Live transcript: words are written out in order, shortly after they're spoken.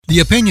The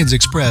opinions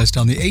expressed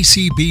on the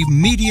ACB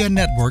Media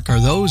Network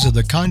are those of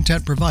the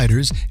content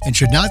providers and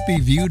should not be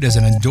viewed as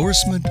an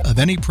endorsement of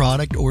any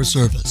product or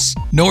service.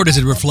 Nor does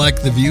it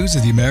reflect the views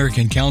of the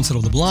American Council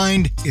of the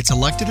Blind, its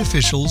elected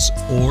officials,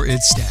 or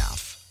its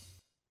staff.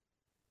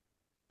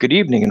 Good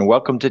evening and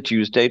welcome to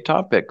Tuesday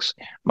Topics.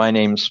 My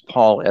name's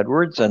Paul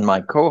Edwards and my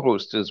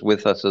co-host is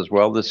with us as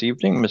well this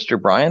evening. Mr.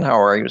 Brian, how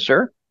are you,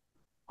 sir?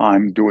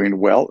 I'm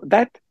doing well.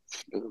 That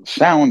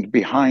sound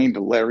behind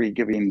Larry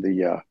giving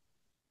the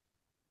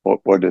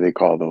what do they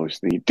call those?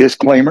 The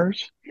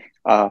disclaimers.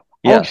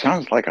 Yes.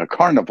 Sounds like a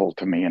carnival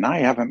to me, and I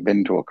haven't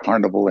been to a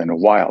carnival in a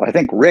while. I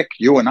think, Rick,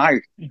 you and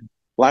I,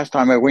 last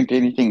time I went to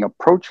anything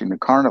approaching the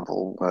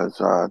carnival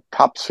was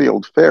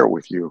Topsfield Fair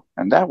with you,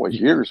 and that was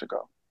years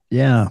ago.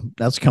 Yeah,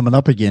 that's coming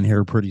up again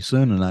here pretty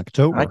soon in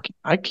October.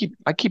 I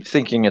keep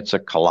thinking it's a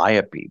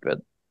calliope,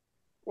 but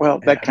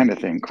that kind of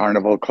thing,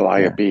 carnival,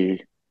 calliope.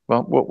 Yeah.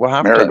 Well, we'll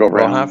have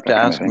to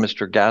ask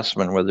Mr.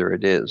 Gassman whether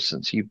it is,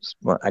 since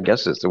I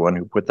guess is the one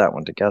who put that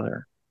one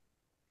together.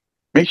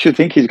 Makes you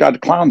think he's got a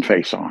clown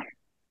face on.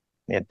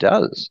 It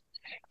does.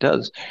 It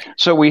does.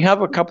 So we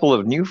have a couple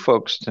of new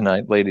folks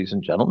tonight, ladies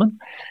and gentlemen.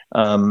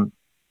 Mr.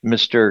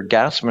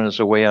 Gassman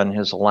is away on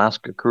his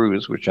Alaska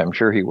cruise, which I'm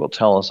sure he will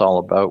tell us all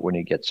about when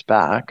he gets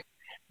back.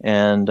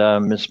 And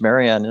Miss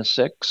Marianne is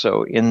sick,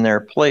 so in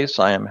their place,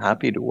 I am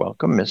happy to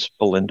welcome Miss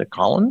Belinda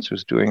Collins,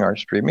 who's doing our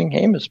streaming.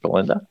 Hey, Miss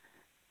Belinda.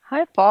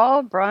 Hi,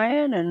 Paul,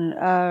 Brian,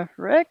 and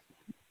Rick.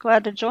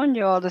 Glad to join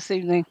you all this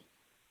evening.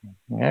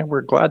 Yeah,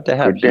 we're glad to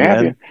have you.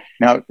 Have you.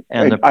 Now,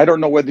 I don't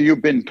know whether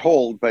you've been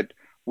told, but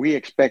we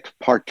expect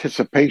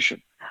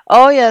participation.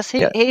 Oh, yes,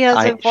 he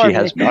has informed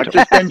me. Not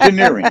just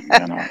engineering,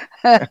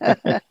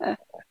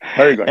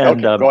 Very good.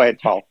 And, okay, go ahead,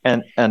 Paul.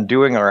 And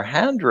doing our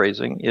hand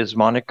raising is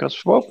Monica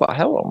Swopa.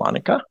 Hello,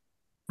 Monica.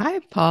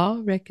 Hi,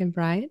 Paul, Rick, and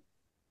Brian.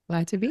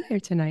 Glad to be here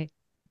tonight.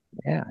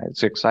 Yeah,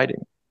 it's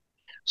exciting.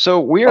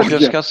 So we are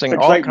discussing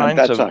all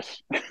kinds of.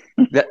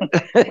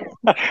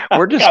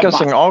 We're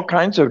discussing all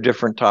kinds of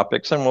different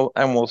topics, and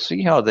we'll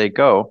see how they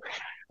go.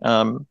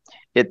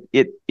 It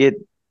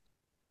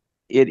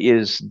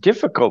is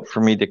difficult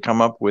for me to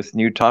come up with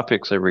new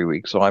topics every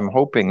week, so I'm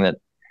hoping that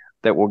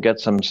we'll get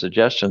some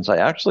suggestions. I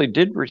actually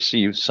did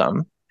receive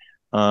some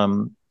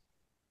from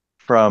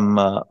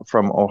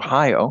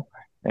Ohio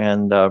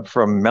and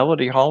from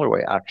Melody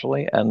Holloway,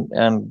 actually,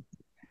 and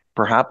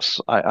perhaps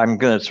I'm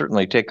going to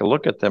certainly take a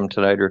look at them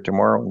tonight or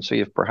tomorrow and see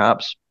if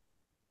perhaps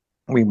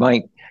we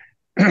might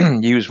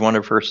use one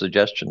of her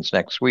suggestions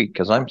next week,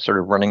 because I'm sort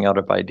of running out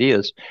of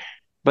ideas.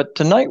 But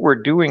tonight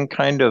we're doing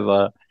kind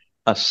of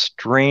a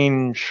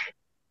strange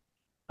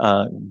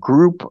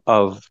group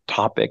of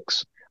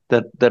topics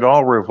that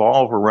all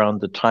revolve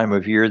around the time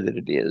of year that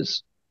it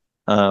is.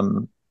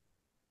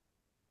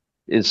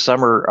 Is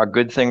summer a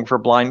good thing for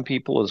blind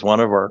people is one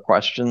of our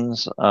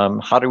questions.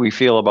 How do we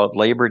feel about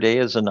Labor Day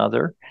is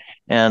another.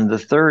 And the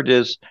third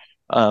is,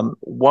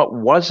 what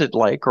was it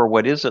like, or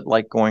what is it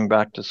like going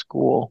back to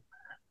school?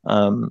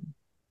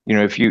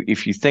 If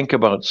you think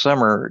about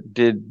summer,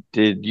 did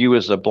you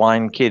as a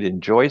blind kid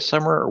enjoy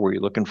summer, or were you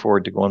looking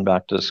forward to going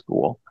back to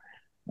school?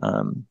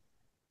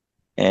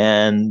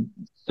 And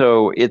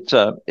so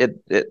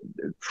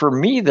for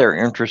me, they're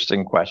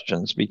interesting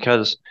questions,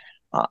 because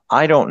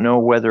I don't know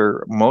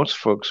whether most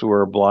folks who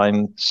are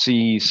blind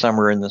see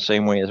summer in the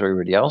same way as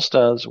everybody else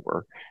does,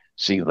 or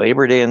see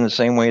Labor Day in the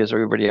same way as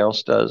everybody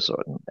else does,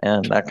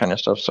 and that kind of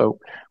stuff. So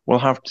we'll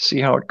have to see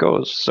how it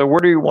goes. So where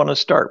do you want to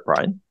start,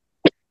 Brian?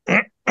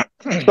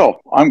 So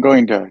I'm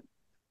going to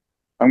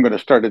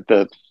start at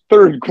the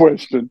third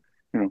question.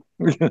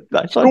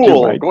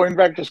 School, going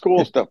back to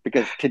school stuff,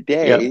 because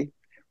today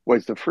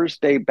was the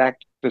first day back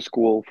to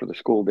school for the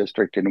school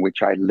district in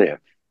which I live.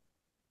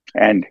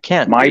 And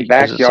my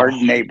backyard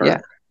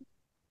neighbor,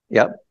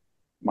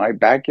 my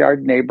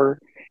backyard neighbor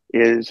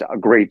is a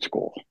grade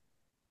school.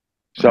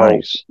 So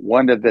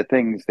One of the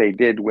things they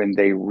did when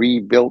they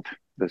rebuilt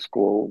the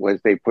school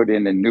was they put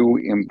in a new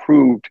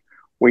improved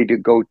way to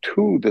go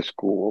to the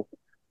school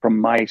from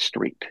my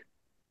street.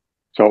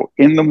 So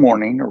in the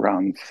morning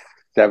around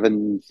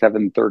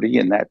 7:30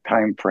 in that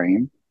time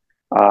frame,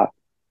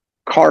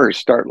 cars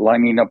start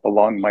lining up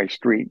along my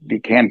street,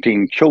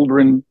 decanting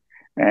children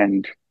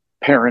and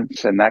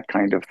parents and that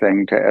kind of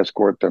thing to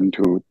escort them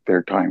to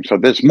their time. So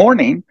this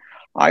morning,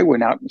 I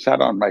went out and sat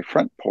on my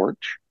front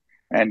porch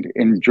and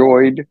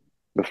enjoyed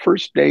the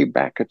first day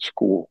back at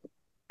school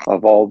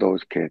of all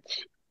those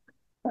kids.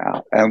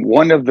 And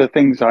one of the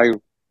things I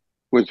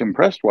was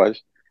impressed was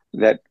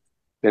that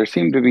there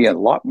seemed to be a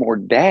lot more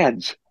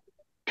dads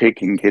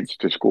taking kids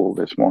to school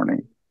this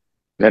morning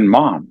than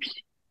moms.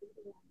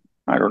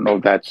 I don't know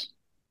if that's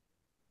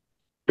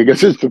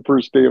because it's the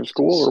first day of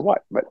school or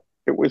what, but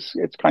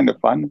it's kind of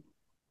fun.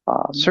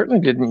 Certainly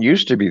didn't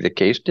used to be the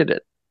case, did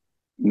it?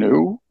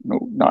 No,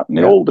 not in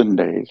the olden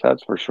days,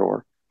 that's for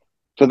sure.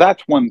 So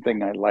that's one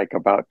thing I like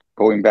about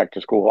going back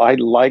to school. I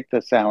like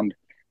the sound,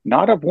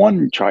 not of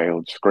one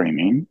child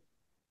screaming,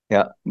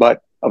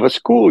 but of a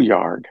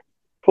schoolyard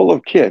full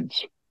of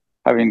kids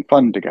having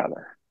fun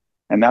together.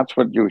 And that's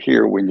what you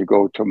hear when you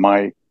go to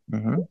my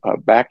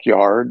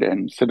backyard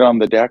and sit on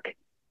the deck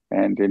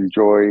and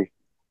enjoy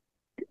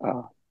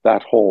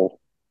that whole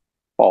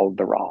fall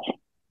de Rall.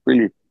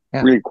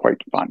 Really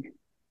quite fun.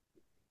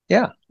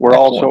 Yeah. We're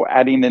also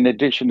adding an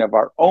edition of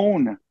our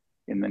own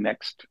in the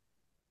next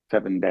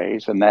 7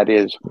 days, and that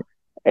is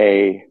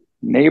a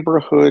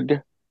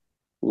neighborhood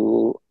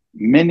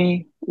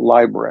mini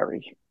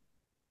library.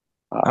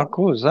 How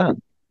cool is that?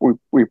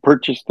 We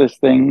purchased this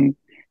thing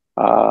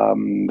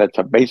that's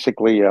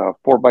basically a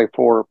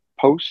 4x4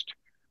 post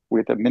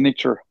with a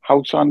miniature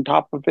house on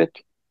top of it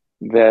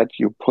that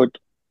you put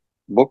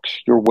books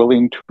you're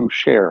willing to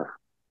share.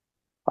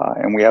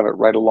 And we have it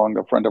right along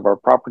the front of our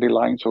property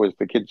line. So as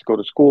the kids go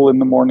to school in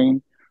the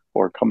morning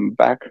or come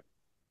back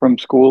from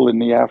school in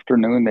the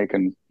afternoon, they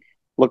can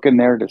look in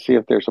there to see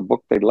if there's a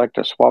book they'd like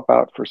to swap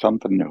out for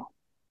something new.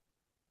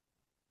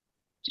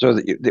 So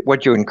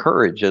what you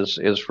encourage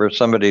is for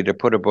somebody to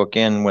put a book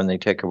in when they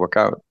take a book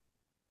out.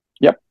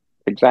 Yep,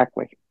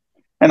 exactly.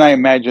 And I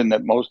imagine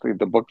that mostly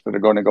the books that are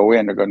going to go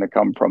in are going to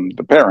come from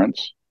the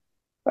parents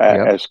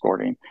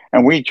escorting.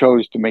 And we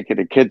chose to make it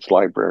a kids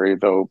library,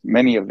 though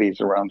many of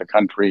these around the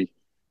country,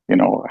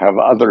 have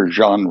other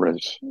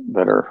genres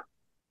that are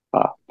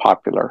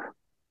popular.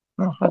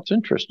 Oh, that's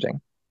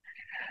interesting.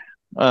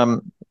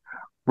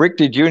 Rick,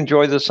 did you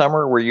enjoy the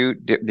summer?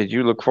 Did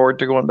you look forward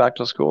to going back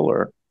to school,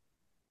 or?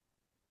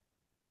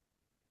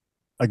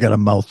 I got a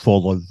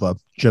mouthful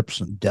of chips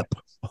and dip.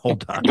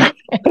 Hold on.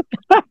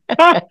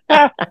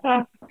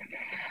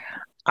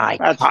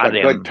 That's a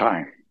good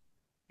time.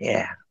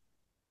 Yeah.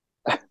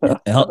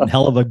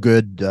 Hell of a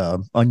good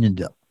onion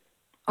dip.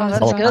 Oh,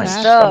 that's good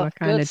stuff. What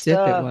kind of dip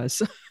it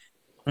was.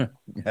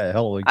 Yeah,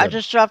 hell of a good. I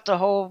just dropped a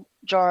whole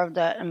jar of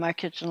that in my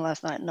kitchen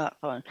last night. Not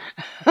fun.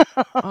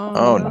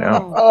 Oh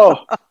no.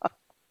 Oh.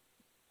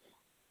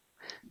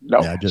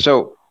 No. Yeah,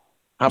 so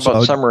how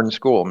about summer in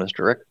school,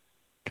 Mr. Rick?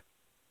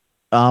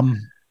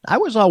 I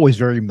was always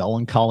very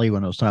melancholy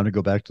when it was time to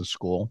go back to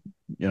school.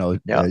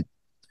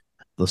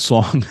 The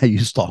song that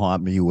used to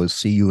haunt me was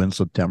 "See You in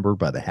September"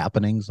 by The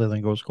Happenings, I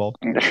think it was called.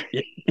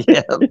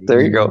 Yeah,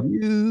 there you go.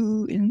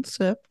 You in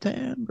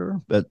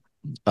September. But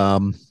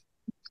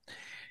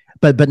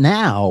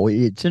now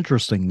it's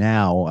interesting.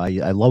 Now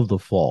I love the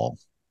fall.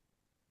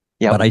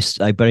 Yeah, but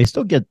I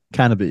still get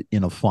kind of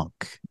in a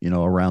funk,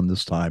 around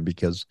this time,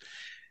 because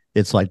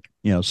it's like,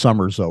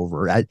 summer's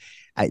over. I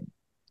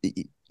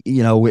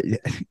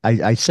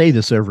say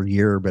this every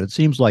year, but it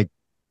seems like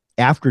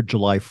after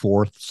July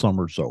 4th,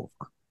 summer's over.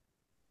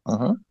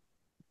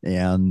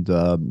 And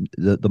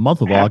the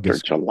month of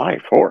August, July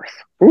 4th.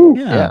 Ooh.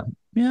 Yeah.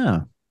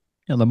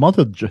 The month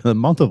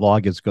of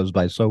August goes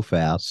by so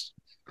fast.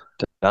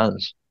 It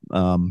does.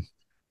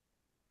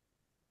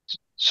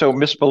 So,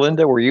 Miss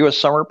Belinda, were you a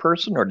summer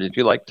person, or did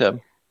you like to?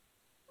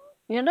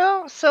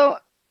 So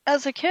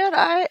as a kid,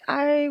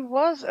 I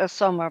was a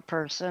summer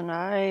person.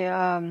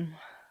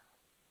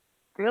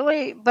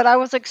 But I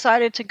was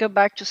excited to go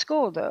back to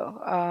school,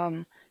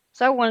 though.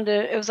 So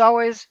it was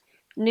always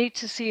neat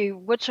to see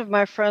which of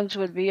my friends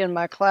would be in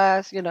my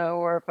class,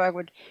 or if I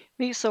would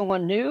meet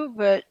someone new.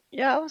 But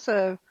yeah,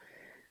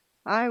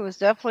 I was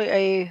definitely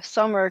a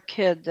summer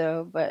kid,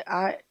 though. But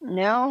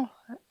now,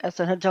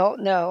 as an adult,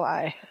 no,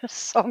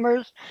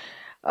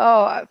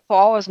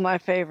 fall is my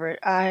favorite.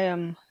 I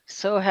am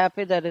so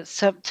happy that it's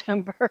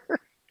September.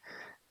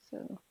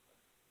 So.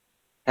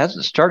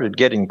 Hasn't started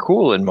getting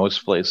cool in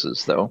most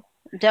places, though.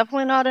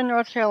 Definitely not in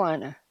North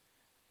Carolina.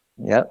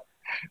 Yep.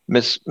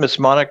 Miss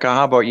Monica,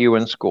 how about you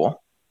in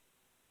school?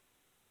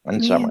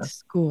 Summer. In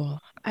school.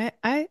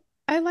 I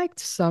liked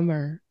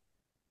summer.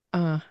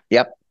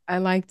 Yep. I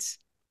liked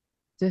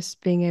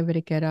just being able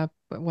to get up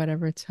at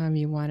whatever time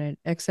you wanted,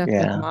 except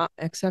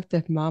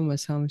if mom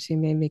was home. She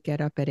made me get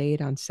up at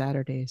 8 on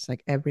Saturdays,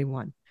 like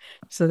everyone.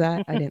 So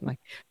that I didn't like.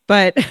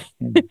 But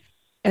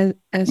as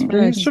far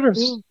as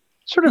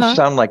sort of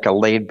sound like a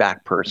laid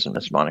back person,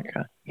 Miss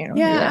Monica.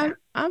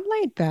 I'm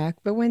laid back,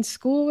 but when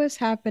school was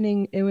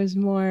happening, it was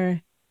more.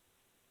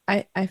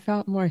 I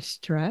felt more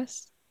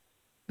stressed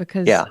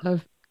because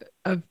of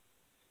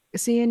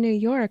in New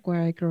York,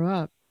 where I grew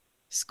up,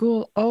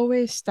 school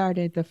always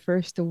started the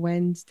first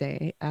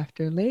Wednesday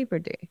after Labor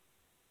Day.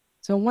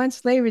 So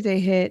once Labor Day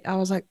hit, I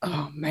was like,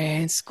 "Oh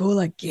man, school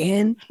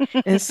again!"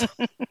 And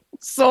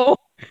so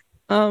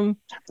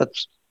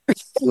that's.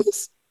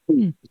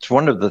 It's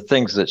one of the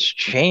things that's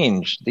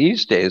changed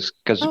these days,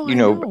 because,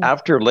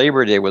 after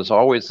Labor Day was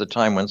always the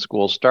time when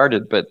school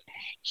started. But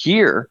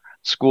here,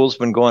 school's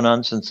been going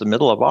on since the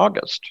middle of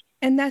August.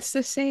 And that's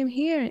the same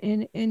here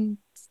in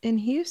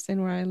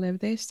Houston, where I live.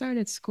 They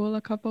started school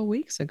a couple of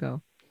weeks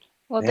ago.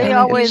 Well, they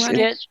always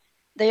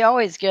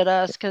get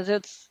us,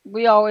 because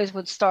we always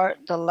would start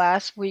the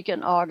last week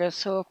in August.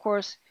 So, of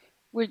course,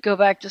 we'd go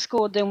back to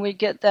school. Then we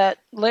get that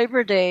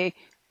Labor Day,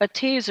 a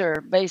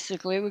teaser,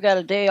 basically. We got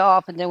a day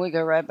off, and then we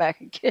go right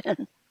back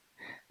again.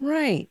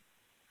 Right.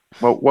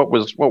 Well, what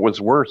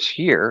was worse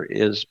here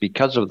is,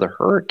 because of the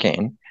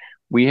hurricane,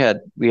 we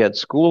had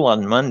school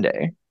on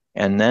Monday,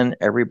 and then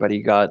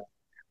everybody got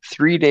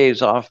 3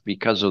 days off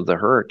because of the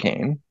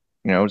hurricane,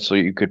 so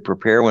you could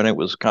prepare when it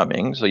was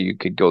coming, so you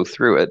could go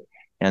through it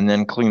and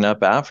then clean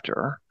up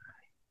after.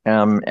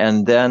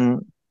 And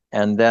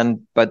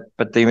then,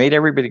 but they made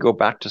everybody go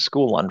back to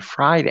school on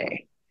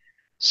Friday.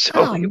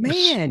 So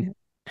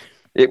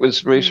it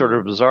was really sort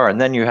of bizarre. And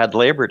then you had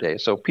Labor Day.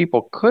 So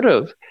people could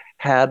have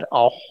had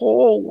a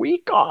whole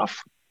week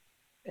off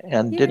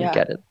and didn't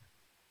get it.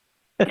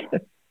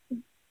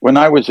 When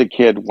I was a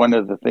kid, one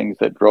of the things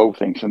that drove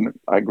things, and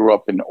I grew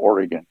up in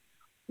Oregon,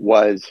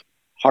 was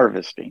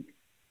harvesting.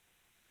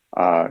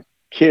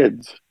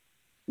 Kids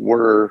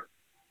were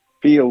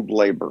field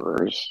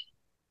laborers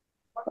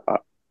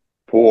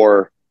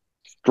for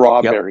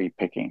strawberry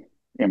picking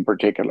in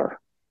particular.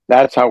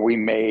 That's how we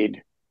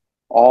made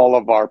all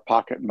of our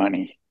pocket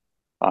money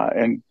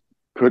and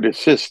could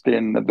assist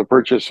in the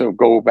purchase of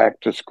go back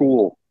to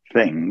school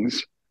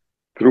things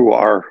through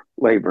our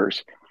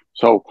labors.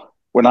 So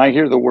when I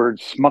hear the word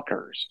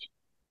Smuckers,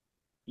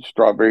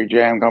 Strawberry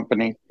Jam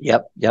Company,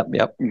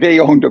 they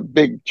owned a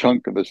big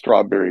chunk of the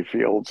strawberry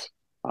fields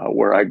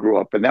where I grew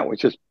up, and that was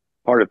just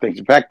part of things.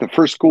 In fact, the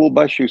first school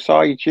bus you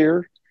saw each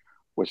year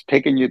was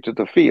taking you to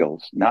the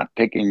fields, not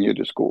taking you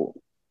to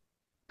school.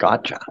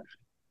 Gotcha.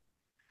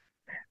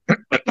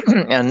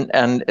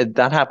 and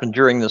that happened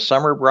during the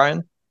summer,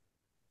 Brian?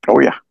 Oh,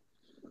 yeah.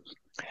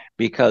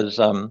 Because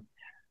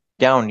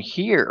down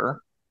here,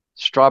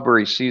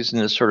 strawberry season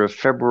is sort of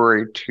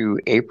February to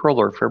April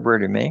or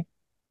February to May.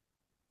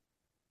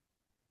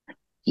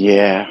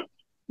 Yeah.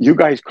 You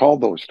guys call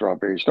those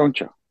strawberries, don't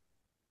you?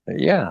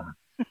 Yeah.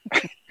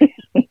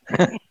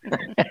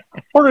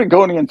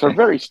 Oregonians are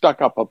very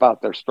stuck up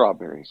about their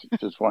strawberries.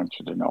 Just want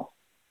you to know.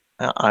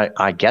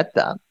 I get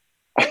that.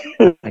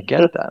 I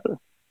get that.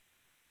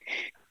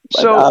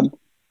 But,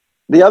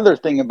 the other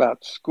thing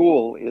about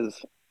school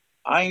is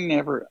I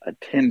never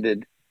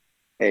attended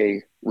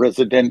a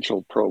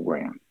residential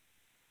program.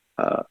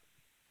 I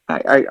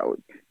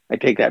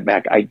take that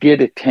back. I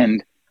did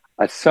attend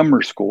a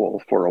summer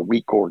school for a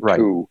week or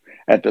two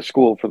at the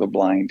School for the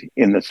Blind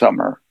in the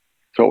summer.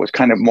 So it was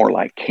kind of more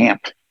like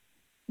camp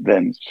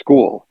than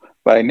school.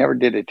 But I never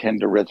did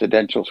attend a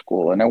residential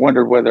school. And I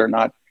wondered whether or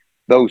not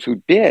those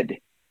who did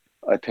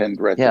attend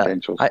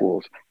residential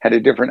schools had a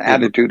different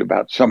attitude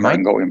about summer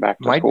and going back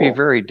to school. Might be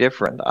very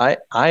different. I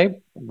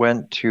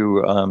went to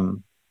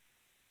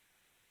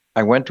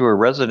a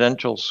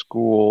residential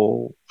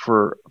school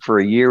for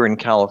a year in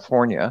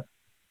California,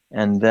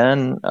 and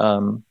then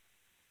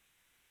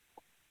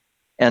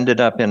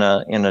ended up in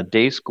a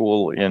day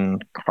school in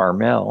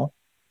Carmel,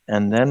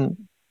 and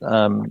then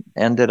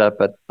ended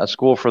up at a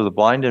school for the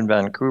blind in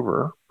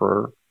Vancouver,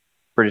 for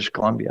British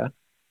Columbia,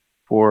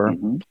 for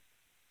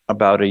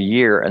about a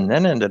year, and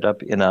then ended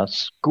up in a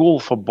school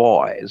for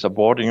boys, a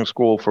boarding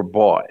school for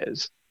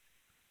boys.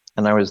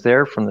 And I was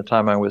there from the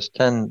time I was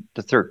 10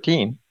 to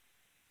 13,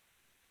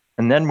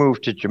 and then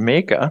moved to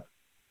Jamaica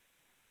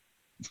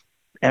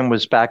and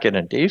was back in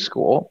a day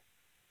school.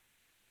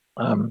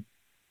 And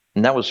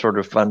that was sort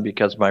of fun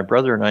because my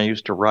brother and I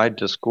used to ride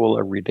to school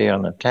every day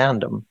on a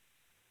tandem.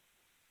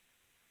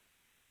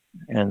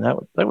 And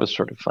that was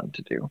sort of fun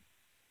to do.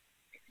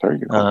 There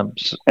you go.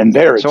 And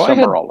there it's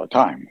summer all the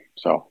time.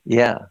 So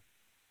yeah,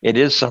 it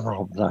is summer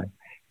all the time.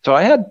 So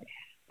I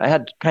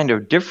had kind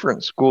of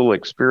different school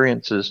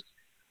experiences.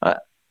 I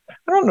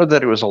don't know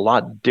that it was a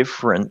lot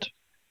different.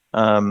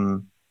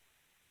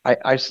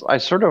 I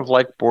sort of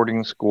like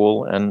boarding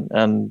school,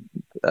 and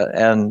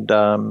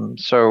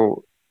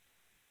so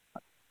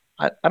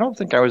I don't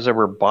think I was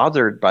ever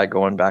bothered by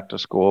going back to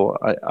school.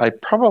 I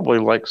probably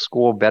like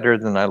school better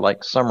than I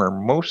like summer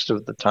most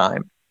of the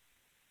time,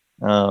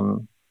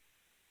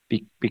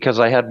 because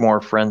I had more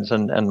friends,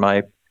 and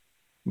my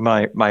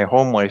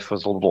home life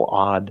was a little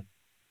odd.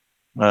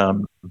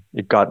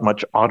 It got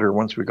much odder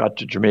once we got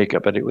to Jamaica,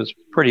 but it was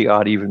pretty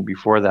odd even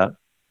before that.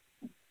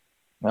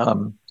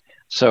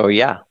 So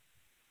yeah.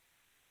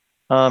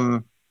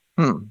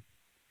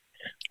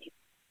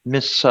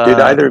 Miss, did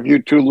either of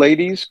you two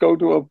ladies go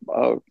to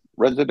a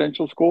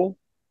residential school?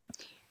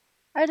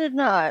 I did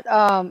not.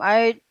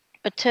 I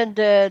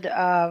attended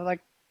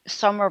like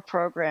summer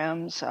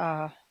programs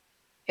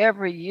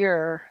every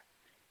year.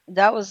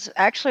 That was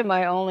actually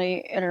my only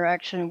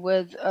interaction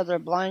with other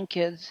blind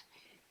kids.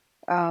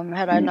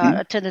 Had I not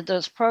attended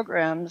those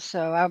programs,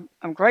 so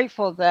I'm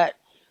grateful that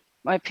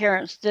my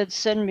parents did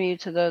send me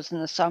to those in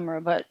the summer.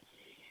 But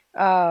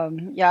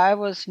I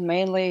was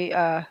mainly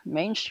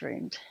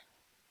mainstreamed.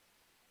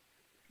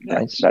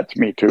 Nice. That's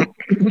me too.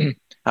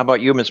 How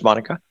about you, Miss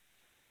Monica?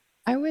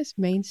 I was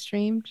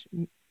mainstreamed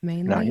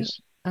mainly.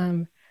 Nice.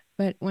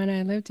 But when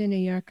I lived in New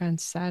York on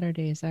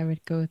Saturdays, I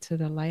would go to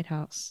the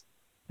Lighthouse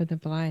for the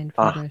Blind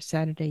for their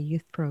Saturday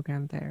youth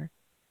program there.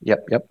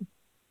 Yep.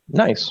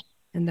 Nice.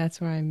 And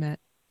that's where I met.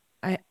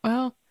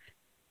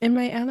 In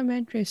my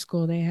elementary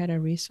school, they had a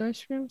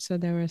resource room, so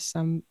there were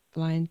some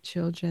blind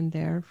children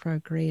there for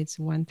grades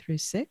 1 through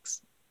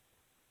 6.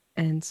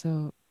 And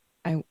so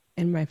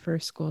in my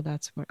first school,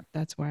 that's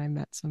where I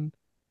met some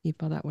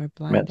people that were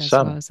blind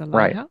well as a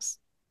Lighthouse.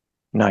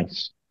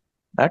 Nice.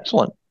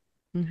 Excellent.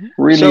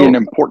 really an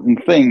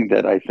important thing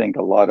that I think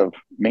a lot of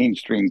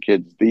mainstream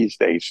kids these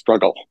days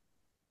struggle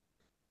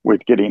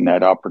with, getting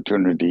that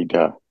opportunity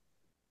to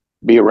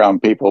be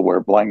around people where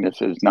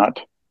blindness is not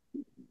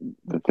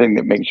the thing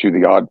that makes you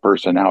the odd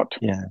person out.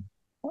 Yeah.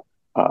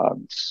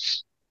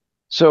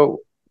 So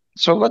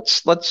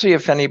let's see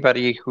if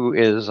anybody who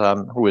is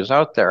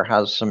out there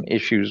has some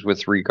issues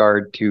with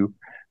regard to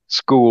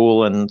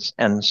school and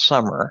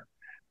summer.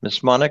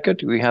 Miss Monica,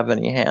 do we have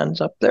any hands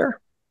up there?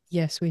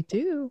 Yes, we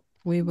do.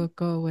 We will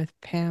go with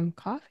Pam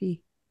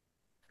Coffee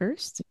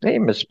first. Hey,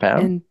 Miss Pam.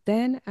 And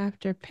then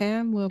after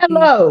Pam will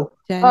Hello.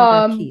 be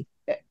Janet or Keith.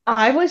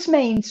 I was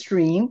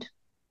mainstreamed.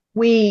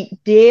 We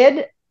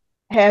did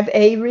have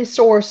a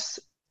resource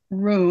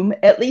room,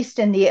 at least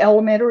in the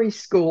elementary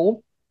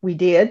school. We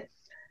did.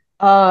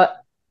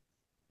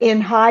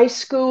 In high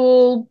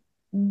school,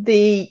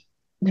 the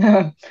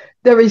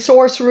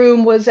resource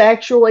room was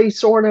actually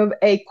sort of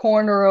a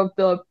corner of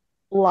the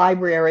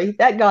library.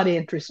 That got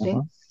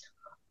interesting.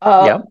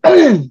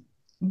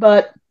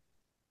 But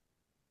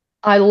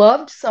I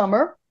loved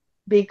summer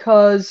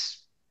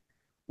because,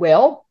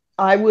 well,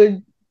 I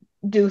would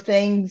do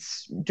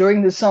things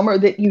during the summer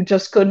that you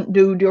just couldn't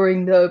do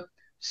during the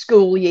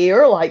school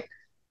year. Like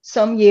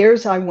some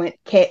years I went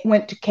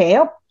to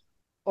camp,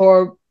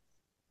 or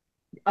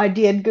I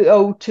did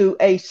go to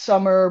a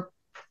summer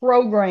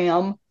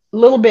program, a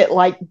little bit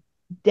like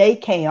day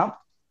camp.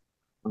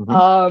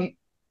 And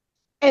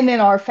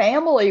then our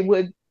family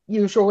would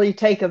usually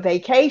take a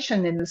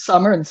vacation in the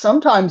summer, and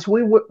sometimes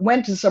we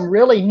went to some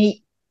really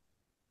neat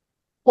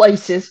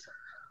places: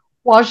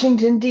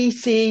 Washington,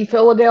 D.C.,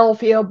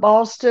 Philadelphia,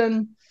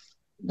 Boston.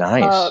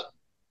 Nice.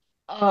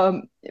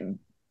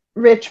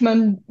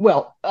 Richmond,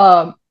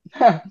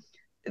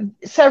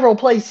 several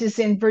places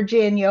in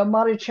Virginia,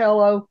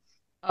 Monticello,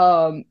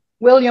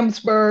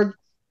 Williamsburg,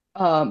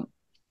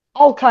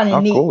 all kind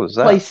of neat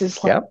places.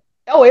 Yep.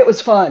 Oh, it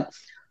was fun.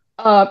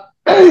 But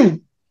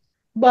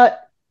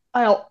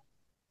I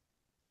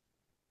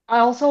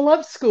also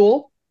love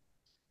school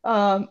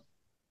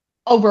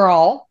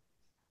overall.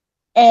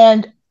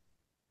 And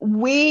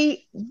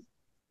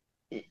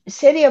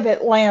city of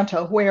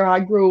Atlanta, where I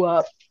grew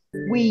up,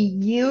 we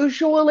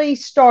usually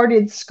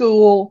started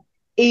school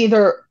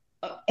either,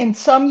 in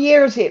some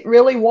years it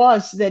really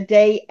was the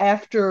day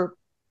after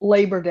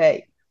Labor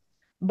Day,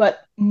 but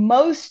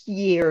most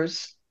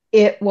years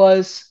it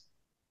was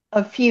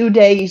a few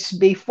days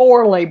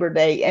before Labor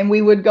Day, and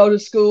we would go to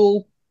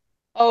school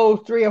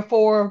 3 or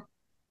 4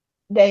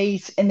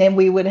 days, and then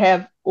we would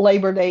have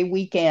Labor Day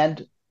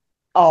weekend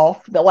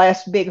off, the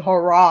last big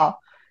hurrah.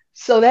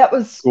 So that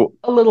was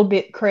a little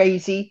bit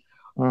crazy.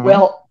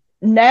 Well,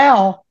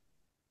 now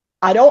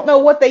I don't know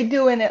what they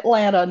do in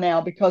Atlanta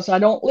now because I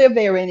don't live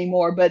there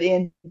anymore, but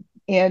in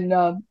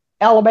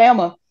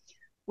Alabama,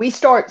 they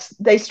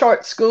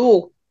start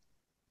school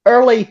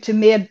early to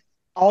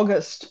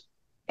mid-August.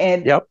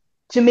 And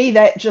to me,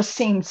 that just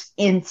seems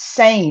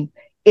insane.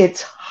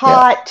 It's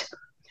hot.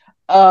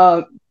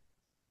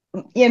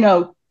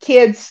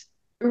 Kids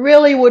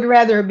really would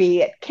rather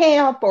be at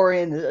camp or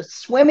in the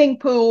swimming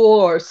pool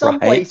or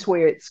someplace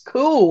where it's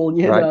cool,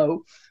 you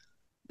know.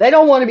 They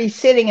don't want to be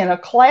sitting in a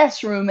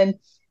classroom.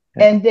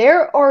 And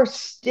there are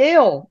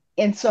still,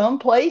 in some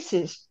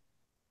places,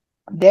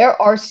 there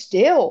are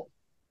still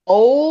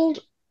old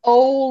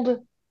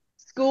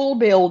school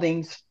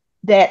buildings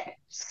that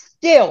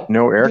still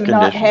do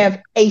not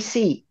have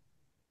AC.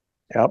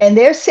 And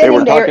they're sitting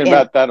there. They were talking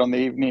about that on the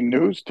evening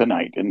news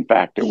tonight. In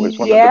fact, it was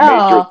one of the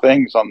major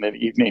things on the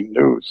evening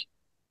news.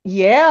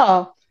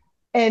 Yeah.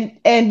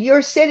 And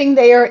you're sitting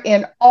there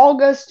in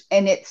August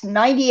and it's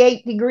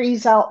 98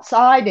 degrees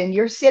outside, and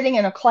you're sitting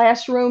in a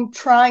classroom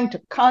trying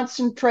to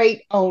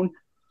concentrate on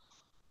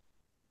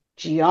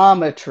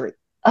geometry.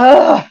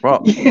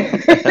 Well,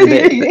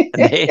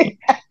 they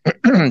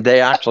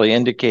actually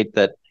indicate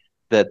that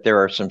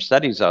there are some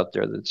studies out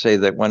there that say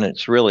that when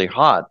it's really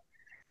hot,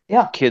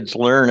 kids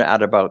learn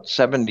at about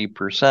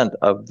 70%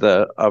 of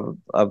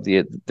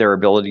their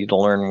ability to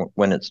learn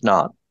when it's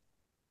not.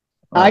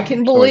 I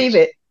can believe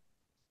it.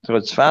 So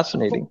it's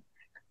fascinating.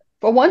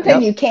 For one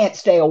thing, you can't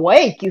stay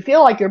awake. You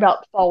feel like you're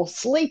about to fall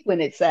asleep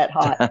when it's that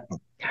hot.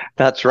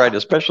 That's right,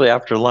 especially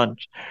after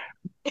lunch.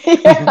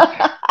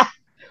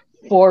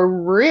 For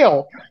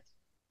real.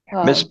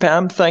 Miss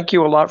Pam, thank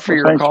you a lot for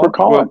your call. Thanks for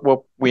calling.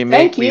 We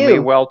may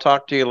well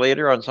talk to you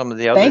later on some of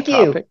the other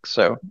topics.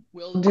 So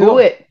we'll do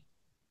it.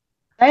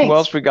 Thanks. Who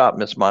else we got,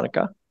 Miss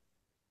Monica?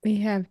 We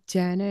have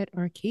Janet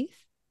or Keith.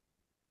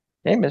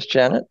 Hey, Miss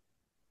Janet.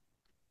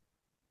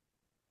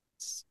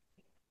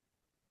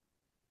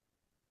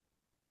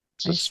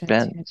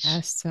 Suspense.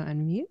 Asked to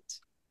unmute.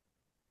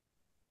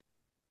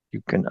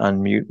 You can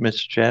unmute,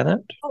 Miss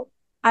Janet. Oh,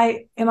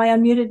 am I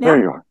unmuted now?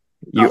 There you are.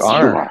 You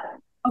are.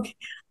 Okay.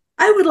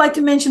 I would like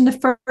to mention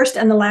the first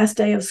and the last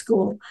day of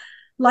school.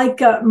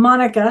 Like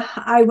Monica,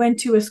 I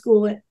went to a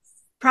school,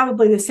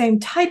 probably the same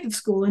type of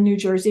school in New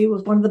Jersey. It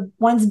was one of the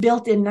ones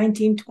built in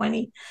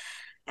 1920.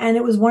 And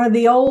it was one of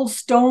the old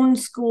stone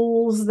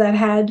schools that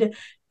had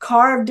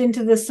carved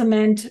into the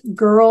cement,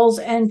 girls'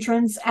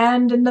 entrance,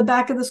 and in the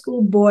back of the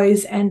school,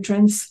 boys'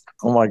 entrance.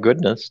 Oh my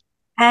goodness.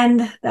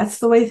 And that's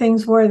the way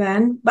things were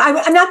then. But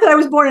I'm not that I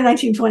was born in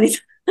 1920s.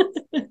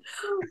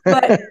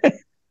 But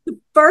the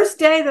first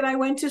day that I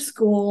went to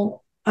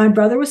school, my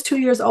brother was 2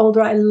 years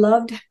older. I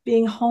loved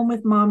being home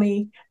with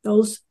mommy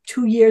those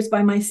 2 years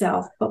by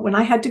myself. But when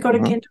I had to go to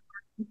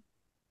kindergarten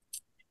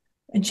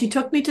and she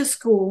took me to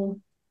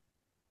school,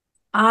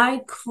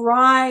 I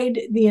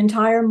cried the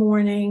entire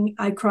morning.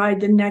 I cried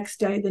the next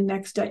day,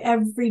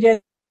 every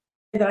day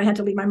that I had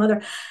to leave my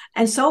mother.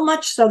 And so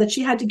much so that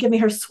she had to give me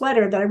her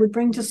sweater that I would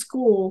bring to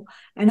school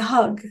and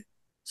hug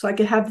so I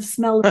could have the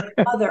smell of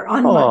my mother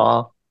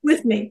on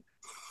with me.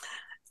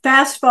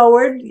 Fast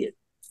forward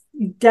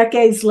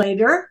decades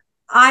later,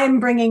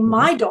 I'm bringing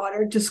my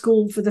daughter to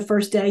school for the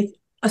first day,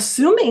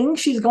 assuming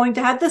she's going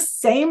to have the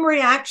same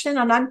reaction,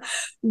 and I'm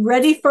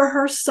ready for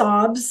her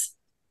sobs.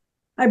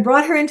 I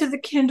brought her into the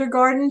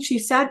kindergarten. She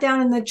sat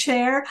down in the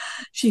chair.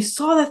 She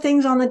saw the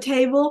things on the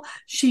table.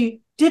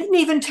 She didn't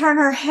even turn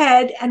her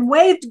head and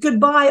waved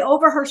goodbye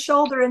over her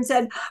shoulder and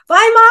said,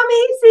 "Bye,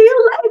 Mommy. See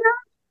you later."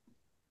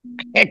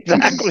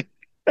 Exactly.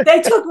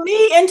 They took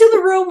me into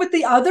the room with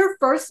the other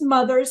first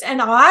mothers,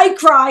 and I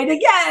cried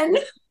again.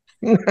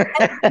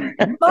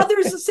 And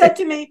mothers said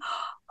to me,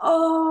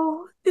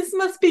 "Oh, this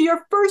must be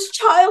your first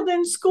child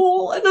in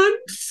school." And I'm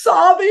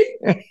sobbing.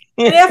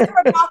 And after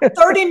about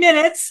 30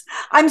 minutes,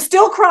 I'm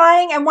still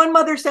crying. And one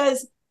mother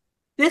says,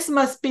 "This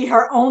must be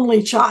her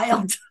only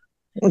child."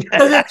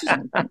 If she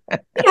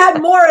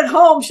had more at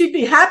home, she'd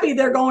be happy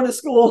they're going to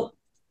school.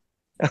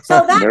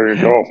 So there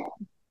you go.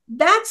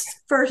 That's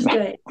first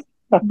day.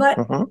 But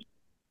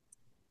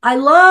I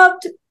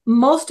loved,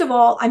 most of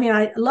all,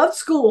 I loved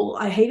school.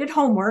 I hated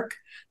homework,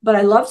 but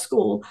I loved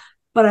school.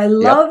 But I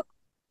loved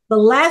the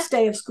last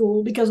day of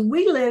school because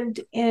we lived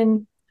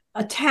in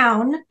a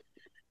town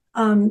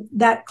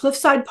that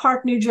Cliffside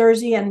Park, New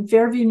Jersey, and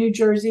Fairview, New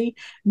Jersey.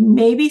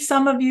 Maybe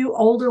some of you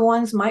older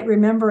ones might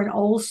remember an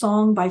old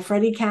song by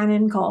Freddie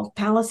Cannon called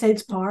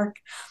Palisades Park.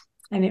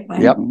 And it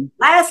went,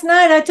 "Last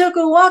night I took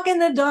a walk in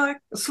the dark,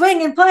 a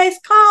swinging place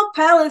called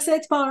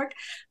Palisades Park."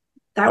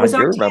 That was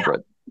our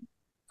town.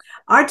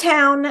 Our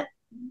town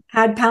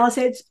had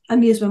Palisades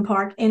Amusement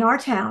Park in our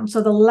town.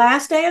 So the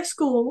last day of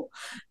school,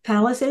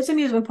 Palisades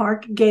Amusement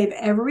Park gave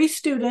every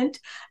student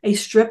a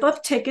strip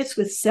of tickets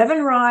with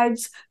 7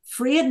 rides,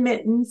 free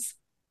admittance,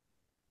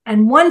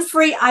 and 1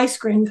 free ice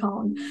cream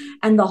cone.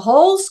 And the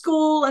whole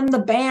school and the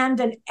band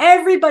and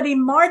everybody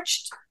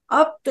marched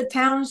up the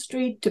town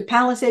street to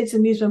Palisades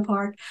Amusement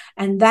Park.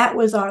 And that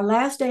was our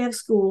last day of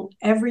school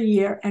every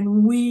year.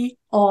 And we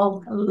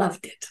all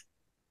loved it.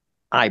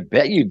 I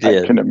bet you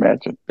did. I can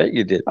imagine. Bet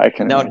you did. I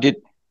can imagine.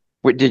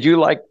 Did you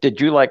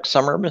like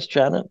summer, Miss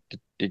Janet?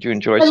 Did you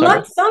enjoy summer? I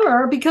liked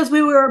summer because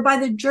we were by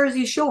the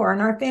Jersey Shore,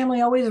 and our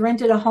family always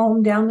rented a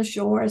home down the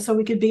shore so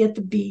we could be at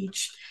the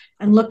beach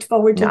and looked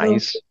forward to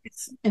those.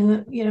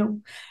 And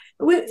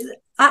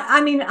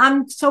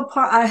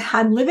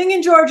I'm living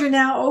in Georgia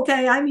now.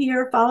 Okay, I'm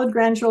here. Followed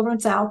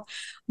grandchildren south,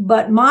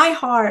 but my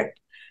heart,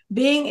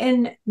 being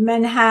in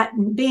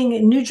Manhattan, being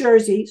in New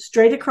Jersey,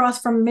 straight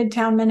across from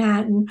Midtown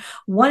Manhattan,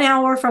 1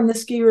 hour from the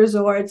ski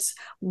resorts,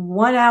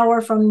 1 hour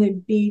from the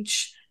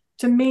beach,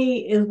 to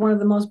me is one of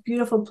the most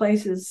beautiful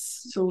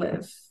places to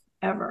live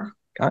ever.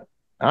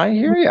 I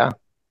hear you.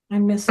 I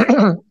miss it.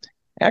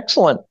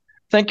 Excellent.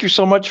 Thank you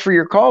so much for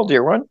your call,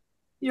 dear one.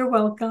 You're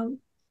welcome.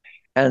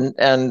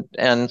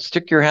 And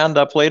stick your hand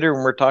up later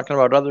when we're talking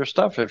about other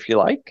stuff if you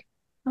like.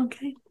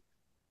 Okay.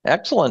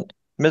 Excellent.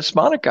 Miss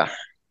Monica.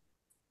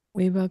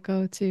 We will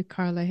go to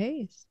Carla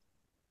Hayes.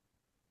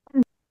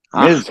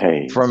 Ms.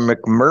 Hayes. From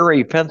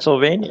McMurray,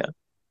 Pennsylvania.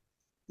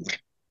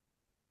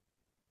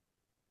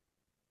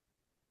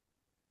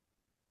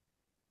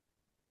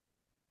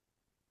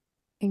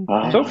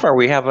 So far,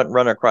 we haven't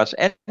run across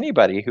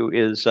anybody who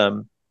is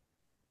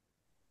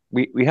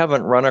we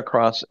haven't run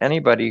across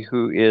anybody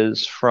who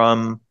is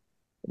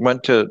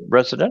went to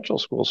residential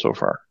school so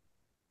far.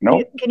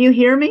 No. Can you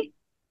hear me?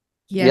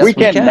 Yes, we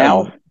can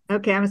now.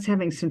 Okay, I was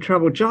having some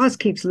trouble. JAWS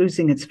keeps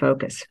losing its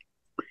focus.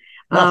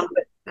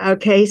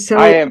 Okay, so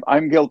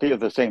I'm guilty of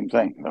the same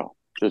thing, though.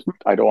 Just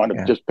I don't want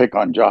to just pick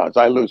on JAWS.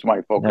 I lose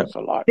my focus a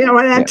lot. You know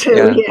that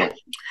too. Yeah.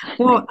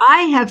 Well,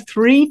 I have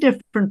 3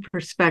 different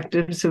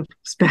perspectives of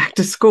back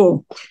to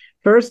school.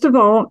 First of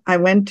all, I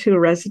went to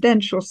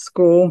residential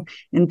school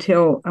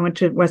until I went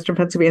to Western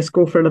Pennsylvania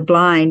School for the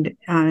Blind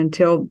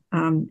until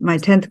my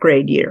 10th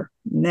grade year.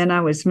 And then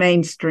I was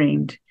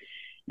mainstreamed.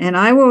 And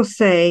I will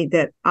say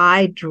that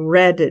I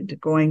dreaded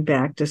going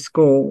back to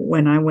school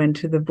when I went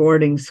to the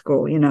boarding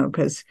school,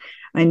 because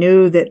I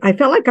knew that I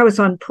felt like I was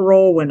on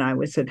parole when I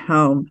was at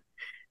home.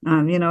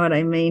 You know what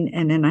I mean?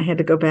 And then I had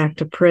to go back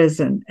to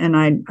prison.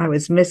 And I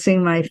was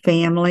missing my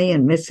family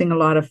and missing a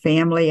lot of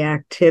family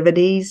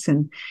activities.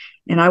 And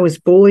I was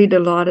bullied a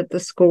lot at the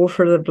School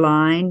for the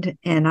Blind.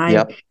 And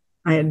I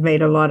had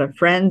made a lot of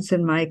friends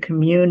in my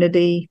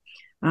community.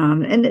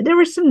 And there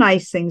were some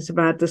nice things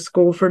about the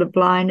School for the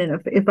Blind.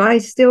 And if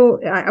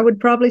I would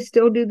probably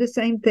still do the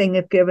same thing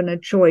if given a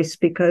choice,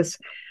 because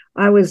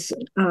I was,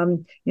 I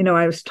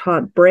was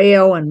taught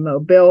Braille and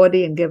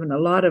mobility and given a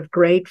lot of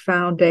great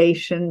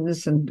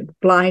foundations and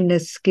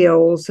blindness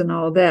skills and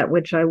all that,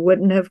 which I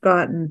wouldn't have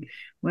gotten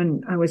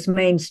when I was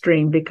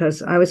mainstreamed,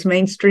 because I was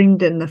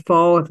mainstreamed in the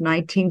fall of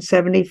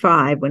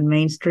 1975 when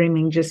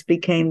mainstreaming just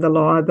became the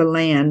law of the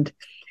land.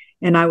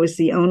 And I was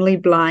the only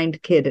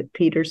blind kid at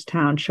Peters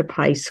Township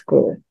High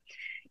School.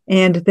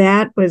 And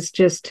that was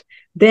just,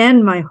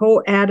 then my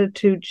whole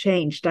attitude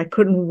changed. I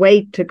couldn't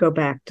wait to go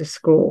back to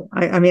school.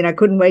 I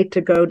couldn't wait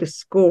to go to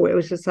school. It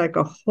was just like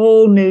a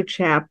whole new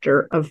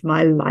chapter of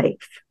my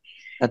life.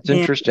 That's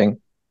interesting.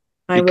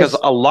 Because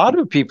a lot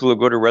of people who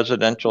go to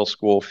residential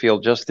school feel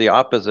just the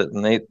opposite,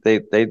 and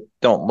they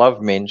don't love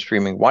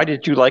mainstreaming. Why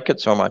did you like it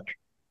so much?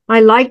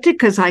 I liked it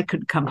because I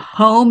could come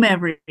home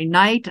every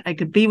night. I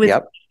could be with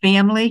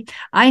family.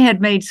 I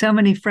had made so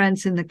many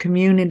friends in the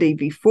community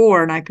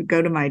before, and I could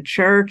go to my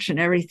church and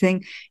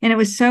everything. And it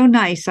was so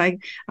nice. I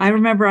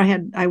remember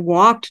I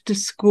walked to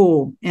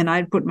school, and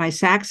I'd put my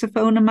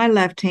saxophone in my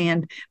left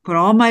hand, put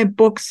all my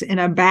books in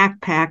a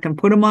backpack and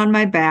put them on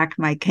my back,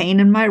 my cane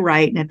in my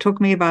right. And it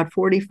took me about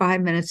 45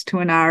 minutes to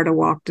an hour to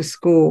walk to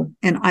school.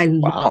 And I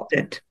loved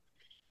it.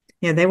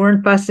 Yeah, they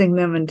weren't busing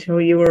them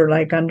until you were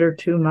like under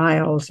 2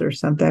 miles or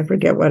something. I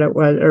forget what it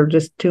was, or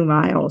just 2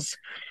 miles.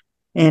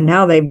 And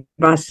now they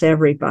bus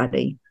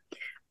everybody.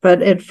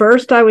 But at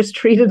first I was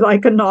treated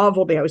like a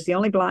novelty. I was the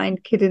only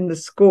blind kid in the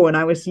school, and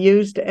I was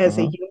used as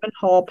a human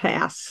hall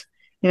pass.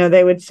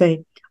 They would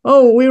say,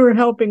 "Oh, we were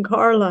helping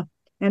Carla."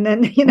 And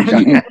then, you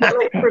had to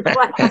wait for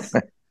class.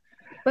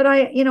 But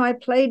I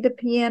played the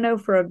piano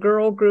for a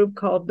girl group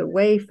called the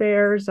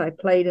Wayfarers. I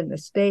played in the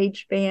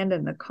stage band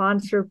and the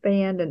concert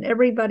band, and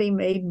everybody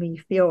made me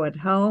feel at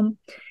home.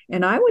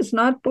 And I was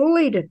not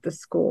bullied at the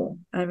school.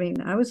 I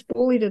was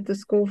bullied at the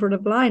School for the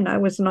Blind. I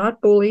was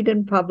not bullied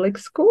in public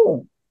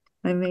school.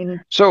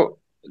 So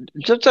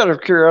just out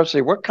of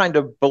curiosity, what kind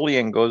of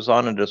bullying goes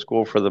on at a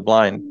School for the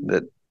Blind?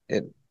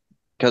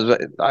 Because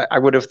I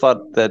would have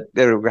thought that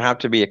there would have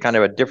to be a kind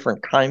of a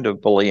different kind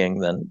of bullying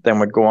than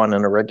would go on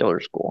in a regular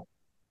school.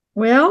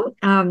 Well,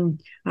 I'll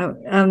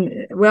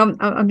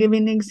give you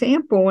an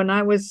example. When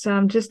I was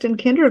just in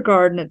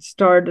kindergarten, it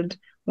started.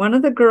 One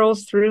of the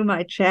girls threw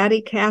my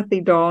Chatty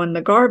Cathy doll in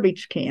the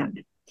garbage can,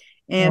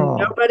 and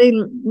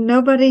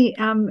nobody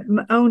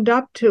owned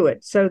up to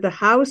it. So the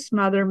house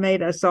mother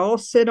made us all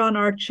sit on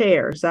our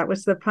chairs. That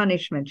was the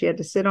punishment. You had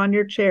to sit on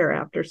your chair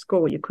after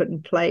school. You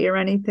couldn't play or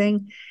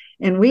anything,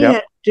 and we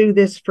had to do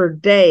this for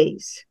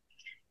days.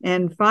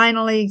 And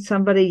finally,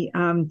 somebody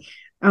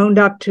owned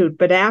up to it.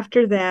 But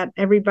after that,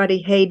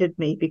 everybody hated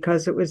me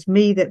because it was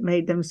me that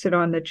made them sit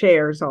on the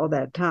chairs all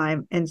that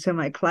time. And so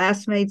my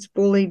classmates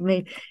bullied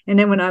me. And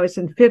then when I was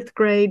in 5th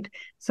grade,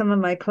 some of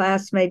my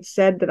classmates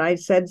said that I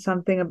said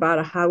something about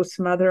a house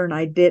mother, and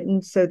I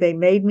didn't. So they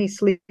made me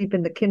sleep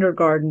in the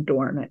kindergarten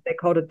dorm. They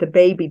called it the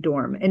baby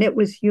dorm. And it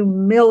was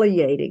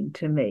humiliating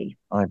to me.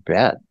 I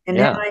bet. And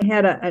then I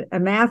had a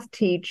math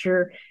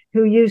teacher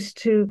who used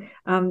to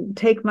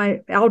take my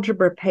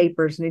algebra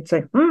papers, and he'd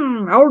say,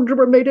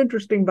 "Algebra Made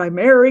Interesting by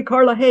Mary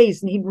Carla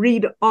Hayes." And he'd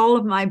read all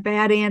of my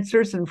bad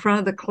answers in front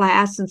of the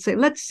class and say,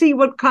 "Let's see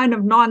what kind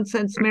of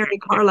nonsense Mary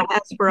Carla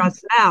has for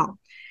us now."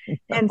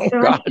 And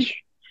so,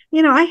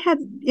 I had,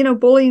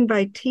 bullying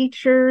by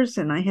teachers,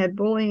 and I had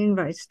bullying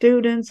by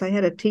students. I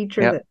had a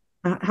teacher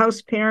a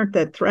house parent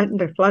that threatened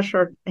to flush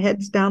our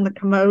heads down the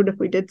commode if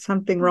we did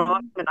something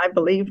wrong, and I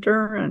believed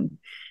her. And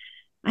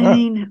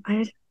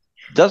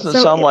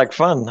doesn't sound like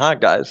fun, huh,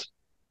 guys?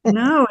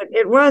 No,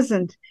 it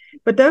wasn't.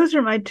 But those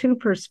are my two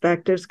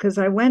perspectives, because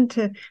I went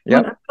to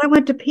when I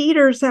went to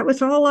Peters, that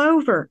was all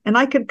over, and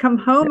I could come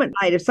home at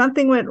night. If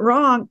something went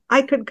wrong,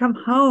 I could come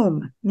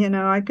home.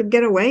 I could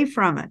get away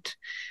from it.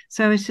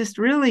 So it's just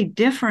really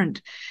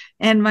different.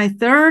 And my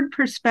third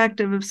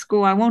perspective of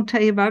school, I won't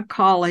tell you about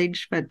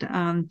college, but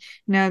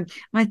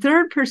my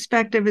third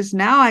perspective is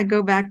now I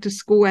go back to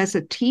school as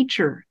a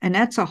teacher, and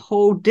that's a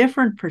whole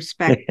different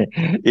perspective.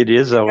 It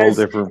is a whole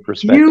different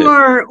perspective. You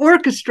are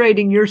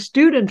orchestrating your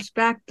students'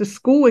 back to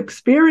school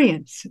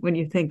experience when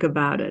you think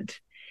about it.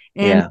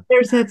 And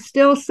there's that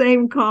still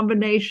same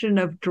combination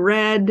of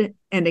dread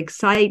and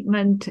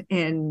excitement,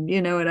 and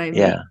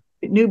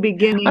new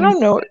beginnings.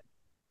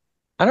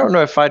 I don't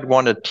know if I'd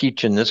want to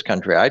teach in this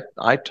country.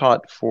 I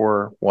taught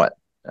for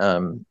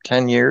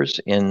 10 years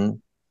in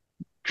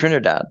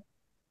Trinidad.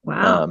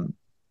 Wow.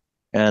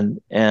 And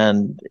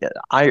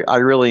I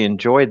really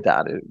enjoyed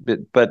that.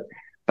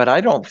 But I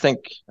don't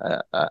think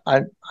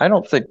I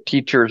don't think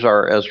teachers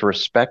are as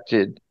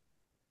respected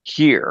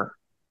here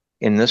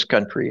in this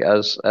country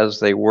as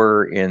they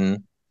were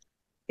in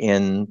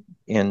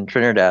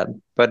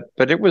Trinidad. But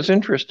it was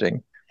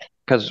interesting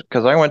because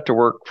I went to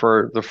work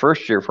for the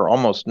first year for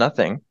almost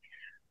nothing,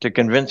 to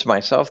convince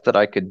myself that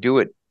I could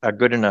do a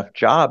good enough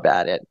job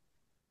at it.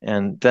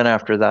 And then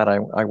after that, I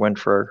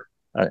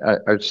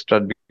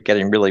started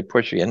getting really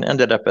pushy and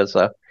ended up as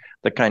a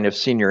the kind of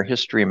senior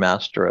history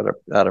master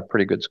at a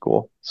pretty good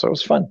school. So it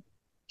was fun.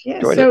 Yeah.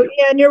 So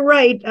yeah, and you're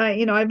right.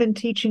 I've been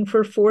teaching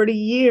for 40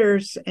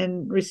 years,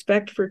 and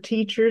respect for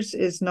teachers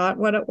is not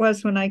what it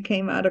was when I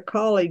came out of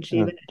college.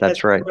 Even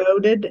that's right.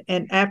 Eroded,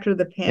 and after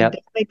the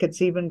pandemic,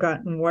 it's even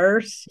gotten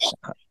worse.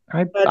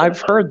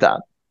 I've heard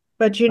that.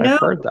 But I've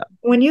heard that.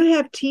 When you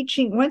have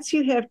teaching, once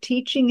you have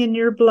teaching in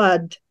your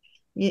blood,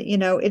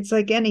 it's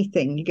like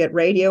anything. You get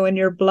radio in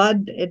your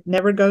blood, it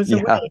never goes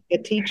away. You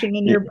get teaching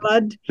in your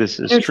blood. This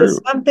is There's true.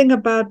 Just something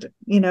about,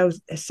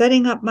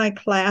 setting up my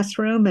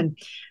classroom. And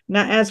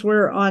now, as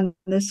we're on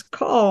this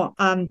call,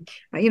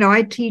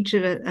 I teach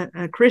at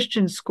a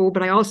Christian school,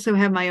 but I also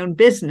have my own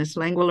business,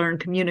 Lengua Learn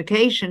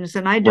Communications,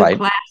 and I do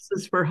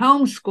classes for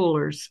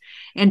homeschoolers.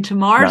 And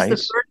tomorrow's the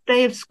first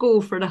day of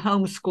school for the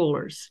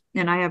homeschoolers.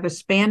 And I have a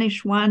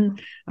Spanish one,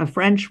 a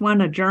French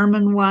one, a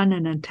German one,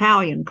 and an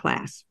Italian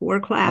class,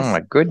 4 classes. Oh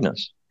my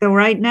goodness. So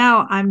right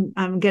now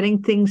I'm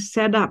getting things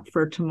set up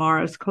for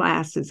tomorrow's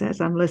classes as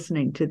I'm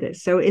listening to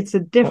this. So it's a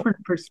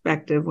different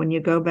perspective when you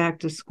go back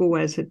to school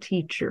as a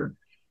teacher.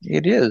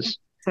 It is.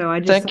 So I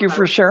just thank you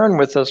for sharing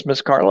with us,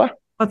 Miss Carla.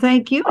 Well,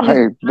 thank you.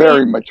 I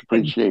very much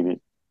appreciate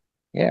it.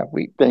 Yeah,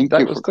 thank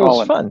you for calling. That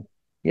was fun.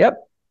 Yep.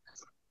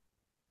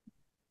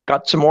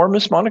 Got some more,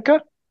 Miss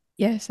Monica?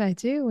 Yes, I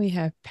do. We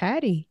have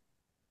Patty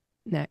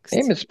next.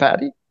 Hey, Miss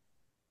Patty.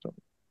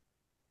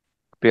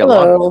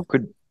 Hello.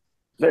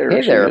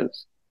 Hey there.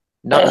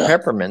 Not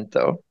peppermint,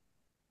 though.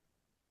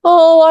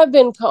 Oh, I've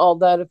been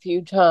called that a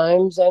few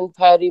times, and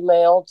Patty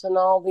Melt and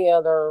all the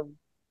other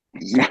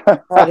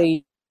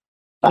Patty.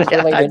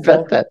 I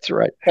bet that's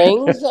right.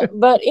 Things,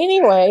 but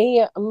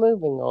anyway,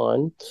 moving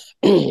on.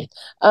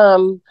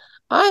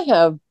 I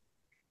have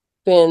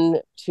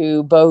been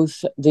to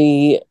both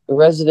the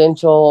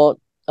residential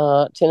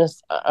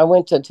Tennessee. I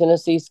went to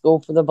Tennessee School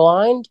for the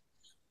Blind.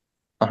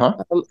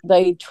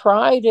 They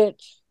tried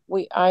it.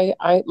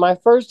 My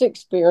first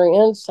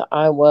experience,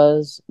 I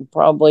was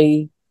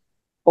probably,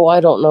 I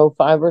don't know,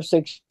 5 or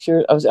 6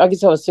 years. I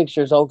guess I was 6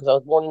 years old because I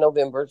was born in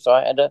November, so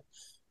I had to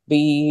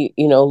be,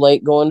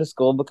 late going to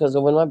school because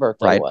of when my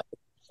birthday was.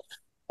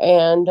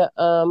 And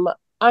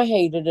I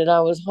hated it. I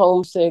was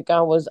homesick.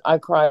 I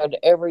cried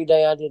every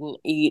day. I didn't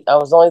eat. I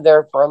was only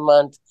there for a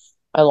month.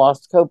 I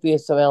lost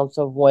copious amounts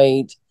of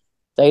weight.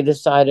 They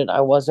decided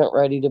I wasn't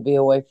ready to be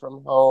away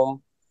from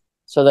home,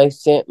 so they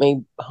sent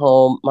me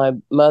home. My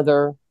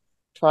mother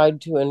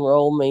tried to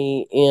enroll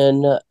me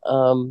in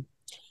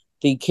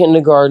the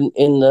kindergarten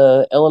in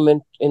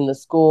the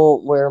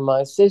school where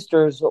my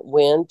sisters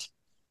went.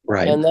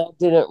 Right. And that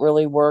didn't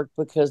really work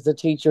because the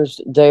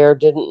teachers there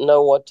didn't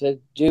know what to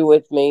do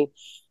with me.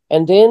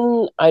 And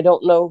then I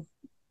don't know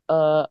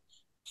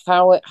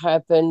how it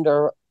happened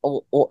or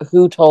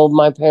who told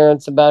my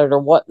parents about it or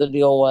what the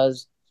deal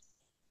was.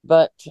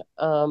 But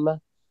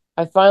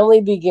I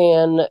finally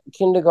began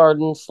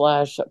kindergarten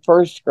 /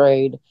 first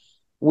grade.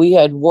 We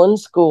had one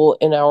school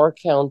in our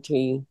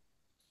county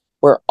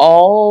where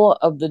all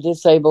of the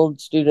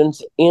disabled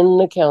students in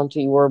the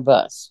county were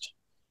bused.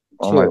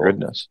 Oh, my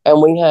goodness. And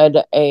we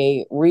had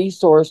a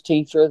resource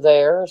teacher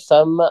there.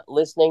 Some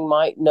listening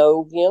might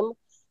know him.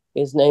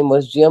 His name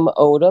was Jim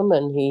Odom,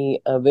 and he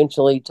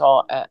eventually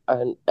taught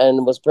and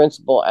was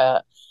principal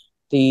at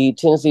the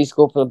Tennessee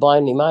School for the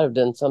Blind. He might have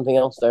done something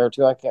else there,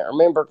 too. I can't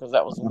remember because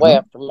that was way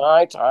after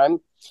my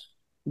time.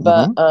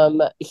 But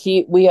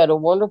we had a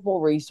wonderful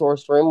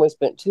resource room. We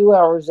spent 2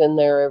 hours in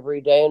there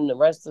every day, and the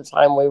rest of the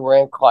time we were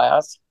in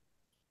class.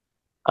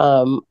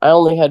 I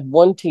only had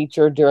one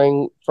teacher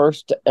during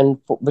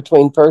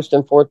between first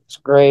and fourth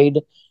grade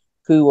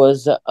who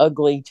was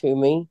ugly to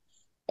me,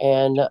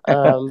 and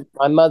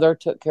my mother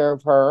took care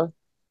of her.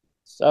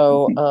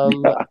 So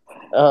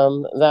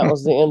that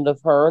was the end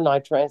of her, and I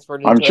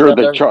transferred. I'm sure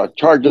the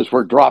charges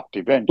were dropped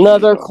eventually.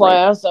 Another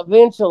class,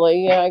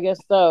 eventually, yeah, I guess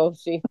so.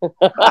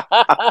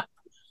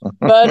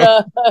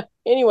 But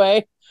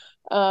anyway,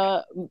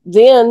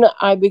 then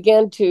I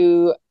began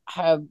to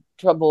have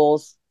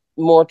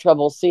more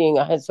trouble seeing.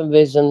 I had some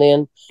vision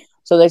then.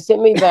 So they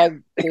sent me back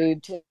to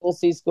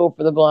Tennessee School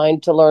for the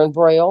Blind to learn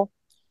Braille.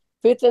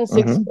 5th and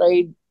 6th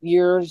grade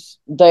years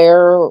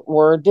there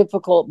were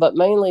difficult, but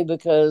mainly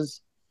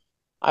because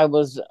I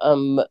was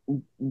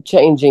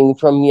changing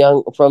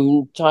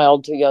from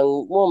child to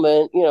young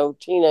woman,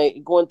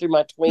 teenage, going through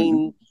my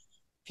tween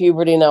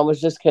puberty, and I was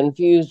just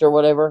confused or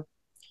whatever.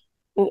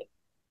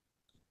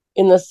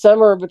 In the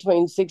summer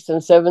between 6th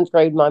and 7th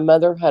grade, my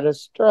mother had a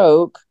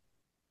stroke.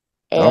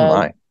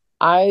 And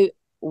I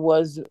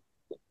was,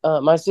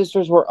 my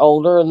sisters were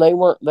older and they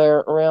weren't there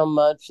around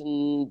much,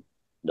 and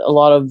a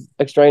lot of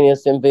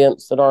extraneous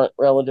events that aren't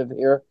relative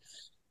here.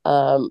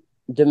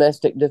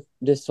 Domestic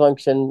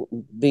dysfunction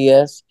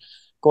BS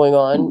going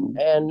on.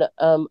 And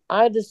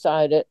I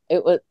decided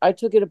I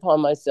took it upon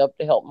myself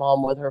to help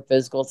Mom with her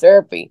physical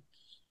therapy.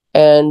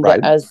 And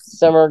as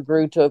summer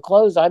grew to a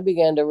close, I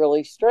began to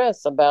really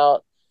stress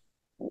about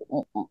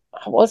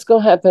what's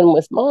going to happen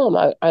with Mom.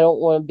 I don't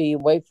want to be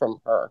away from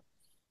her.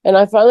 And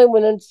I finally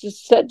went and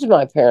just said to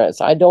my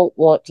parents, I don't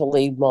want to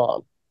leave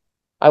Mom.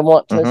 I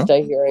want to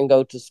stay here and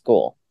go to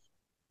school.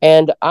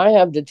 And I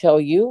have to tell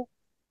you,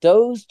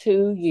 those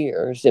 2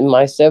 years in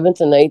my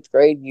 7th and 8th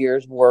grade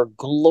years were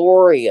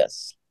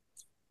glorious.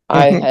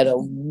 I had a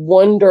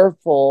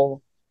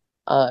wonderful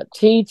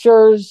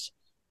teachers.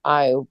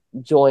 I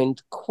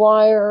joined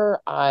choir.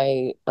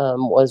 I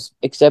was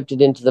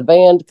accepted into the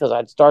band because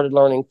I'd started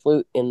learning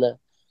flute in the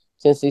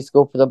Tennessee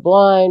School for the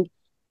Blind.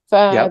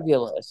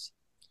 Fabulous.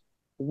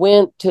 Yep.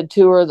 Went to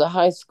tour the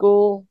high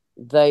school.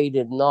 They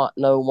did not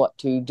know what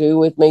to do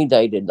with me.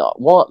 They did not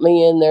want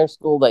me in their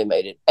school. They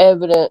made it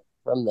evident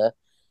from the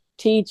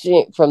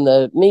teaching, from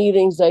the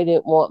meetings, they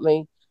didn't want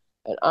me.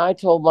 And I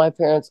told my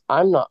parents,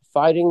 I'm not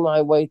fighting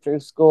my way through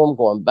school. I'm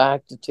going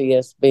back to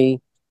TSB.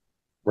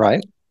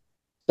 Right.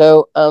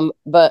 So,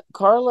 but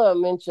Carla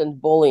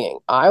mentioned bullying.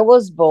 I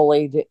was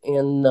bullied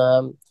in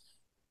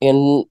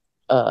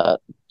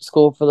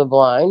School for the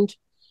Blind.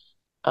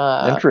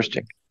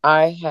 Interesting.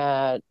 I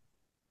had,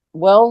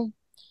 well,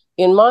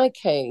 in my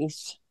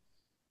case,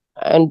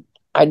 and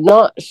I'm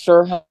not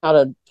sure how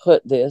to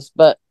put this,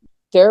 but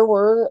there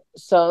were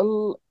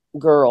some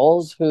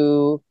girls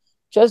who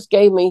just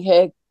gave me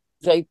heck.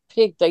 They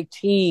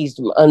teased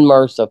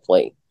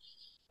unmercifully,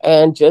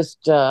 and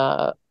just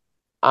I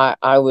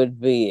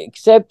would be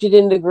accepted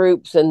into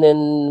groups, and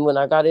then when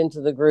I got into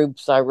the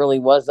groups, I really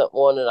wasn't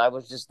one, and I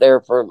was just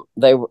there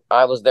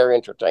I was their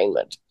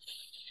entertainment.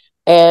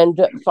 And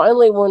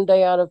finally, one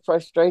day, out of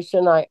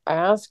frustration, I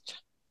asked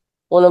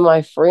one of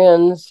my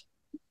friends,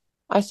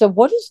 I said,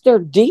 "What is their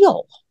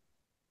deal?"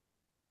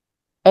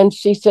 And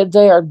she said,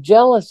 "They are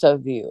jealous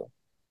of you."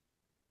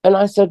 And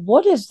I said,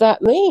 "What does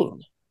that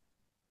mean?"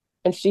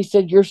 And she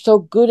said, "You're so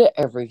good at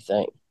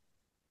everything.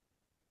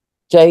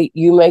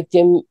 You make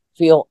them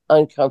feel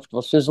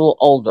uncomfortable." She was a little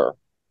older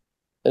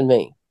than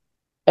me.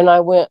 And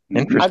I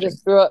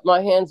just threw up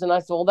my hands and I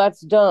said, "Well,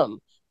 that's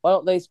dumb. Why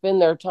don't they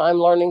spend their time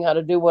learning how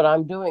to do what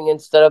I'm doing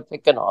instead of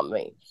picking on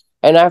me?"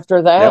 And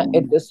after that,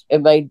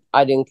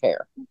 I didn't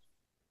care.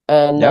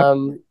 And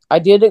I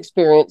did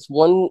experience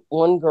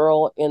one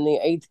girl in the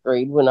 8th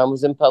grade when I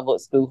was in public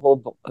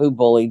school who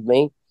bullied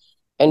me.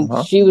 And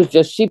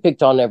she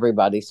picked on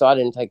everybody. So I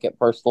didn't take it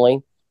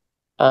personally.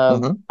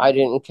 I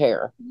didn't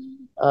care.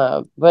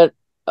 But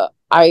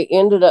I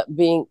ended up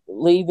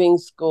leaving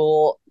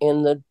school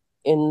at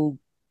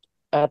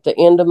the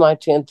end of my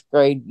 10th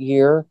grade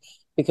year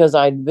because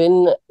I'd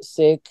been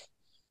sick,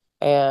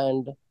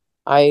 and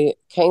I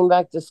came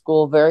back to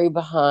school very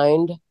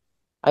behind.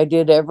 I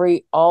did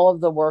all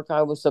of the work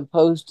I was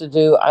supposed to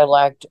do. I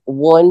lacked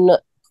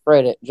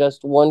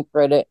just one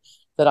credit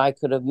that I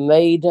could have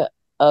made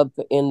up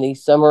in the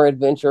summer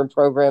adventure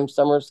program,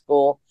 summer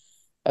school.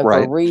 And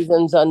for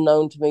reasons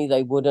unknown to me,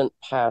 they wouldn't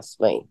pass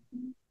me.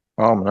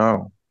 Oh,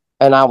 no.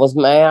 And I was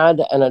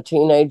mad and a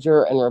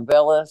teenager and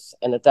rebellious.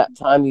 And at that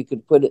time, you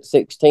could quit at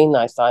 16.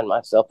 I signed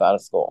myself out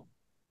of school.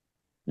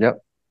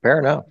 Yep. Fair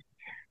enough.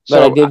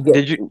 But so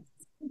did you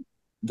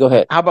go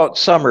ahead? How about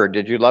summer?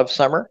 Did you love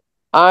summer?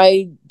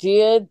 I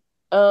did.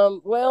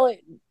 Well,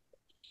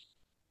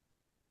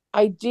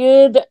 I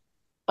did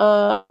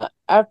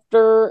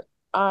after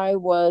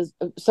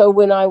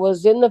when I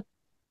was in the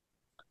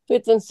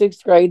 5th and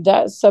 6th grade,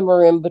 that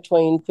summer in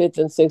between 5th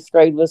and 6th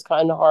grade was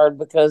kind of hard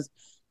because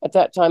at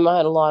that time I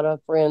had a lot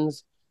of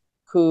friends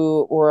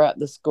who were at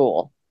the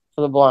School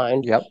for the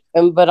Blind. Yep.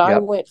 But I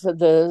went to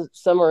the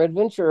summer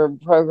adventure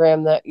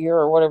program that year,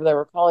 or whatever they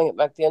were calling it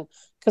back then,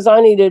 because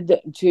I needed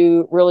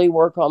to really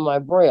work on my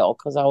Braille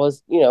because I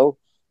was,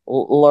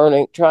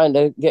 learning, trying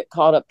to get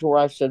caught up to where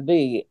I should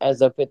be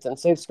as a 5th and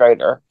 6th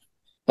grader.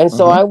 And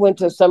so I went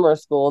to summer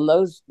school, and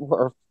those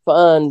were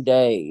fun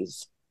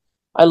days.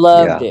 I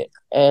loved it.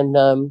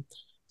 And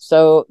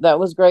so that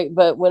was great.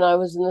 But when I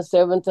was in the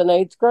 7th and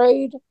 8th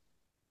grade,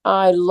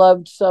 I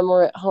loved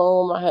summer at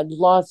home. I had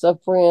lots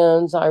of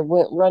friends. I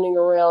went running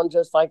around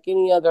just like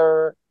any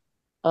other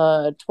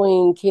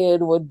tween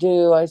kid would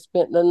do. I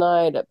spent the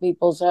night at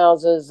people's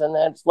houses and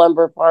had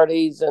slumber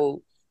parties,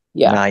 and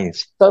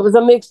nice. So it was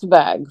a mixed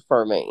bag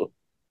for me.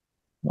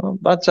 Well,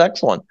 that's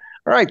excellent.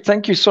 All right,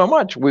 thank you so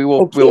much.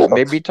 We'll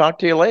maybe talk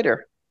to you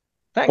later.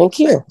 Thanks. Thank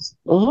you.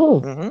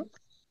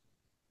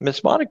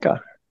 Miss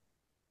Monica.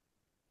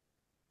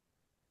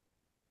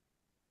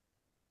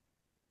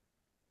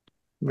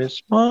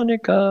 Miss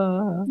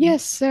Monica.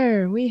 Yes,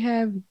 sir. We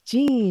have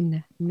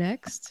Jean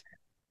next.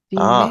 Jean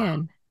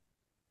Mann.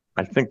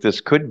 I think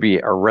this could be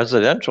a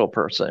residential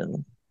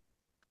person.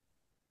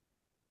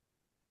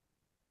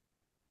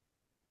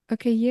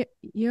 Okay,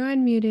 you're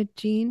unmuted,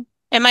 Jean.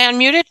 Am I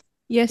unmuted?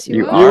 Yes,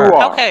 you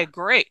are. Okay,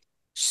 great.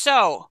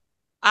 So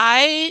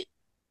I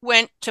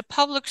went to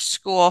public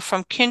school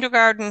from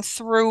kindergarten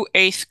through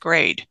 8th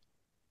grade.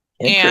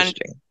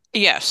 Interesting.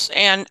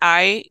 And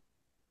I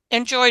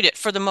enjoyed it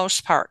for the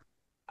most part.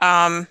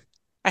 I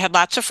had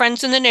lots of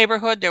friends in the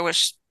neighborhood. It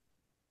was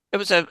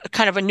a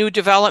kind of a new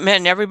development,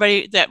 and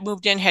everybody that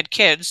moved in had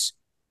kids.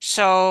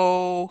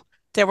 So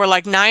there were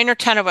like 9 or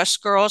 10 of us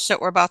girls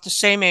that were about the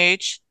same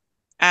age.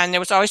 And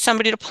there was always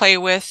somebody to play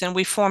with. And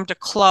we formed a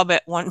club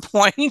at one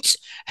point.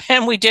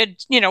 And we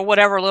did,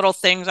 whatever little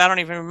things. I don't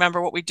even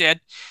remember what we did.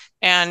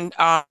 And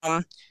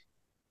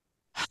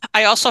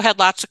I also had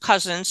lots of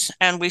cousins,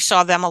 and we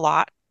saw them a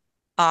lot.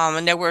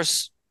 And there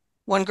was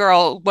one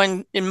girl,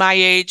 one in my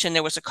age, and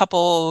there was a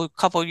couple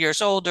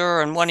years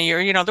older, and 1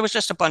 year. There was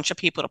just a bunch of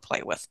people to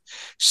play with.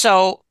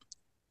 So,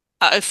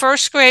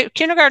 first grade,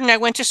 kindergarten, I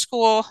went to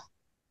school,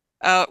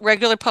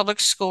 regular public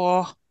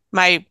school.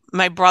 My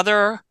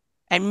brother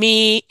and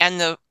me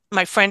and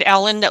my friend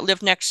Ellen that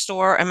lived next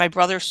door, and my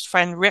brother's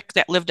friend Rick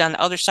that lived on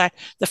the other side.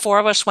 The four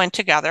of us went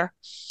together.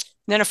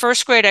 And then in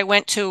first grade, I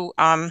went to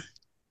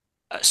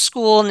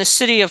school in the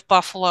city of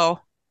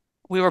Buffalo.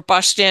 We were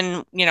bused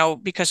in,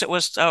 because it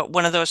was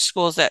one of those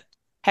schools that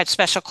had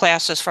special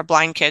classes for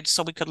blind kids,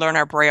 so we could learn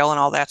our Braille and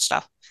all that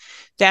stuff.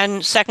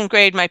 Then second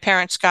grade, my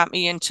parents got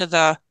me into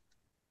the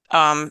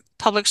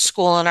public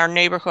school in our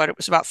neighborhood. It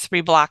was about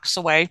 3 blocks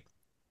away.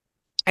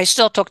 I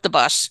still took the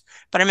bus,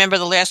 but I remember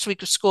the last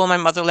week of school, my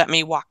mother let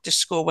me walk to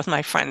school with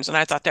my friends, and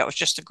I thought that was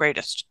just the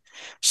greatest.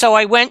 So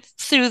I went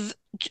through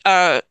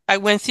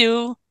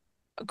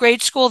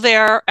grade school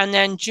there, and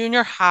then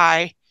junior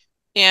high.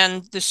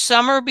 And the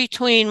summer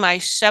between my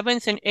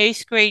 7th and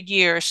 8th grade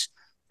years,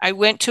 I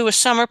went to a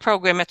summer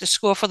program at the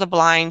School for the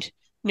Blind,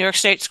 New York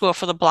State School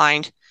for the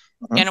Blind.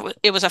 Mm-hmm. And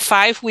it was a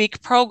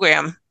 5-week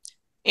program.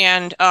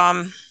 And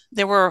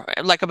there were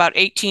like about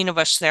 18 of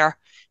us there.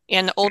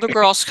 And the older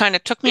girls kind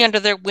of took me under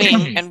their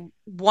wing. And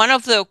one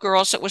of the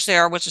girls that was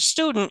there was a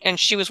student, and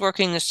she was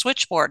working the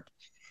switchboard.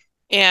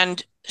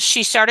 And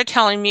she started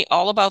telling me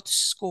all about the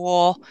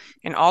school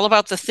and all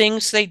about the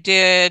things they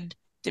did,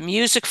 the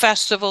music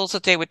festivals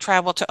that they would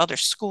travel to other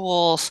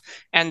schools,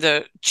 and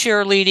the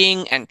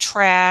cheerleading and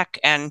track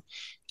and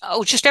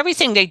just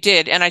everything they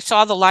did. And I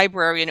saw the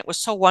library, and it was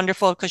so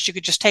wonderful because you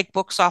could just take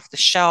books off the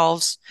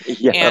shelves.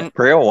 Yeah, and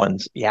Braille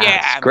ones. Yeah,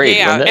 it's great.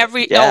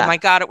 Yeah, oh my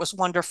God, it was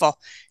wonderful.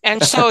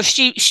 And so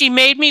she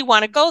made me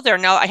want to go there.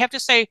 Now I have to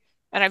say,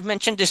 and I've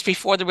mentioned this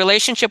before, the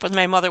relationship with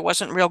my mother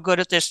wasn't real good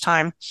at this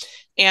time.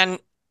 And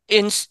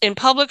in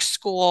public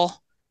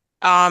school,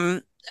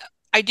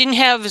 I didn't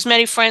have as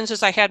many friends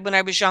as I had when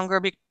I was younger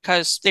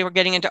because they were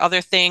getting into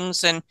other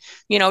things. And,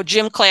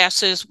 gym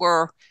classes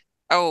were,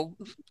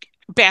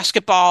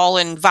 basketball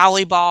and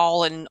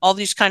volleyball and all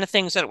these kind of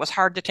things that it was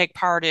hard to take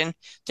part in.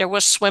 There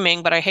was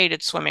swimming, but I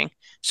hated swimming.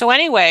 So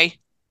anyway,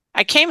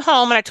 I came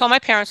home and I told my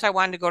parents I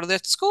wanted to go to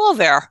the school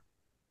there.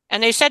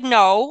 And they said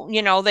no,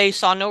 they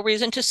saw no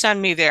reason to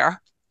send me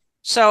there.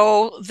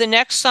 So the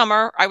next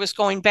summer, I was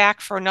going back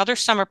for another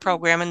summer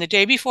program. And the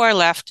day before I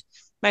left,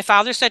 my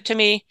father said to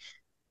me,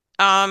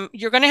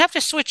 you're going to have to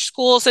switch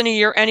schools in a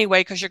year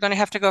anyway, because you're going to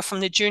have to go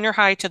from the junior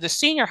high to the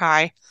senior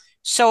high.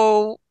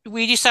 So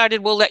we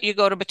decided we'll let you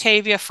go to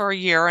Batavia for a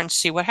year and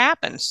see what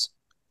happens.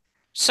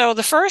 So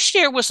the first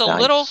year was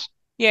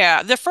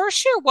the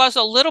first year was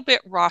a little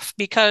bit rough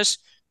because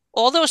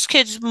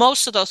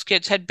most of those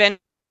kids had been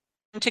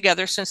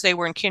together since they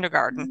were in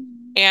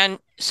kindergarten. And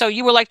so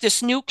you were like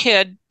this new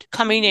kid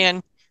coming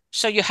in.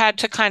 So you had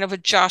to kind of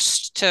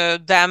adjust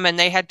to them, and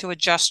they had to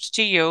adjust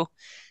to you.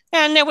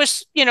 And there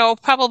was,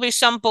 probably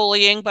some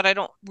bullying, but I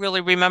don't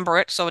really remember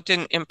it, so it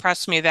didn't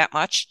impress me that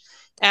much.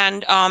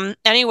 And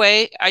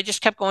anyway, I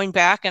just kept going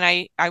back, and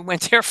I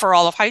went there for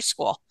all of high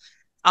school.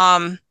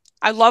 I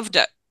loved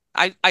it.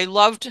 I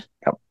loved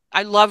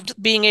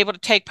being able to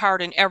take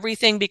part in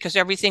everything because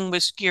everything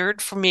was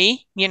geared for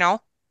me,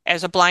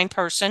 as a blind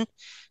person.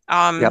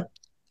 I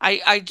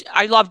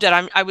loved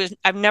it.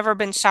 I've never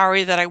been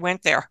sorry that I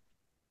went there.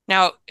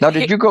 Now,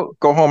 did you go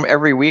home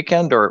every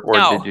weekend, or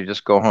no, did you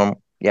just go home?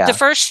 Yeah. The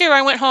first year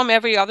I went home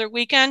every other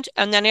weekend.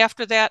 And then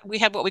after that, we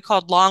had what we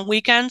called long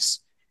weekends.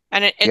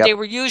 And they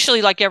were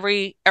usually like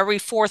every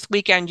 4th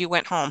weekend you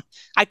went home.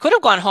 I could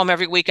have gone home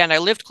every weekend. I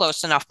lived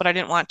close enough, but I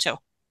didn't want to.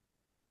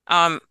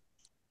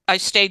 I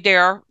stayed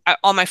there.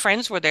 All my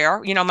friends were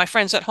there. My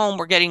friends at home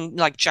were getting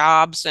like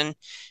jobs and,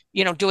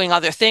 doing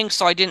other things.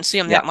 So I didn't see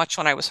them that much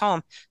when I was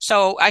home.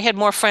 So I had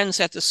more friends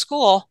at the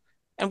school.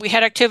 And we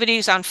had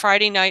activities on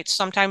Friday nights.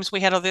 Sometimes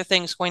we had other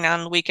things going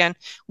on the weekend.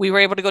 We were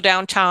able to go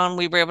downtown.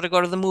 We were able to go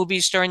to the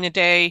movies during the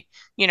day.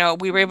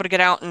 We were able to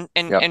get out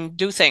and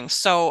do things.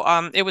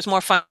 So it was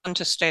more fun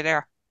to stay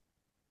there.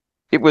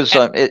 It was.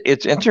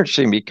 It's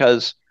interesting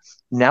because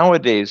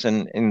nowadays,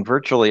 in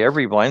virtually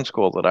every blind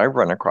school that I've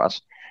run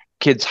across,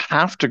 kids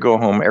have to go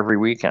home every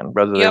weekend,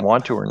 whether they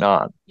want to or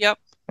not. Yep.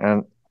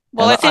 And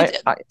I think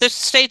the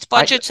state's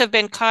budgets have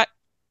been cut,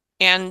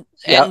 and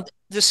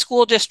the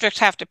school districts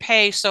have to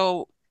pay.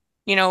 So,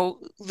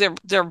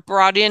 they're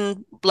brought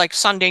in like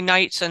Sunday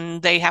nights,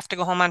 and they have to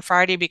go home on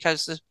Friday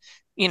because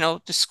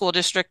the school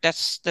district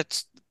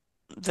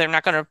they're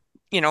not going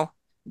to,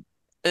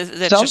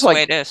 that's just the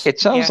way it is. It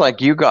sounds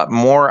like you got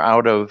more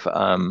out of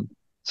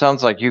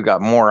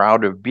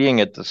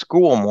being at the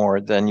school more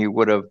than you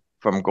would have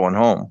from going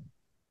home.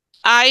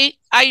 I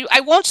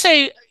won't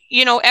say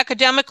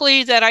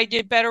academically that I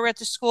did better at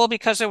the school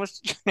because it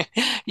was,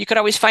 you could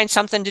always find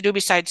something to do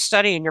besides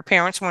study, and your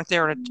parents weren't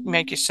there to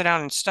make you sit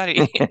down and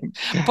study.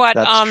 But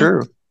that's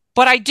true.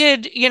 But I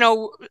did,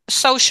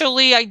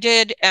 socially I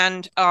did.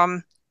 And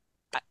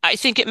I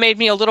think it made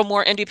me a little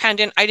more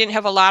independent. I didn't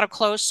have a lot of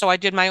clothes, so I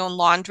did my own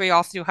laundry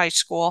all through high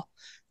school.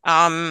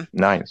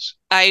 Nice.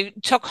 I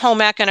took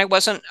home ec and I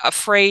wasn't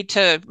afraid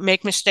to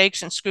make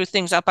mistakes and screw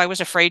things up. I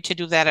was afraid to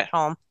do that at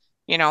home,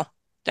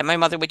 that my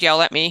mother would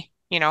yell at me,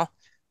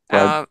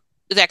 Right.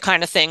 that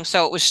kind of thing.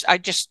 So it was,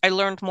 I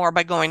learned more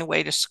by going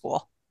away to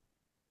school.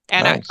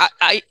 And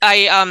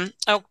nice.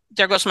 Oh,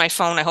 there goes my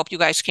phone. I hope you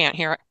guys can't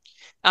hear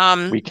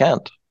it. We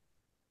can't.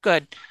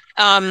 Good.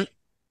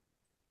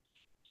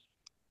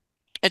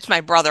 It's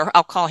my brother.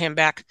 I'll call him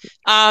back.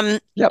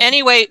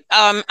 Anyway,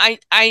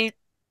 I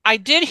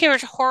did hear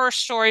horror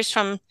stories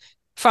from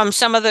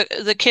some of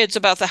the kids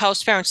about the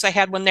house parents they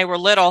had when they were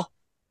little.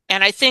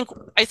 And I think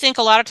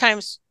a lot of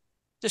times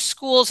the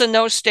schools in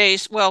those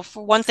days, well,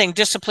 for one thing,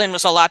 discipline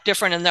was a lot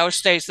different in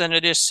those days than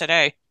it is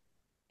today.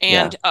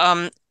 And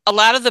a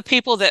lot of the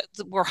people that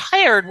were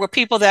hired were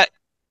people that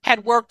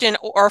had worked in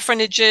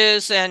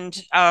orphanages. And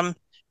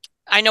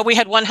I know we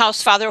had one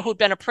house father who'd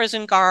been a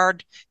prison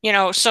guard,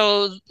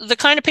 so the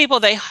kind of people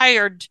they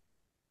hired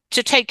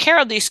to take care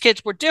of these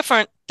kids were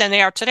different than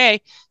they are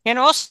today. And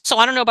also,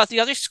 I don't know about the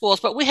other schools,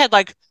 but we had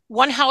like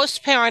one house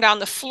parent on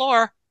the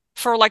floor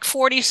for like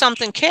 40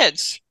 something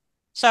kids.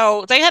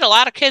 So they had a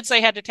lot of kids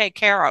they had to take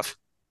care of.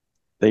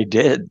 They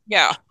did.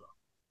 Yeah.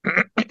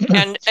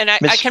 and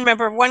I can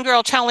remember one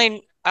girl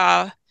telling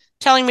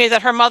me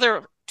that her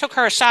mother took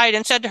her aside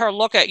and said to her,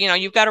 look,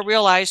 you've got to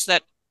realize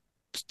that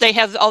they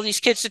have all these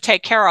kids to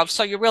take care of.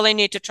 So you really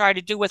need to try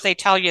to do what they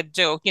tell you to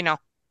do,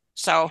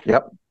 So,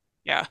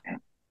 yeah.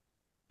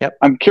 Yep.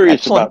 I'm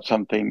curious about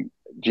something,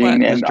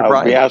 Gene, and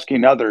I'll be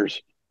asking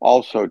others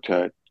also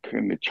to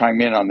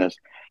chime in on this.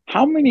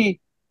 How many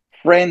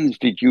friends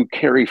did you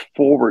carry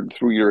forward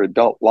through your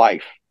adult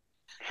life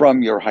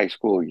from your high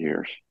school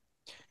years?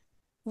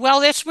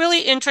 Well, it's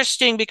really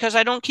interesting because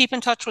I don't keep in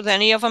touch with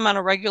any of them on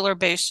a regular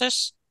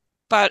basis.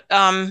 But,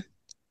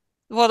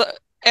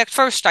 at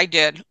first I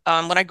did.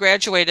 When I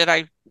graduated,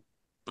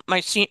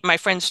 my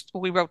friends,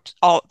 we wrote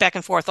all back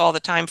and forth all the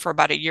time for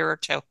about a year or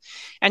two.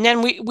 And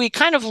then we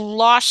kind of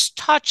lost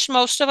touch,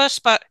 most of us,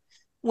 but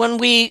when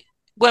we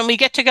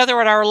get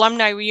together at our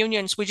alumni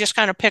reunions, we just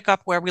kind of pick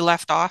up where we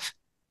left off.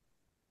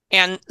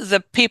 And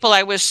the people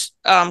I was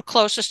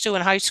closest to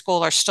in high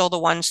school are still the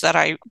ones that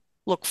I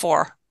look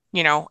for,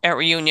 at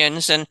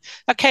reunions. And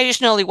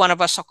occasionally one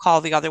of us will call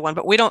the other one,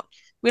 but we don't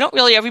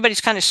really,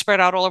 everybody's kind of spread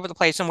out all over the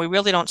place and we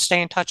really don't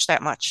stay in touch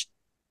that much.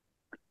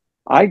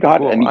 I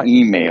got an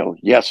email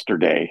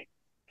yesterday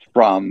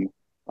from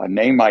a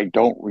name I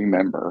don't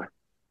remember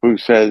who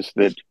says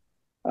that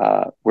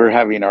we're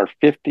having our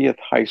 50th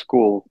high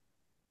school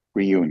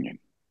reunion.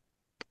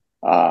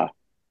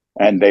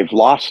 And they've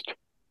lost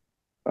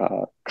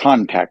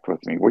contact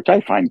with me, which I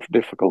find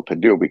difficult to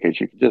do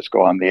because you can just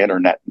go on the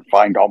internet and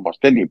find almost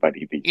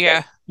anybody these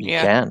days. You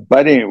can.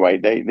 But anyway,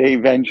 they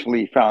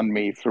eventually found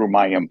me through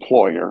my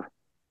employer.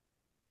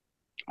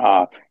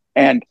 And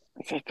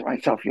I said to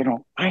myself,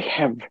 I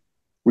have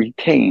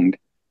retained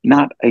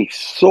not a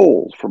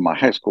soul from my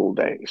high school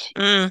days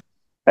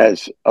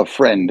as a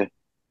friend.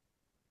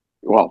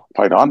 Well,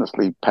 quite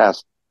honestly,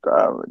 past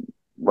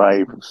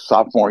my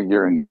sophomore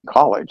year in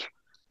college,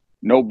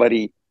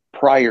 nobody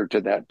prior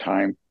to that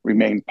time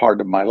remained part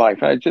of my life.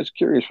 And I was just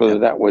curious whether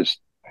that was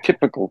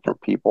typical for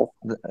people.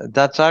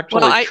 That's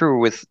actually true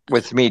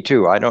with me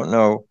too. I don't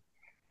know.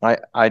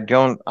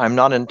 I'm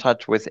not in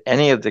touch with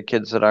any of the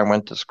kids that I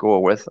went to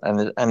school with.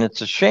 And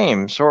it's a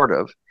shame, sort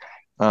of.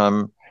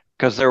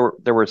 Because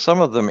there were some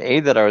of them,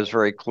 A, that I was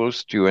very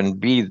close to, and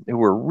B, who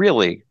were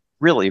really,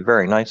 really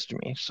very nice to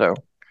me. So,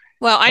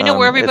 well, I know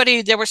where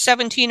everybody. There were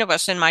 17 of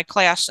us in my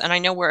class, and I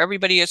know where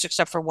everybody is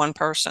except for one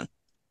person.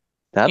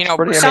 That's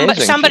pretty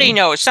amazing. Somebody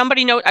knows.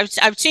 Somebody knows.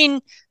 I've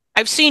seen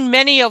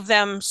many of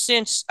them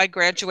since I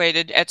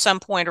graduated at some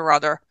point or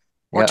other,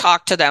 or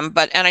talked to them.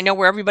 And I know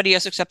where everybody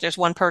is except there's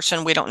one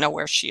person we don't know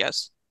where she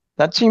is.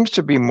 That seems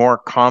to be more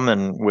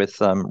common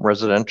with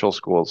residential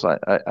schools.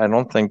 I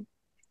don't think.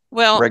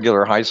 Well,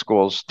 regular high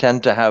schools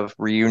tend to have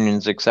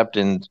reunions, except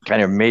in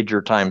kind of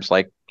major times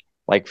like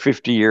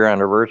 50-year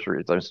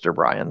anniversaries, Mr.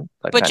 Bryan.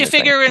 But you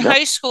figure in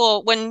high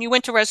school, when you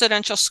went to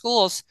residential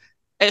schools,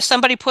 as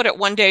somebody put it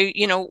one day,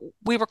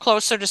 we were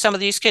closer to some of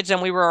these kids than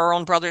we were our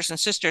own brothers and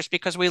sisters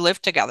because we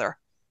lived together,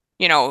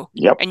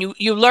 and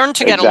you learned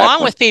to get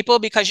along with people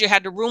because you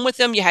had to room with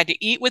them, you had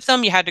to eat with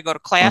them, you had to go to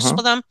class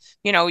with them.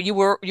 You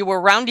were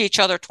around each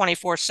other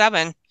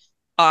 24/7.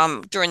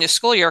 During the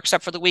school year,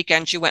 except for the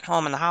weekends, you went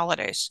home and the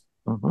holidays.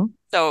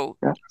 So,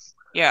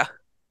 yeah.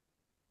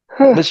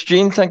 Miss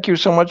Jean, thank you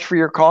so much for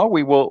your call.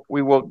 We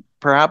will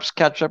perhaps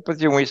catch up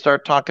with you when we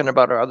start talking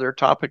about our other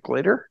topic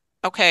later.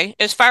 Okay.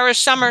 As far as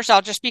summers,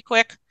 I'll just be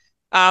quick.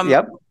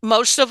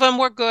 Most of them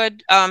were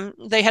good.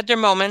 They had their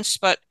moments,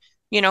 but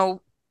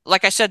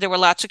like I said, there were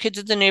lots of kids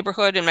in the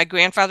neighborhood, and my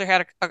grandfather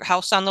had a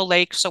house on the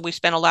lake, so we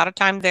spent a lot of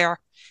time there.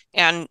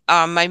 And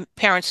my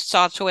parents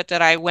saw to it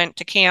that I went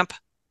to camp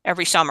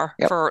every summer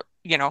for,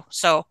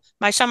 so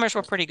my summers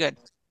were pretty good.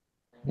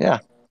 Yeah,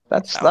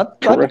 that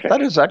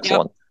is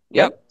excellent.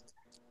 Yep.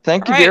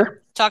 Thank you,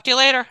 dear. Talk to you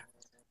later.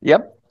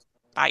 Yep.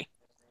 Bye.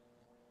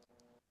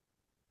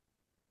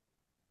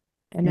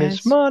 And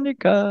Miss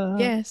Monica.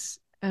 Yes.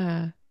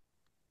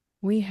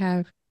 We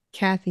have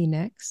Kathy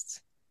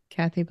next.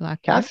 Kathy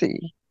Blackwood.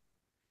 Kathy.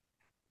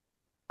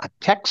 A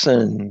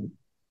Texan.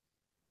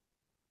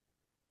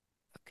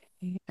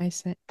 Okay, I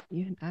said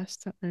you had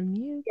asked to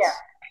unmute. Yeah.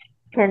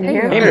 Can you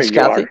hear me? Hey, Miss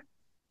Kathy.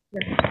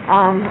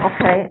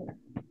 Okay.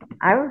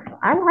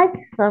 I liked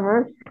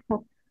summers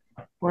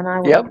when I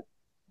was. Yep.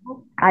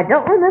 I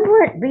don't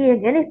remember it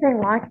being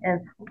anything like as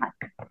hot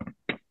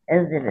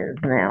as it is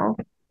now.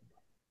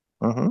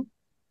 Mm-hmm.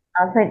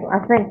 I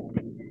think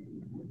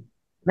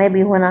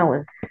maybe when I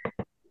was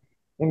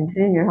in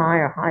junior high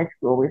or high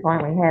school, we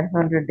finally had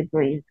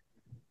 100-degree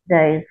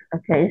days,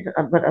 but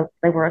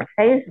they were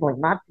occasionally,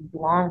 not these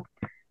long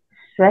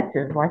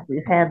stretches like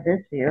we've had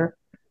this year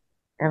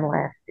and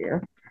last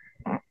year.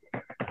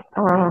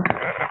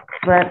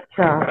 But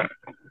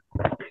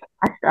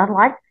I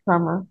liked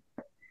summer.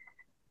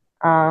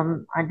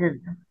 I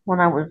did when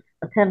I was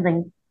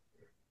attending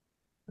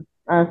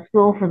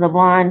school for the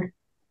blind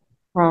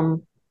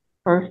from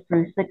 1st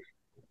through 6th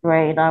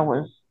grade. I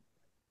was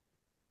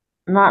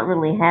not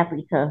really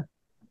happy to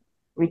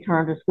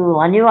return to school.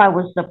 I knew I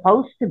was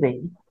supposed to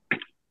be,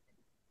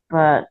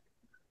 but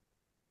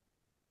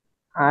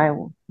I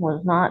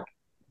was not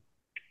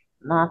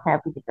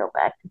happy to go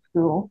back to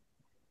school.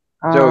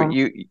 So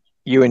you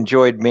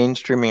enjoyed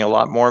mainstreaming a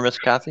lot more, Miss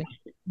Kathy?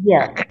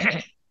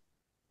 Yes.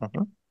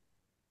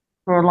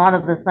 For a lot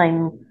of the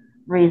same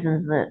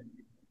reasons that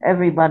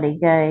everybody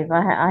gave.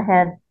 I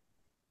had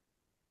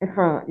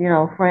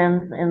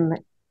friends in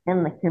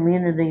the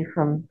community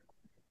from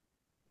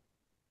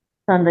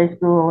Sunday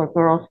school or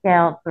Girl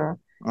Scouts or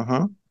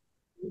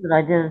that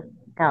I did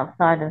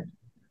outside of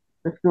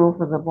the school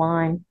for the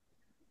blind.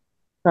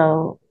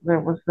 So there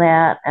was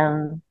that,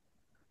 and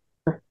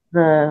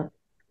the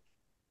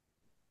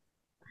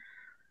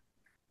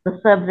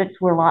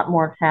subjects were a lot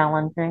more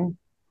challenging.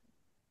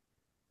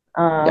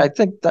 I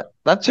think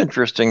that's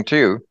interesting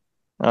too.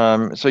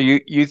 So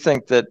you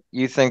think that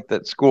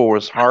school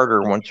was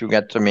harder once you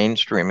get to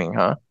mainstreaming,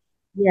 huh?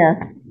 Yes,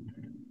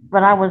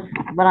 but I liked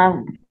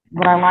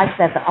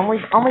that. The only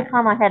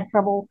time I had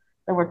trouble,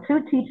 there were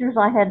 2 teachers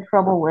I had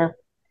trouble with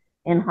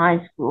in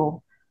high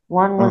school.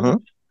 One was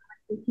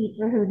a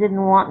teacher who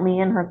didn't want me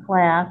in her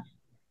class,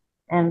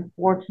 and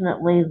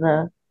fortunately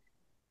the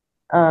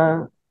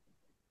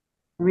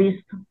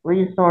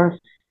resource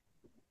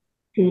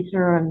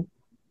teacher and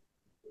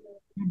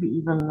maybe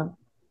even the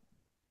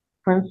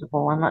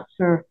principal, I'm not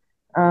sure,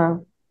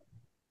 got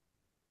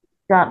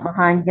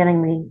behind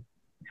getting me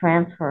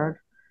transferred.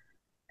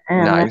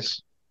 And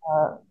nice.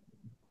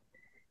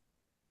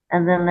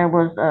 And then there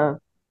was a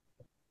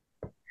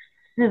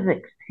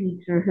civics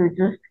teacher who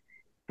just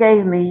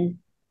gave me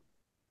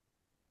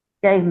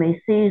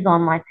C's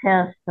on my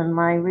test, and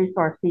my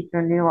resource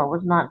teacher knew I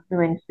was not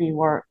doing C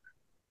work.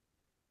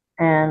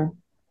 And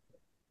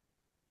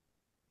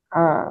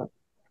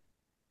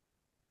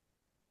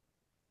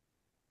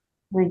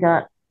we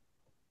got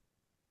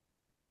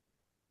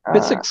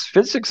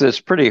physics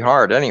is pretty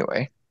hard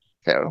anyway.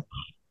 So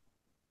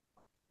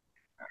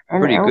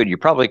pretty good. You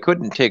probably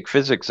couldn't take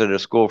physics at a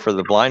school for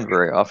the blind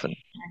very often.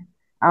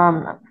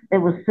 It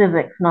was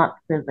civics, not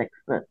physics,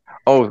 but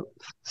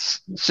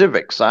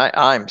civics.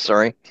 I'm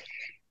sorry.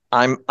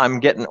 I'm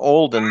getting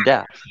old and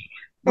deaf.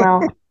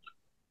 Well,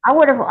 I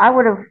would have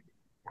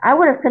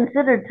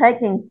considered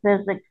taking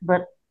physics,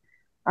 but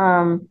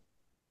I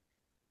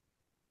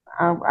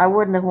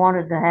wouldn't have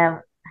wanted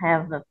to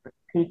have the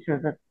teacher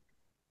that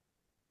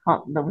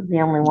was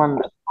the only one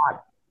that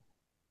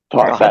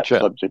taught that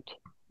subject.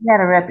 He had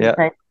a reputation.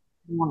 I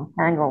didn't want to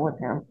tangle with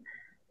him.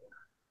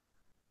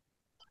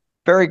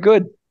 Very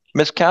good.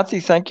 Miss Kathy,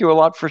 thank you a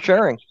lot for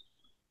sharing.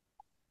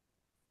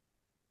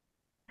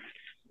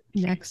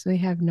 Next, we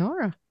have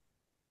Nora.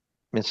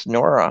 Miss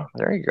Nora,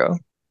 there you go.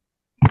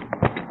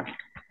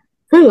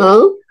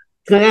 Hello.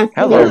 Good afternoon.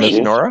 Hello, Miss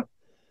Nora.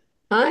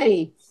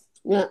 Hi.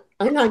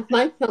 I like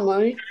my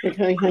summers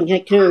because I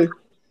get to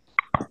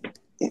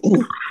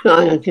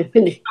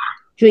finish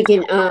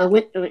drinking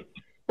with the.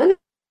 I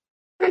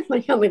like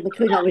my summers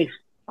because I was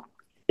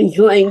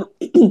enjoying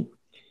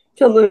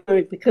summers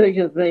because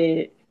of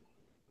the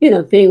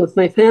being with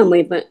my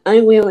family, but I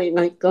really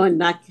like going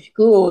back to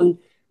school. And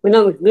when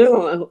I was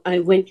little, I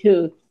went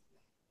to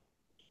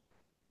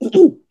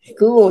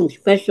school in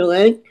special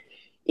ed,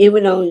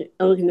 even though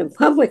I was in a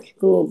public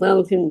school, but I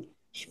was in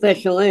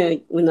special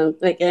ed when I was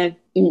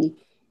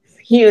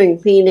here in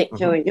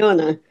Phoenix,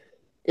 Arizona.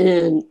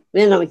 And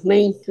then I was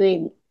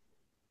mainstreamed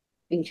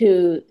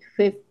into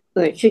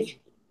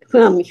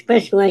from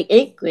special ed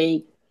 8th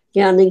grade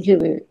down into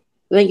the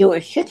regular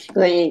 6th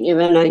grade, and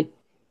then I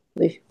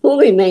was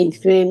fully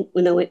mainstream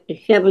when I went to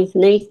 7th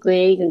and 8th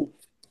grade and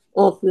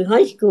all through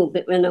high school.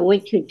 But when I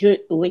went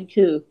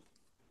to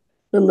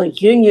from my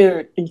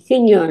junior and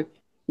senior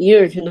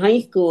years in high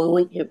school, I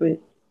went to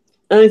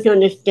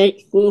Arizona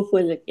State School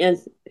for the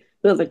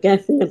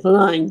Deaf and the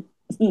Blind.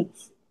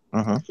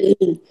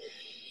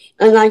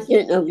 I liked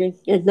it. I'm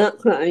not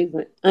crying,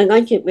 but I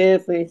liked it there.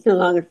 But it's a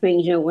lot of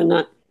things that were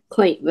not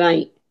quite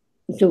right.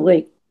 The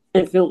way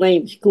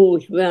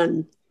schools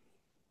run,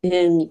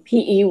 and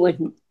PE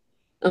wasn't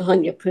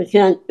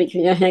 100%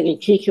 because I had a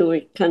teacher who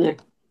was kind of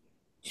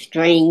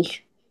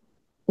strange,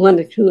 one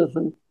or two of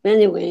them. But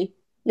anyway,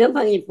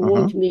 nobody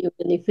warned me of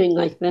anything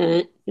like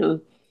that.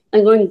 So I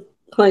learned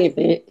quite a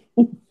bit.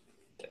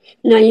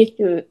 And I used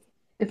to,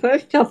 the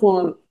first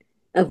couple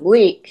of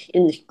weeks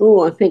in the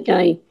school, I think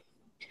I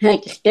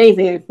had to stay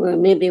there for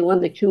maybe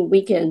 1 or 2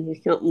 weekends or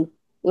something,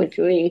 or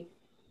 3.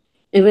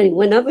 And then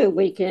one other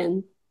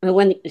weekend, I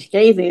wanted to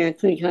stay there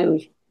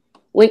because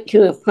went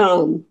to a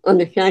prom on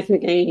a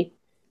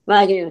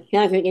Friday or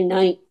Saturday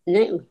night, and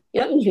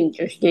that was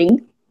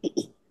interesting.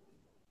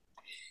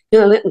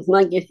 So it was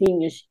my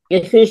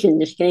decision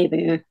to stay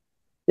there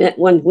that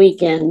one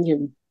weekend,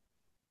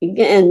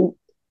 and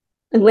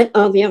I went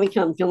all the other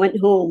times. I went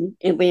home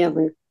every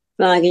other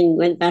Friday and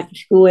went back to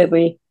school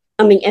every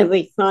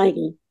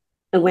Friday.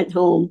 I went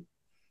home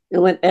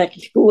and went back to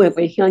school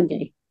every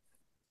Sunday.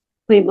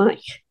 Pretty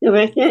much. The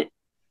rest of it.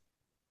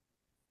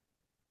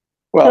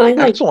 Well,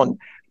 so excellent.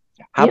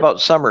 How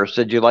about summers?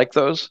 Did you like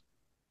those?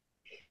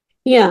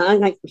 Yeah, I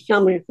like the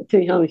summers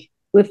because I was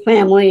with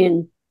family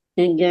and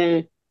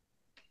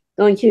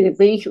going to the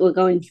beach or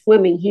going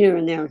swimming here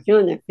in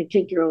Arizona,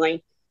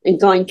 particularly, and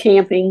going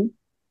camping.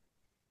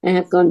 I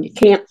have gone to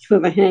camps for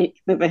the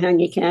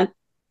handicap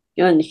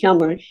during the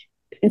summers.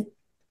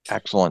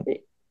 Excellent.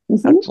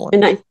 Excellent.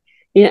 And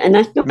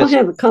I still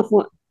have a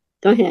couple.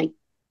 Go ahead.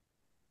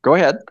 Go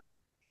ahead.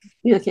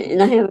 Okay,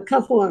 and I have a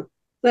couple of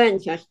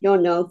friends I still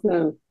know.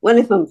 One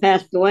of them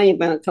passed away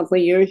about a couple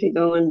of years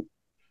ago, and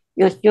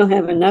I still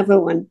have another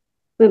one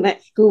from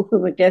at school for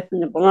the deaf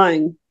and the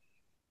blind.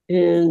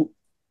 And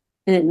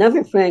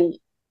another friend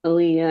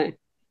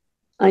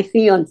I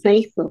see on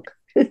Facebook.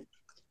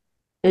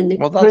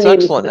 Well, that's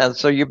excellent. And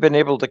so you've been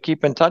able to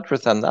keep in touch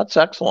with them. That's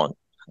excellent.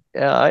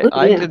 Yeah,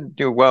 I didn't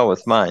do well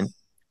with mine.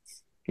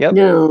 Yep.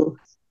 No.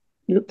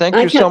 Thank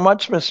you so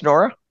much, Miss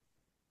Nora.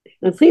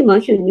 Pretty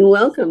much, and you're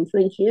welcome.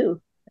 Thank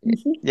you.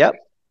 Yep.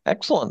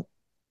 Excellent.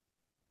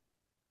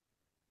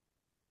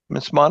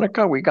 Miss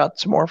Monica, we got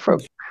some more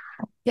folks.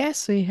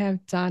 Yes, we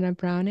have Donna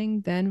Browning.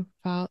 Then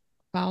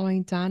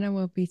following Donna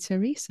will be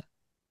Teresa.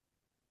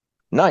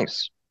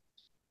 Nice.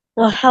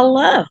 Well,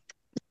 hello.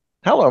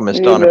 Hello, Miss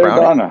Donna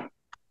Browning. Donna.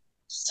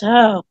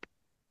 So,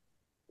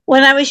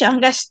 when I was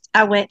youngest,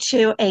 I went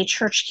to a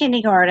church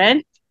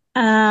kindergarten,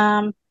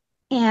 and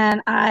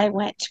I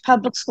went to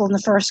public school in the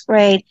first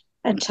grade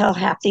until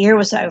half the year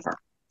was over.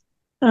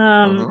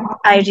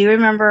 I do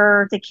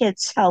remember the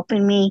kids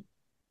helping me,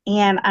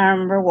 and I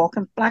remember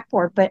walking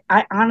blackboard, but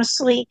I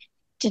honestly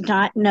did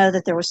not know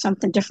that there was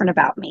something different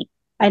about me.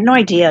 I had no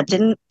idea.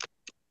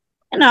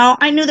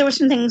 I knew there were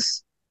some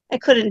things I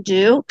couldn't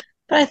do,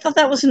 but I thought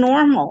that was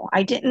normal.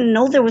 I didn't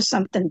know there was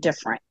something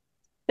different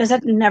because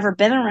I'd never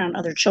been around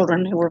other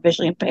children who were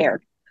visually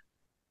impaired.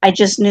 I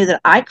just knew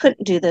that I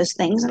couldn't do those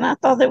things, and I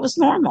thought that was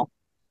normal.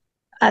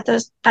 I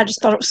just thought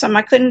it was something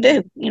I couldn't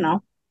do,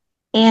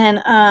 and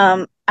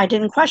I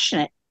didn't question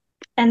it.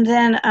 And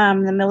then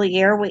the middle of the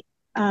year,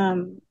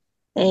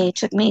 they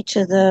took me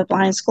to the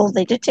blind school.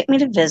 They did take me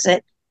to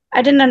visit.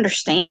 I didn't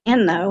understand,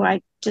 though.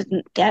 I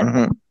didn't get,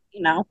 and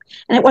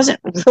it wasn't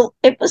real.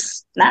 It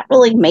was not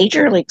really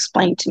majorly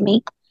explained to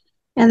me.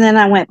 And then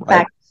I went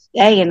back to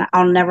stay, and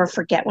I'll never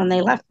forget when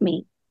they left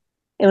me.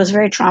 It was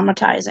very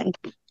traumatizing.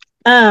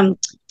 And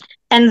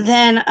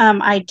then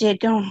I did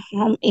go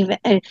home.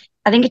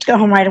 I didn't get to go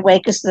home right away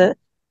because the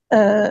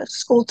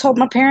school told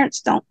my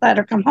parents, "Don't let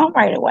her come home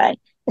right away.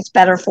 It's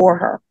better for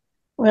her."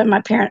 Well,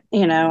 my parents,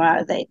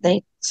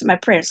 so my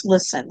parents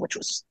listened, which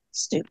was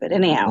stupid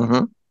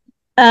anyhow.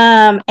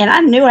 And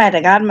I knew I had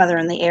a godmother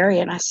in the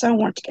area, and I so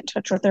wanted to get in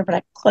touch with her, but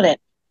I couldn't.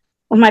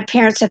 Well, my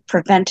parents had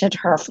prevented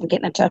her from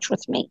getting in touch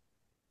with me.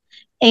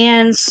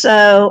 And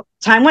so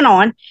time went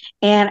on,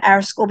 and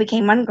our school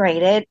became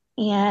ungraded,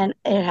 and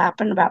it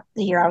happened about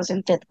the year I was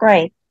in 5th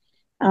grade.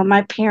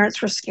 My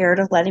parents were scared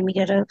of letting me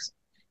go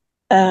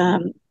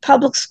to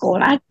public school,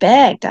 and I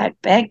begged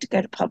to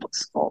go to public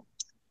school,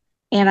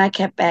 and I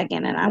kept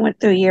begging, and I went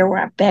through a year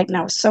where I begged, and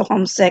I was so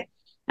homesick.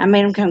 I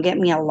made them come get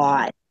me a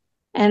lot.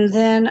 And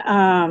then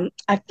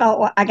I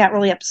felt like I got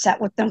really upset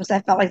with them because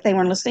I felt like they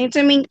weren't listening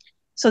to me.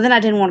 So then I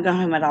didn't want to go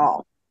home at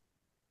all.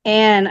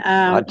 And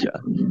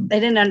they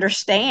didn't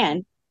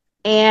understand.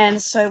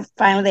 And so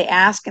finally they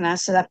asked, and I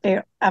said,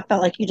 I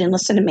felt like you didn't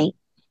listen to me.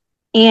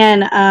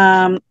 And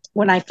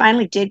when I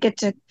finally did get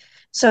to,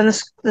 so in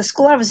the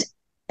school I was,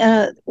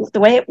 the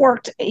way it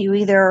worked, you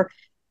either,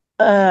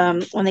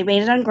 when they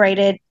made it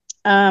ungraded,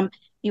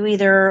 you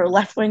either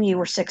left when you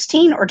were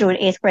 16 or doing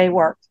 8th grade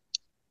work.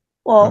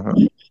 Well,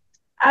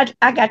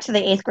 I got to the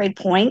 8th grade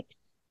point.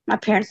 My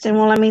parents didn't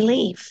want to let me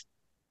leave.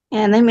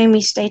 And they made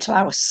me stay till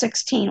I was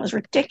 16. It was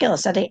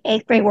ridiculous. I did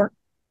 8th grade work,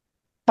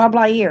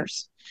 blah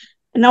years.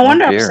 And no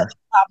wonder I was such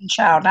a problem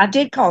child. I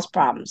did cause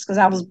problems because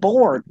I was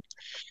bored.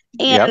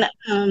 And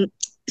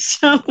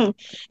so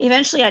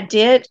eventually I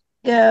did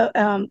go,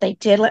 they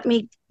did let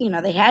me,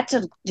 they had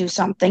to do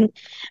something.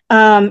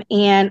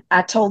 And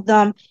I told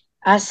them,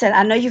 I said,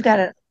 I know you've got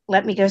to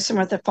let me go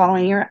somewhere the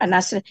following year. And I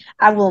said,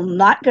 I will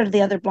not go to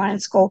the other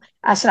blind school.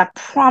 I said, I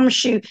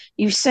promise you,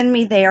 you send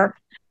me there.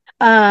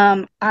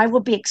 I will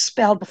be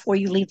expelled before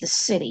you leave the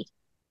city.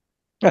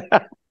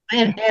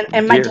 and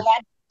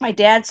my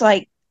dad's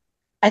like,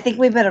 I think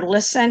we better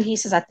listen. He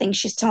says, I think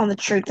she's telling the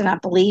truth and I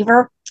believe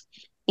her.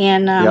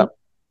 And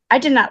I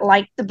did not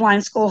like the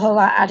blind school a whole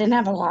lot. I didn't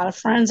have a lot of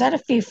friends. I had a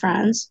few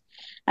friends.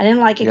 I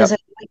didn't like it because I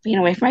didn't like being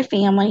away from my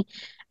family.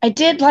 I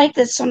did like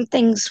that some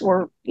things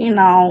were,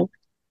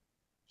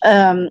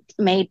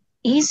 made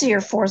easier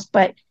for us.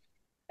 But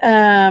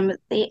when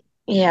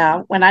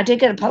I did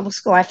go to public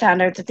school, I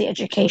found out that the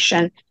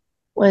education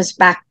was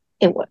back.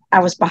 I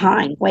was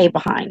behind, way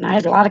behind. I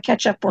had a lot of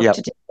catch up work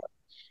to do.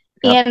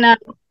 And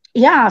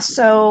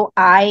so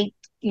I,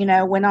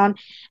 went on.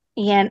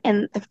 And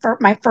in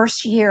my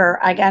first year,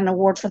 I got an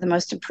award for the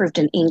most improved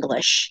in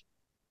English.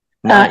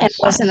 And it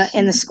was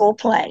in the school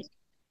play.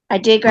 I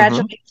did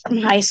graduate from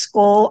high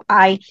school.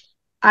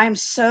 I'm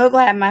so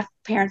glad my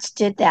parents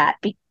did that.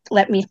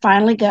 Let me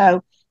finally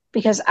go,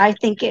 because I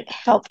think it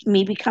helped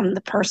me become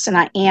the person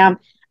I am.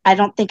 I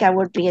don't think I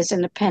would be as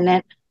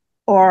independent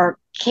or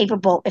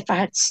capable if I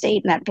had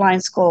stayed in that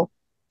blind school.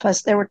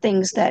 Plus, there were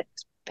things that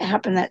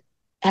happened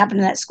in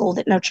that school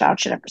that no child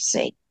should ever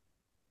see.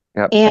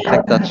 Yeah, I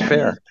think that's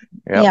fair.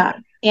 Yep. Yeah.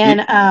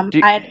 And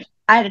I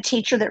had a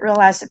teacher that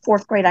realized that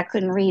fourth grade I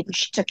couldn't read, and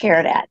she took care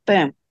of that.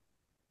 Boom.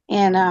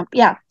 And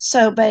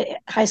but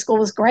high school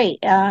was great.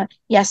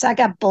 Yes, I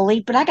got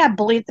bullied, but I got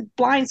bullied at the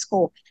blind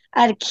school.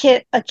 I had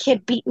a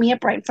kid beat me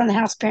up right in front of the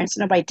house parents,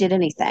 and nobody did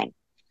anything.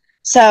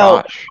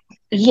 So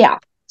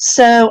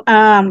So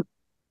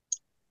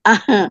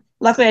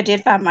luckily I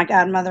did find my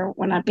godmother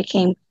when I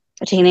became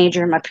a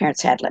teenager, and my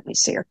parents had let me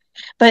see her.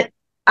 But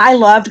I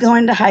loved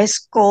going to high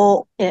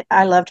school.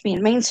 I loved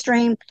being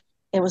mainstream.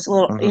 It was a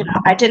little,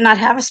 I did not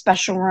have a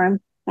special room.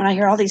 When I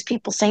hear all these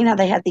people saying how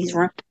they had these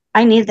rooms,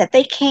 I needed that.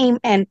 They came,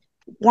 and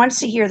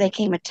once a year they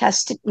came and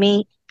tested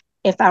me.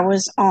 If I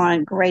was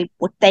on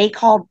what they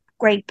called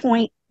grade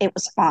point, it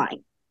was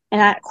fine.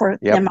 And I, of course,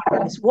 then I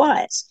always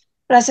was.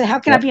 But I said, how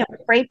can I be on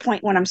grade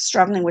point when I'm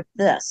struggling with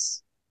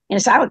this?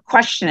 And so I would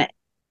question it.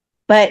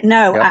 But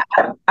no,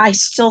 I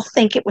still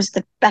think it was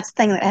the best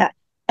thing that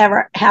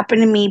ever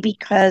happened to me,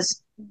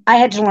 because I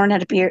had to learn how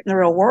to be in the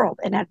real world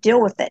and how to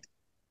deal with it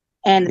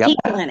and the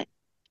people in it.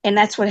 And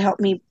that's what helped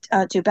me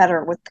do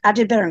better. I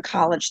did better in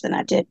college than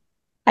I did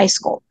high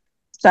school.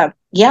 So,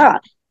 I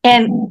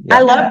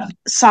loved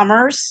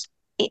summers,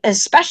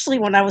 especially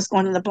when I was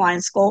going to the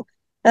blind school.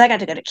 I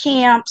got to go to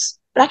camps,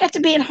 but I got to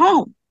be at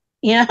home,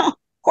 Of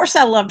course,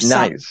 I loved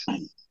summers.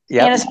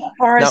 Yeah. And as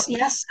far as,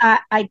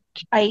 I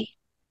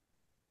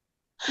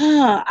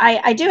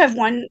do have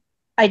one.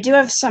 I do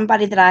have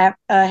somebody that I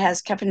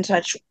has kept in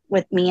touch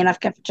with me, and I've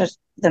kept in touch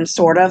with them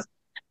sort of.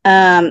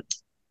 I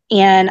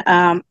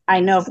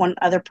know of one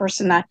other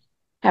person I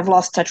have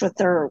lost touch with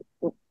her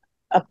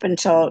up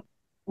until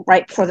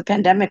right before the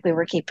pandemic. We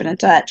were keeping in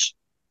touch,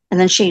 and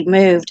then she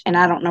moved, and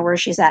I don't know where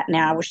she's at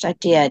now. I wish I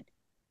did.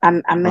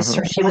 I miss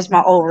her. She was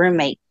my old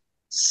roommate.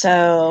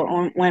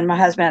 So when my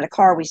husband had a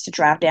car, we used to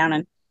drive down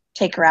and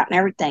take her out and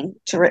everything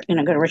to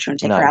go to Richmond,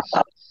 take her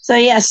out. So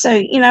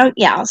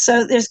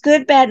so there's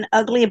good, bad, and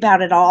ugly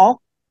about it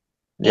all.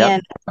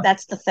 And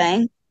that's the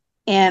thing.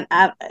 And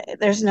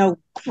there's no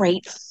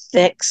great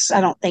fix, I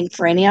don't think,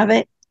 for any of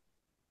it.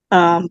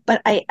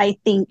 But I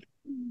think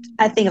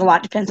a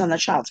lot depends on the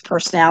child's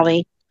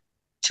personality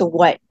to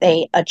what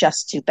they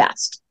adjust to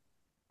best.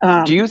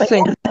 Do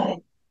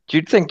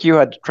you think you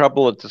had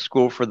trouble at the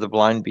school for the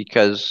blind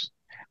because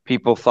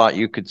people thought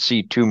you could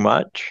see too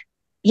much?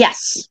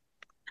 Yes.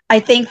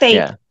 I think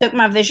they took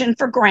my vision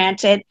for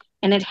granted,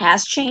 and it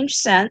has changed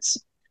since.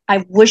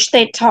 I wish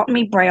they'd taught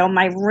me Braille.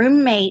 My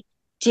roommate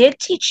did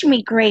teach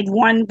me grade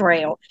 1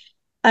 Braille.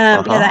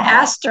 Because I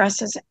asked her, I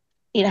says,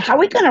 how are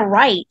we going to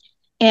write?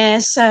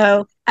 And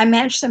so I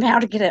managed somehow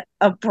to get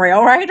a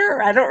Braille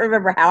writer. I don't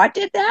remember how I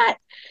did that.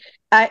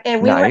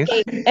 And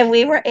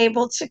we were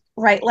able to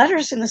write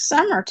letters in the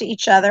summer to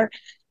each other,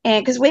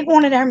 and because we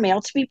wanted our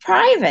mail to be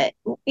private.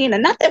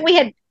 Not that we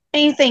had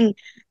anything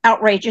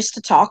outrageous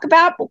to talk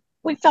about, but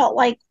we felt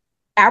like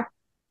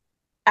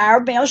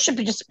our mail should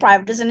be just as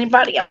private as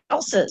anybody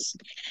else's,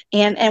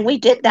 and we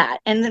did that.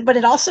 But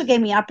it also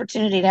gave me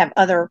opportunity to have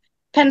other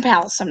pen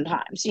pals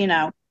sometimes,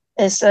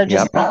 so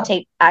just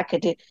tape I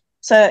could do.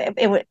 So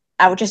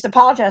I would just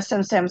apologize to them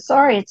and say, I'm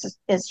sorry,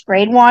 it's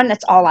grade 1,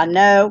 that's all I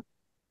know.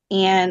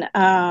 And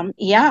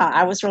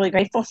I was really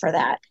grateful for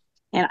that.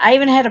 And I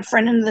even had a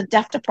friend in the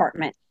deaf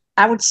department.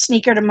 I would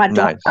sneak her to my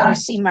door to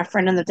see my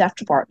friend in the deaf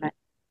department.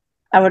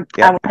 I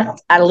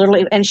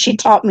literally, and she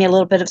taught me a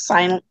little bit of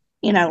sign,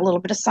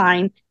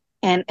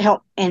 and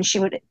help. And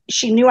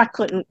she knew I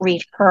couldn't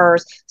read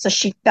hers, so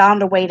she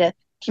found a way to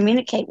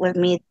communicate with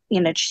me.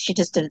 She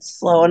just did it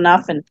slow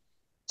enough and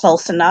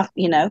close enough,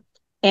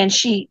 and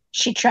she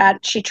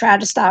tried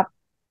to stop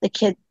the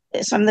kid.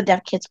 Some of the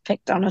deaf kids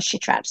picked on us. She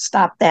tried to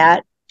stop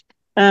that.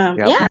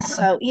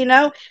 So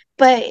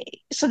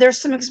so there's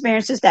some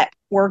experiences that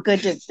were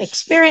good to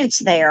experience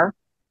there,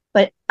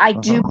 but I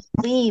do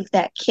believe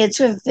that kids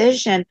who have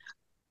vision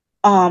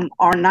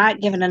are not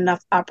given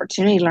enough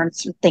opportunity to learn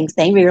some things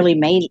they really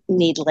may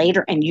need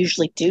later and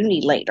usually do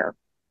need later.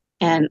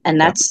 And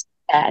that's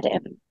bad.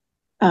 And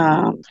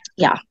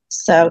yeah.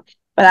 So,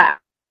 but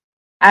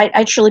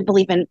I truly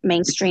believe in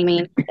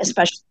mainstreaming,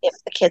 especially if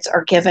the kids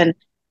are given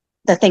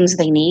the things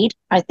they need.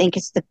 I think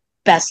it's the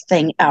best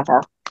thing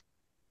ever.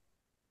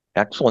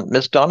 Excellent.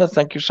 Miss Donna,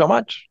 thank you so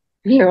much.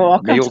 You're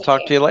welcome. Maybe we'll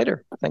talk to you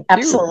later. Thank you.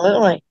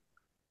 Absolutely.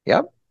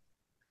 Yep.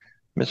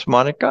 Miss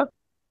Monica?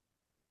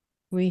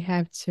 We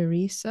have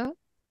Teresa,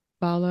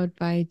 followed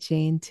by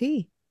Jane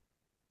T.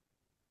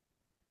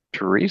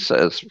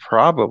 Teresa is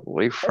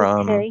probably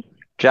from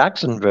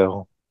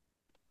Jacksonville.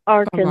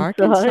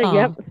 Arkansas.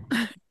 Yep.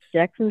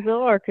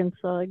 Jacksonville,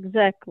 Arkansas.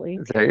 Exactly.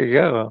 There you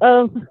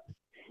go.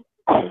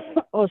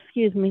 Oh,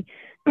 excuse me.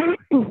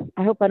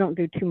 I hope I don't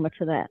do too much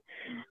of that.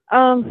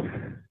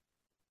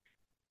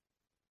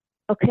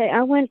 Okay,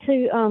 I went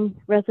to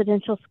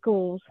residential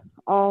schools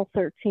all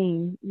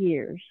 13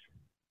 years.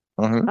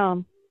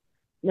 Mm-hmm.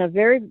 Now,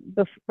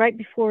 right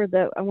before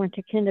I went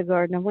to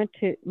kindergarten,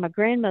 my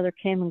grandmother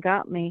came and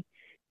got me,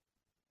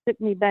 took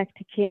me back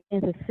to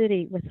Kansas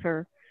City with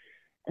her,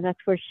 and that's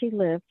where she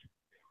lived.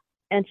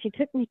 And she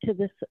took me to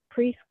this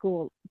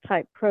preschool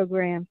type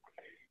program.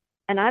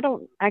 And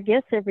I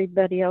guess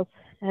everybody else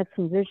had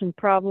some vision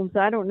problems.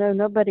 I don't know.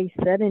 Nobody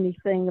said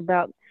anything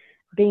about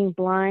being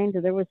blind.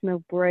 There was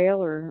no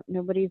braille or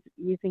nobody's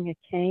using a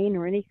cane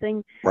or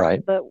anything.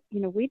 Right. But,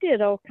 we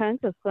did all kinds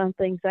of fun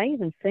things. I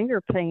even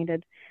finger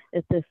painted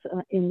at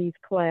in these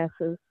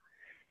classes.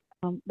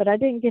 But I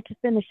didn't get to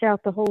finish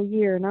out the whole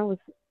year, and I was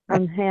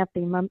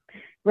unhappy. My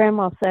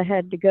grandma said I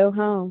had to go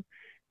home,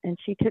 and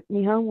she took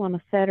me home on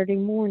a Saturday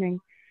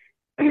morning.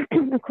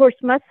 Of course,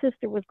 my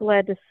sister was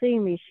glad to see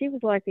me. She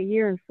was like a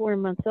year and 4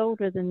 months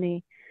older than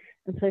me,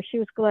 and so she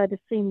was glad to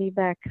see me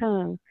back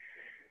home.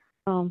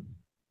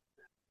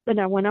 But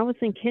now, when I was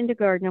in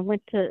kindergarten, I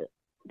went to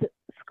the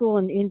school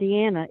in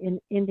Indiana, in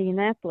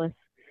Indianapolis,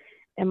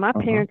 and my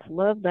parents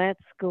loved that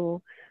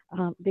school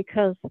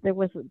because there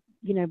was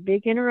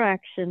big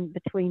interaction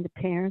between the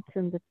parents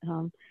and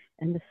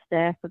the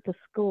staff at the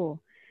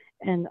school,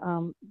 and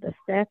the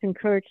staff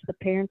encouraged the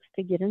parents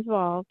to get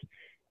involved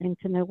and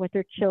to know what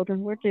their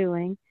children were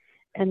doing,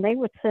 and they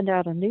would send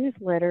out a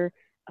newsletter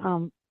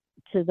to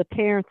the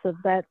parents of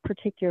that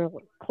particular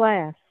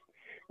class.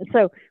 And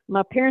so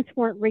my parents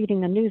weren't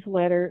reading a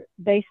newsletter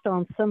based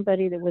on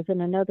somebody that was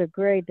in another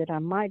grade that I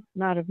might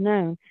not have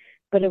known,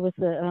 but it was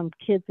the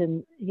kids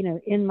in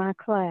my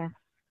class.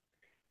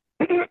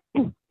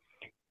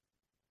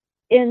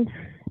 In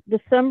the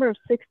summer of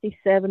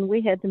 '67,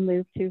 we had to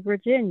move to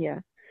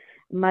Virginia.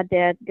 My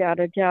dad got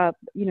a job,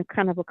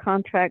 kind of a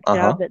contract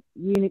job at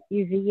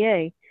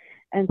UVA.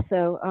 And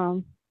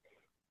so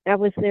I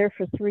was there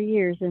for 3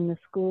 years in the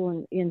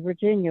school in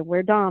Virginia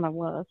where Donna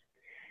was.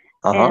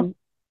 And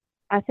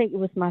I think it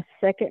was my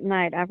second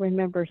night. I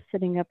remember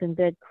sitting up in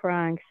bed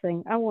crying,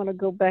 saying, I want to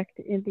go back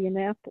to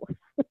Indianapolis.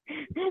 I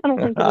don't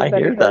think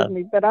anybody heard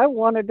me, but I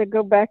wanted to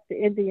go back to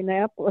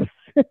Indianapolis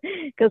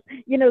because,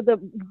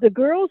 the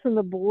girls and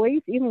the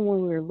boys, even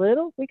when we were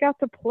little, we got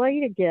to play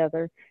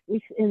together.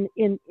 In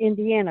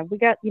Indiana, we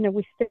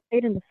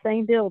stayed in the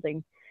same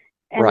building,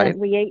 and then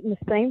we ate in the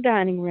same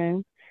dining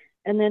room.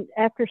 And then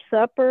after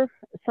supper,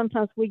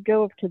 sometimes we'd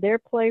go up to their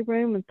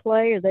playroom and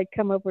play, or they'd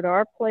come over to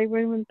our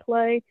playroom and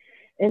play.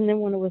 And then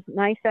when it was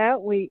nice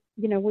out, we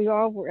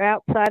all were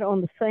outside on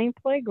the same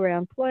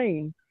playground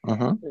playing.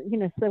 So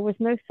there was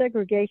no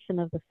segregation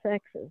of the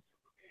sexes.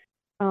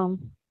 But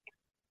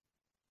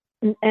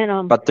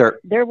there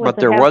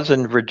was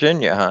in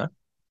Virginia, huh?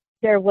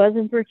 There was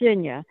in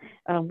Virginia.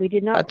 We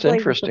did not That's play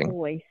interesting. with the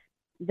boys.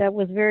 That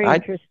was very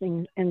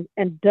interesting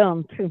and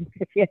dumb too,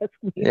 if you ask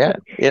me. Yeah,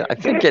 I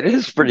think it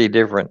is pretty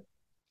different.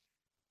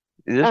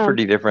 It is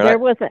pretty different. There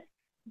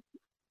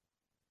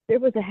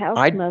was a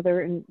house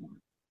mother, and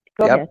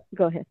go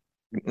ahead.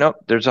 No,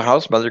 there's a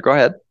house mother. Go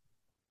ahead.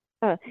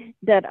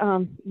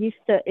 That used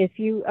to, if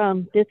you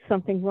did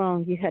something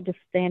wrong, you had to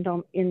stand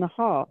in the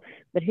hall.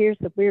 But here's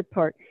the weird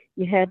part: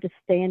 you had to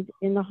stand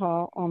in the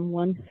hall on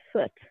one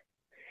foot.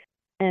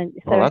 And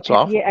so that's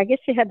awful. I guess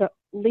you had to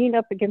lean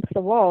up against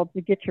the wall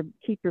to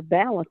keep your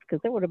balance,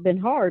 because it would have been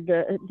hard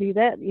to do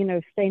that,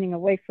 standing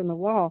away from the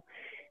wall.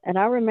 And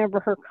I remember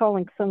her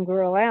calling some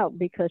girl out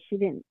because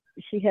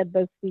she had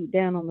both feet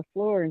down on the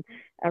floor. And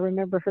I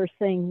remember her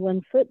saying,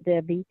 1 foot,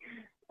 Debbie.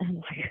 And I'm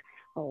like,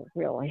 oh,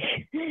 really?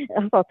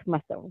 I thought to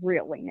myself,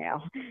 really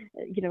now?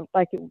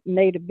 Like it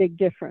made a big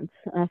difference.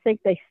 And I think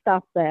they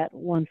stopped that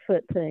 1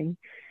 foot thing.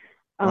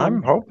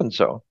 I'm hoping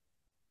so.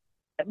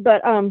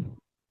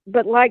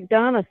 But like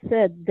Donna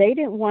said, they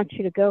didn't want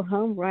you to go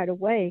home right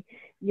away.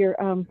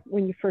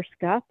 When you first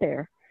got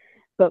there.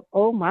 But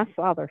my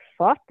father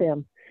fought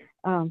them.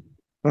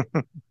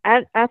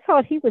 I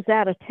thought he was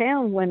out of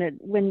town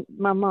when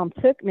my mom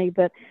took me,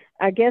 but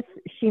I guess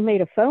she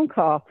made a phone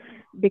call,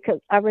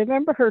 because I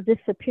remember her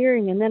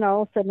disappearing, and then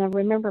all of a sudden I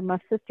remember my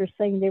sister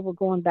saying they were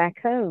going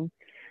back home,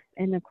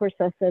 and of course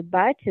I said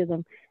bye to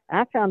them.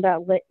 I found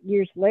out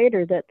years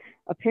later that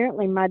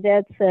apparently my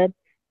dad said,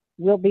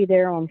 we'll be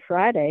there on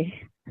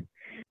Friday.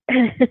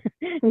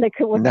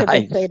 What could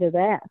they say to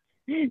that?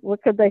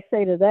 What could they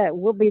say to that?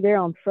 We'll be there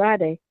on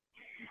Friday.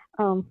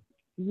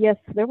 Yes,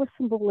 there was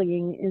some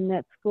bullying in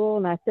that school,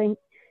 and I think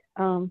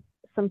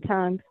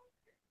sometimes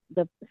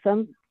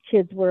some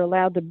kids were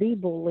allowed to be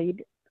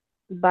bullied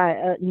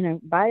by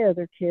by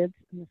other kids,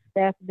 and the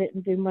staff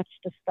didn't do much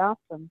to stop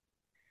them.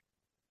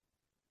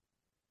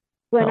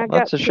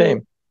 That's a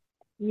shame.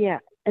 Yeah,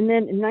 and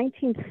then in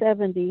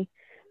 1970,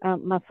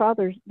 my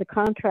father's the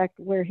contract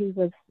where he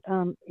was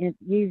at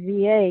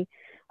UVA.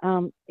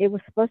 It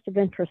was supposed to have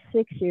been for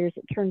 6 years.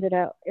 It turned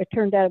out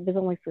it was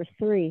only for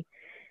 3.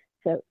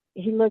 So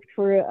he looked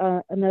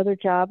for another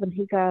job, and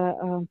he got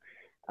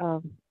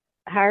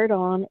hired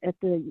on at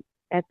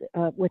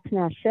what's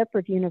now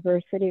Shepherd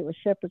University. It was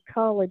Shepherd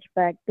College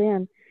back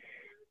then,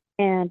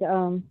 and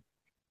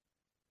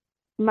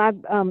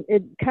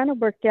it kind of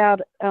worked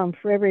out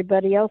for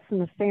everybody else in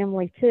the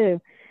family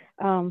too.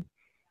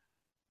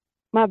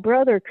 My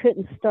brother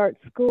couldn't start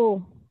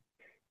school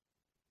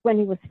when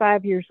he was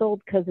 5 years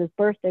old because his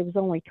birthday was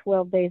only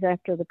 12 days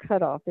after the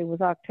cutoff. It was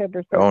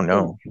October 13th. Oh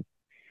no!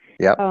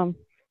 Yeah.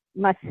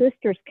 My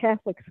sister's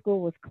Catholic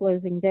school was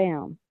closing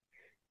down,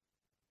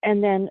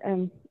 and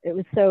then it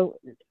was so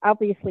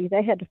obviously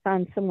they had to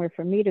find somewhere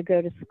for me to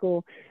go to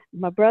school.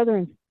 My brother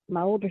and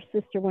my older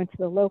sister went to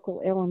the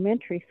local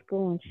elementary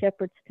school in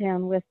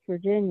Shepherdstown, West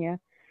Virginia.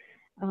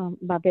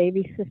 My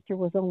baby sister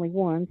was only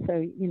 1,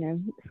 so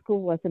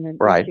school wasn't an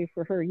issue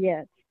for her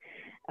yet.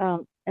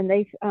 And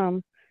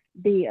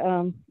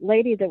the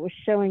lady that was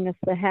showing us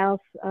the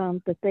house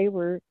that they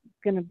were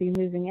going to be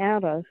moving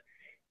out of,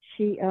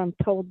 she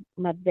told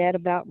my dad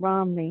about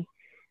Romney,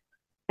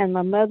 and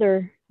my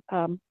mother,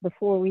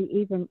 before we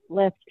even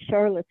left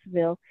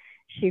Charlottesville,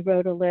 she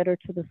wrote a letter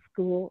to the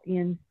school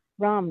in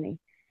Romney,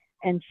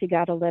 and she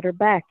got a letter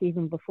back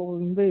even before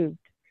we moved.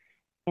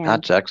 And,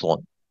 that's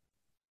excellent.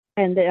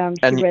 And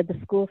she read the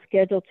school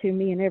schedule to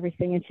me and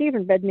everything, and she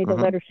even read me the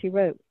letter she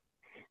wrote.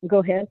 Go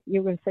ahead.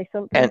 You were going to say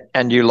something?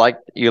 And you like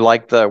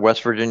the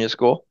West Virginia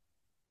school?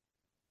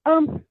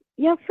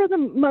 Yeah, for the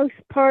most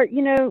part.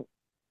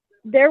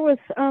 There were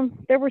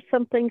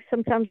some things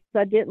sometimes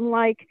I didn't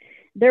like.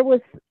 There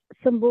was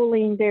some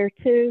bullying there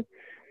too,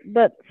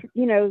 but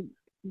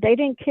they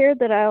didn't care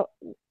that I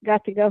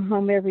got to go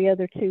home every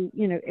 2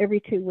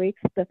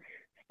 weeks. The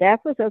staff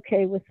was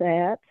okay with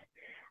that.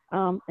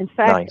 In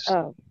fact,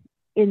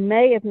 in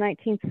May of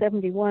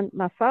 1971,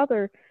 my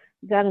father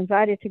got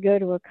invited to go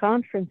to a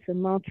conference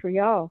in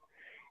Montreal,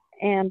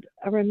 and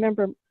I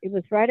remember it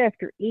was right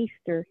after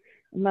Easter.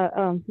 My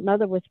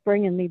mother was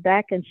bringing me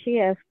back, and she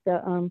asked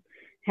the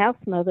house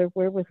mother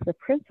where was the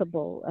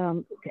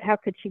principal, how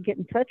could she get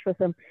in touch with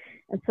him,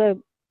 and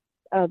so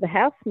the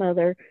house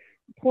mother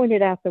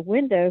pointed out the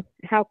window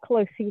how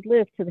close he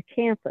lived to the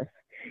campus,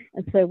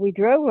 and so we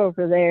drove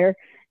over there,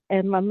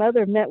 and my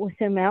mother met with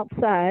him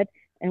outside,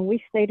 and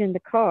we stayed in the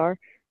car,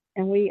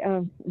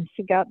 and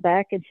she got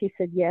back and she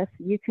said, yes,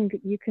 you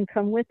can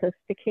come with us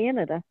to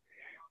Canada.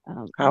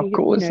 How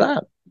cool is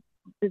that?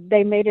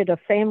 They made it a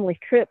family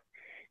trip.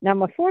 Now,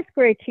 my 4th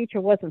grade teacher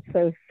wasn't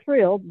so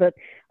thrilled, but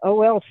oh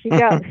well, she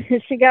got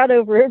she got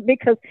over it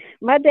because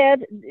my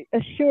dad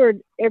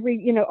assured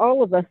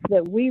all of us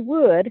that we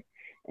would,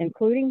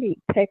 including me,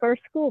 take our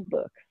school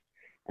books,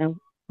 and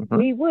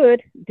we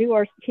would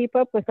keep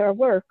up with our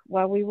work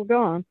while we were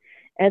gone,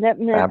 and that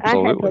meant I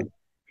had to.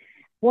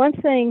 One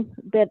thing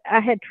that I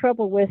had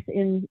trouble with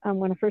when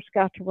I first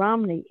got to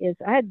Romney is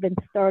I had been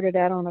started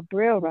out on a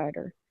Braille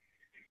writer.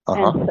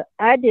 And so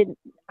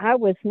I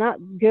was not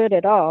good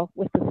at all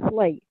with the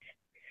slate.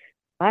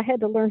 I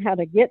had to learn how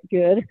to get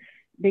good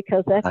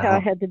because that's how I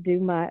had to do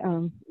my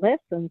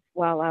lessons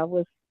while I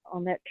was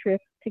on that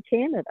trip to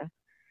Canada.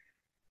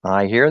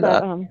 I hear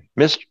that.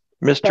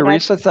 Miss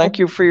Teresa, thank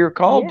you for your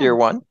call, dear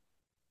one.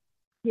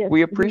 Yes,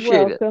 we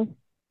appreciate it.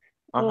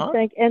 Well,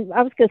 and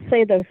I was going to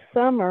say though,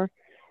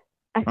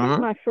 I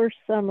think my first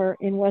summer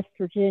in West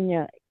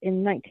Virginia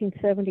in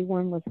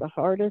 1971 was the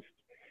hardest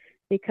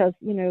because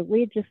we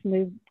had just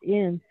moved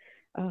in.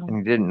 And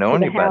you didn't know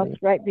anybody. House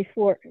right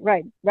before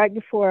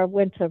I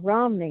went to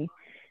Romney,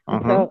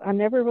 and so I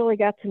never really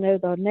got to know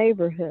the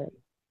neighborhood.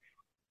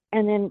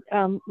 And then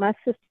my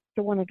sister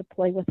wanted to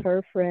play with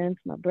her friends.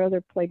 My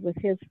brother played with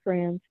his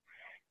friends.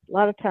 A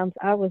lot of times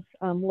I was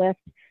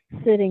left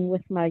sitting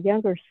with my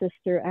younger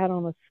sister out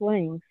on the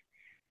swings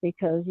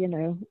because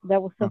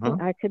that was something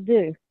I could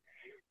do.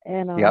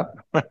 And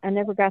I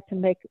never got to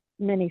make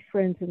many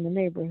friends in the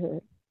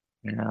neighborhood.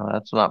 Yeah,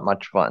 that's not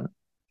much fun.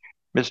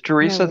 Miss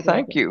Teresa,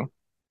 thank you.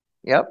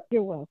 Yep.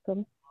 You're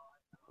welcome.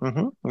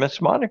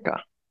 Miss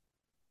Monica.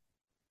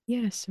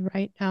 Yes,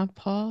 right now,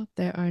 Paul,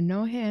 there are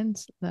no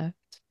hands left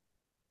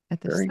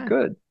at this time.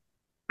 Very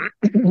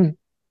good.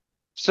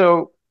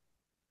 So,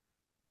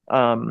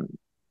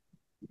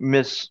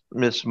 Miss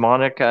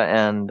Monica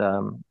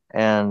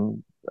and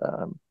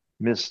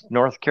Miss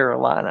North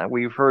Carolina,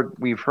 we've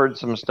heard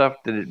some stuff.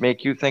 Did it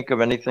make you think of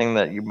anything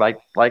that you might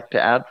like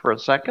to add for a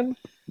second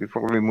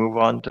before we move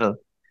on to?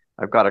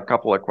 I've got a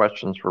couple of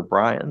questions for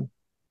Brian.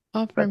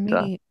 For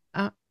me,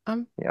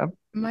 Yeah.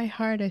 My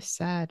heart is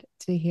sad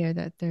to hear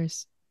that there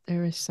is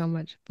so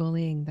much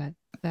bullying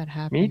that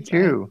happens. Me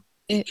too.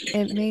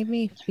 It made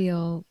me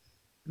feel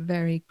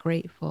very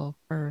grateful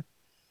for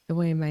the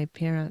way my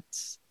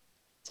parents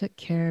took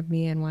care of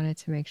me and wanted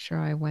to make sure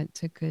I went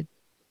to good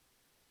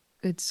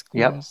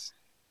schools.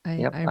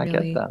 Yep. I I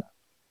really, get that.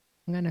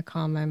 I'm gonna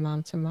call my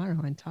mom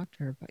tomorrow and talk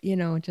to her, but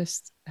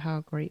just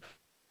how grateful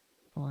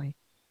I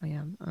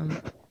am.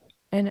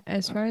 And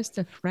as far as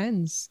the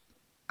friends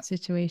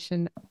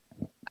situation,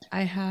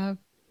 I have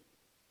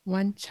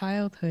one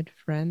childhood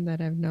friend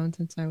that I've known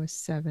since I was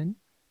 7,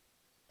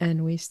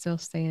 and we still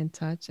stay in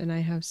touch. And I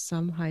have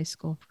some high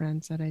school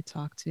friends that I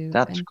talk to.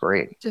 That's and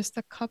great. just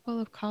a couple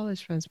of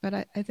college friends. But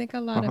I think a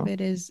lot of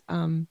it is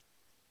I'm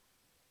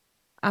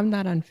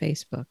not on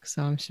Facebook,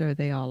 so I'm sure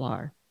they all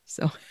are.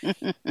 So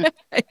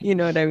you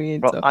know what I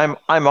mean? Well, So,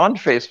 I'm on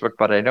Facebook,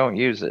 but I don't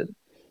use it.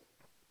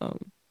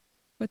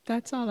 but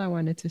that's all I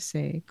wanted to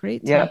say.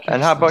 Great Yeah. talking.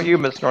 And how about you,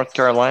 Miss North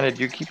Carolina?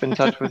 Do you keep in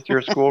touch with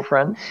your school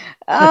friends?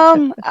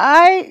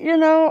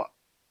 I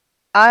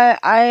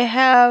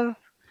have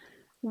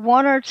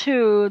one or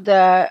two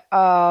that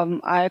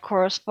I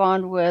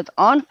correspond with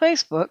on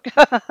Facebook.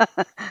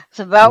 It's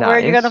about where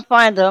you're gonna Nice.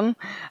 find them.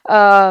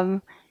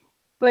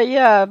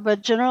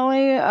 But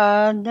generally,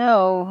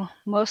 no.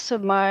 Most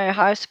of my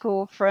high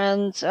school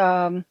friends,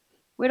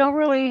 we don't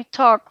really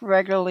talk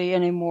regularly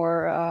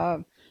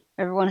anymore.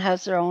 Everyone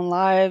has their own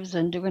lives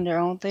and doing their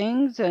own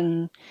things.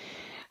 And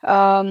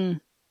one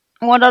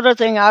other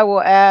thing I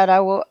will add, I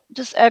will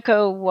just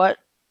echo what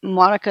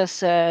Monica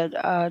said.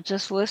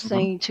 Just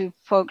listening to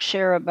folks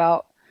share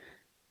about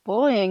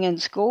bullying in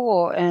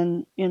school,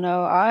 and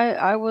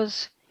I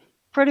was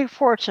pretty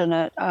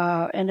fortunate,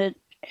 and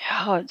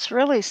it's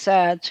really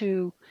sad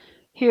to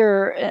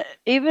hear,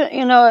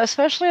 even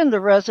especially in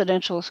the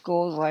residential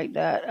schools like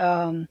that.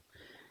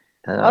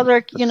 Other,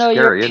 It's scary,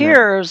 your isn't it?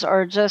 peers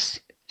are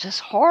just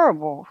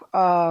horrible.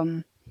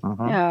 Mhm.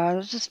 Yeah,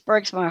 it just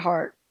breaks my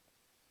heart.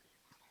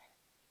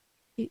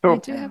 We So,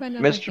 do have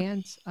another Mr.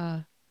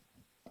 hand.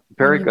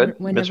 Very good, Miss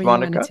Whenever you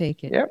want to Monica.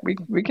 take it. Yeah,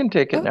 we can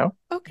take it now.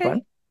 Okay.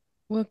 Fine.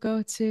 We'll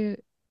go to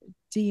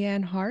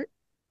Deanne Hart.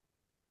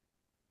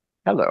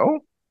 Hello.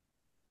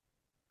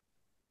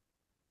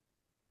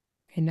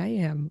 And now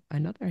you have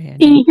another hand.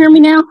 Can you hear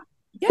me now?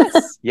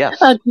 Yes.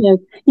 Yes. Okay.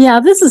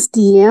 Yeah, this is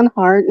Deanne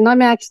Hart, and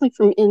I'm actually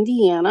from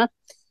Indiana.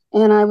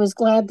 And I was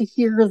glad to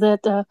hear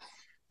that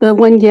the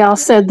one gal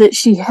said that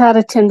she had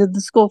attended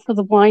the School for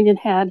the Blind and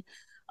had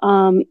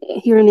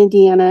here in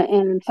Indiana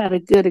and had a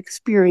good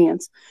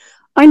experience.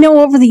 I know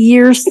over the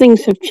years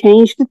things have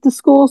changed at the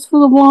schools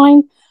for the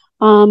blind.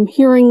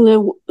 Hearing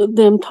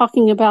them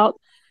talking about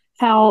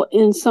how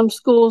in some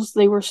schools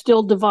they were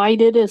still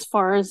divided as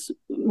far as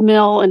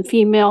male and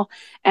female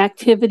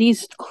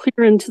activities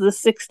clear into the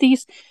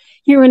 60s.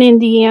 Here in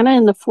Indiana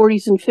in the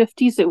 40s and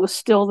 50s, it was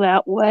still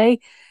that way.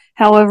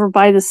 However,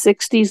 by the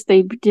 60s,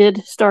 they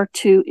did start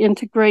to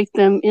integrate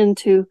them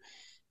into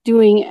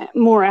doing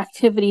more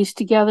activities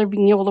together,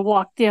 being able to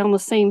walk down the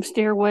same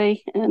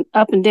stairway and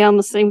up and down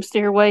the same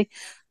stairway,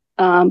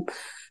 up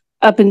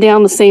and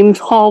down the same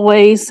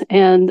hallways,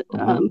 and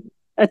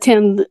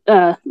attend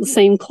the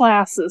same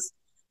classes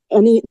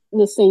and eat in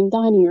the same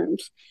dining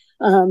rooms.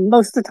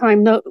 Most of the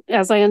time,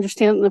 as I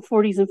understand, in the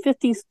 40s and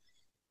 50s,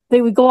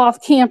 they would go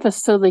off campus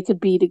so they could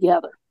be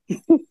together.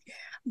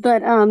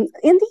 But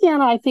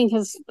Indiana, I think,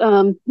 has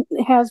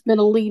been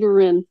a leader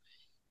in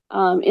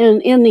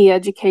the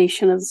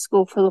education of the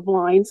School for the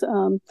Blind.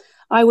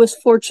 I was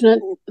fortunate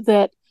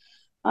that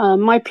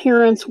my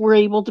parents were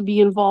able to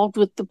be involved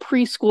with the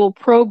preschool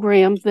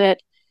program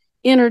that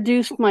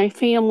introduced my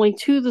family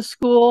to the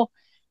school,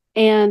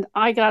 and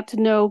I got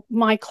to know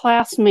my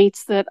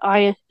classmates that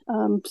I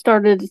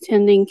started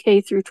attending K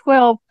through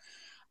 12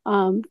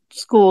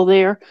 school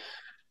there.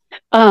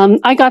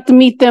 I got to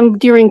meet them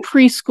during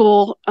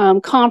preschool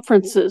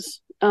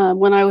conferences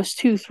when I was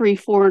 2, 3,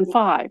 4, and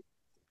 5.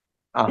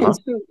 And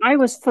so I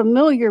was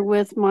familiar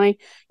with my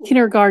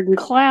kindergarten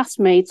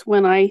classmates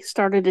when I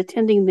started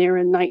attending there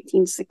in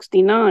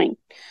 1969.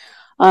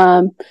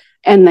 And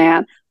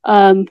that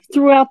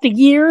throughout the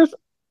years,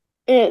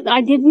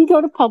 I didn't go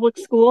to public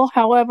school.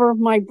 However,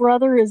 my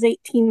brother is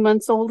 18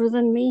 months older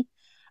than me.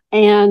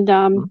 And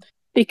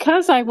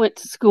because I went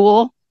to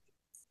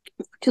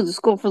the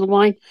School for the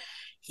Blind,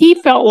 he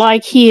felt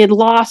like he had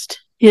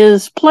lost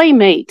his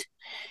playmate.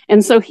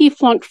 And so he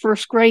flunked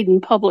first grade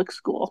in public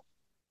school.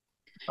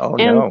 Oh,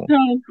 and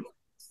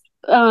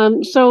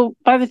no. So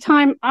by the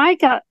time I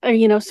got,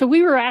 so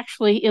we were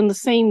actually in the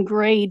same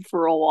grade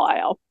for a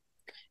while.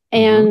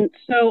 And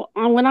so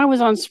when I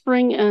was on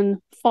spring and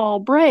fall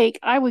break,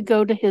 I would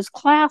go to his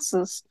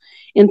classes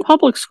in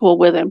public school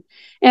with him.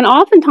 And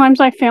oftentimes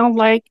I found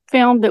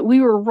that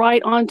we were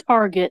right on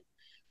target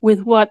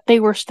with what they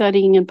were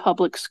studying in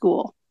public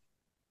school.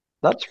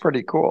 That's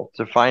pretty cool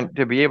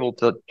to be able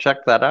to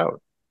check that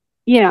out.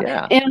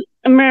 Yeah. And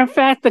a matter of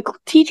fact, the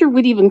teacher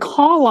would even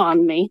call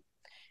on me.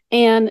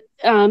 And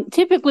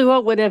typically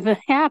what would have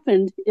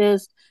happened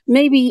is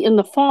maybe in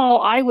the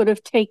fall, I would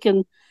have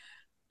taken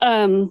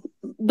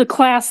the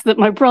class that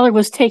my brother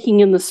was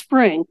taking in the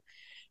spring.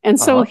 And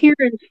so here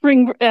in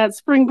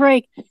spring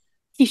break,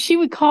 she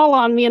would call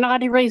on me and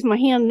I'd raise my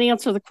hand and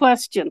answer the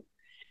question.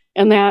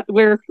 And that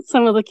where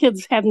some of the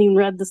kids hadn't even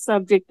read the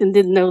subject and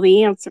didn't know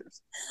the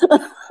answers.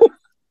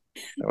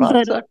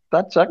 Well,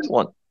 that's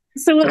excellent.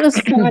 So it was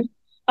fun.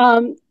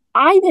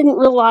 I didn't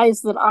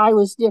realize that I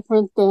was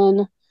different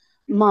than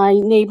my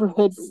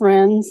neighborhood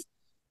friends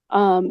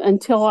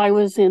until I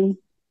was in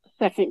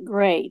second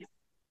grade.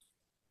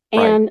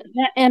 And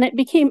and it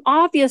became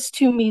obvious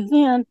to me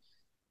then,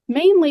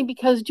 mainly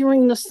because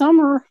during the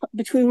summer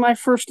between my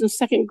first and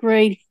second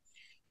grade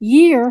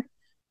year,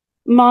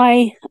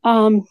 my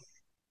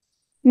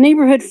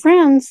neighborhood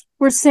friends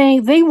were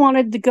saying they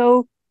wanted to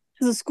go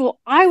to the school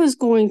I was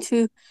going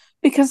to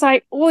because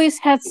I always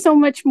had so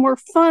much more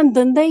fun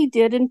than they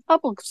did in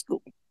public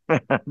school.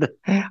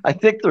 I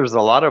think there's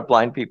a lot of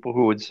blind people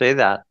who would say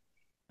that.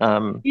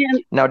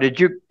 Now, did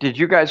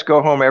you guys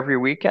go home every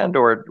weekend,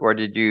 or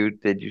did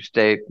you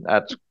stay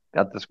at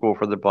the school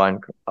for the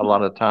blind a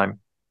lot of the time?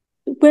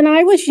 When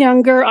I was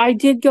younger, I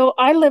did go.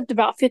 I lived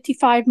about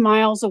 55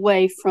 miles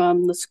away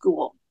from the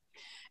school,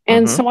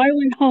 and so I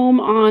went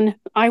home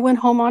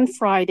on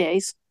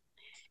Fridays,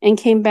 and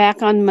came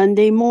back on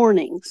Monday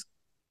mornings.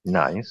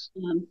 Nice.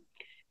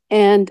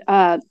 In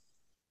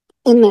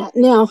that,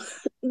 now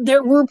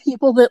there were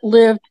people that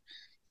lived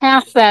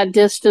half that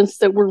distance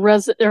that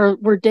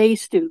were day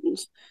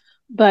students,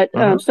 but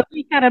so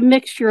we had a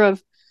mixture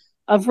of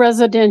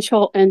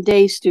residential and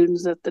day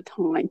students at the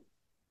time.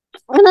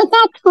 And at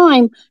that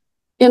time,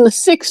 in the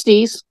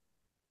 60s,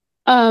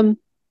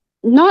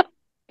 not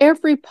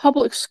every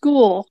public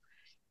school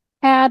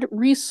had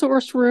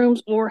resource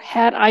rooms or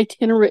had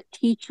itinerant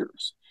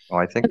teachers. Oh,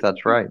 I think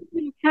that's right.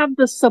 We didn't have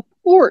the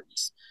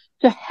supports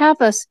to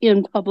have us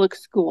in public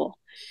school.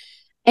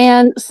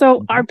 And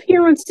so our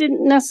parents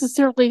didn't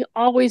necessarily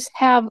always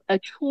have a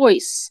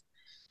choice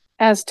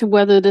as to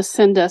whether to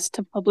send us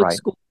to public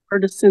school or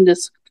to send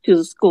us to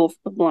the school for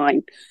the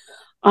blind.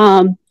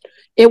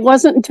 It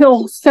wasn't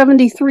until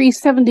 73,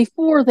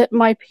 74 that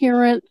my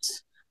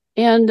parents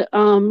and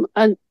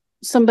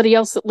somebody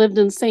else that lived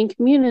in the same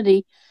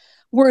community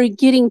were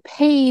getting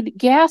paid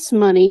gas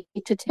money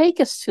to take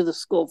us to the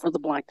school for the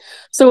blind.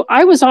 So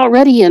I was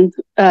already in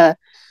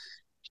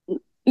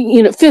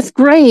fifth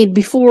grade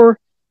before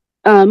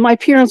my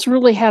parents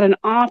really had an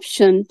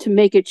option to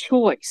make a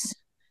choice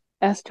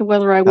as to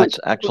whether I went. That's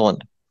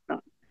excellent.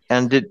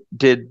 And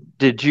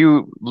did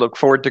you look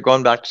forward to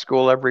going back to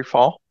school every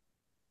fall?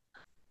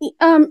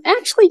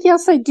 Actually,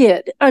 yes, I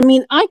did. I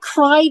mean, I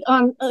cried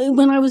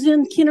when I was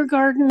in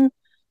kindergarten,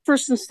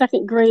 first and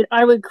second grade.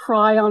 I would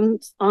cry on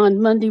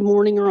Monday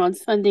morning or on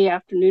Sunday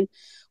afternoon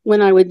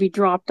when I would be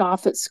dropped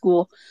off at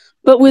school.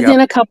 But within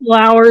a couple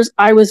hours,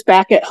 I was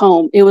back at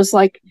home. It was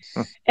like,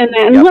 and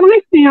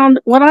then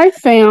what I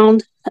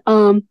found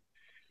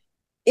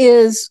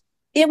is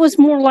it was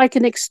more like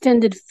an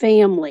extended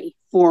family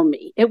for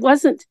me. It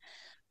wasn't,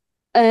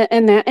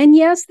 and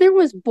yes, there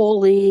was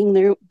bullying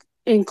there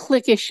and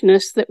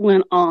cliquishness that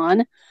went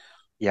on.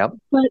 Yep.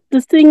 But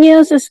the thing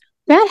is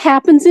that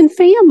happens in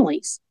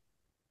families.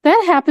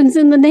 That happens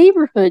in the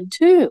neighborhood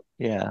too.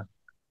 Yeah.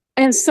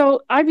 And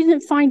so I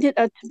didn't find it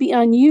to be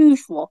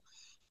unusual.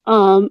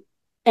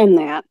 And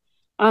that.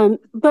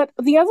 But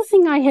the other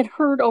thing I've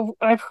heard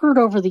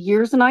over the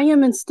years, and I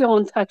am still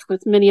in touch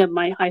with many of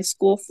my high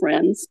school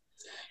friends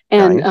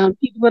and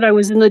people that I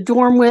was in the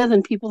dorm with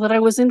and people that I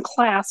was in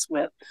class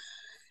with,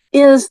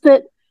 is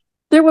that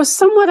there was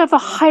somewhat of a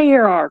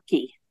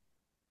hierarchy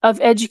of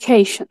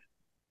education.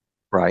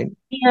 Right.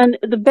 And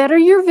the better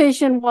your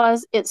vision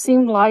was, it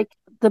seemed like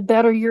the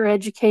better your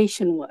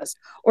education was,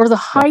 or the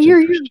higher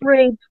your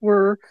grades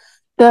were,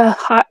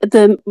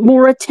 the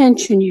more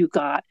attention you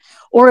got.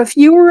 Or if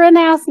you were in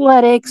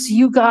athletics,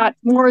 you got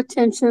more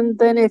attention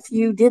than if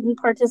you didn't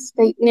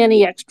participate in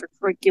any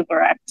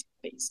extracurricular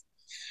activities.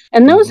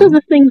 And those are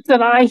the things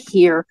that I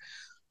hear.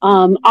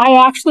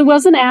 I actually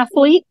was an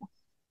athlete.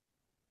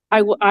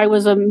 I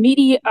was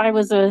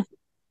a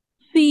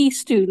C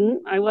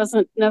student. I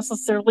wasn't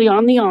necessarily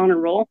on the honor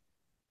roll.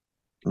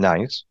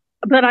 Nice.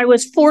 But I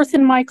was fourth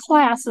in my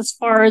class as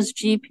far as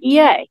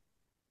GPA.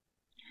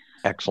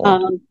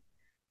 Excellent.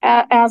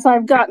 As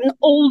I've gotten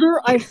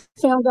older, I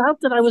found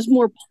out that I was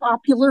more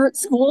popular at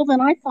school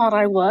than I thought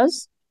I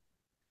was.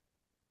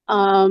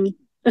 And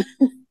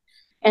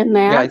that.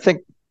 Yeah, I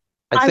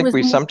think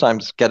we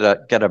sometimes get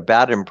a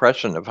bad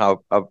impression of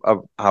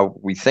how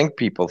we think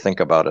people think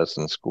about us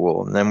in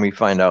school, and then we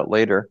find out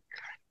later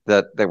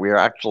that we are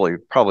actually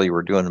probably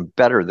were doing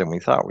better than we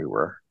thought we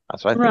were.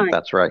 So I think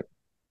that's right.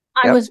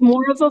 I was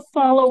more of a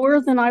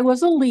follower than I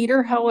was a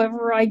leader.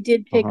 However, I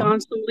did take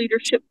on some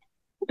leadership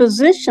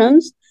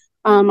positions.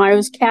 I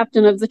was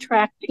captain of the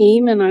track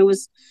team, and I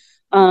was,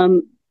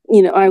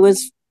 I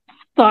was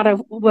thought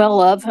of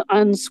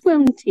on the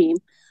swim team.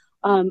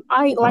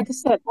 Like I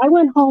said, I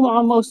went home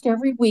almost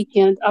every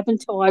weekend up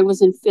until I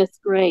was in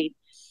fifth grade,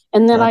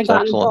 and then I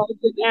got involved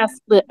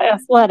in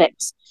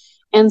athletics.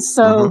 And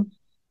so,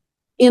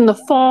 in the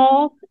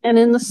fall and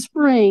in the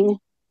spring,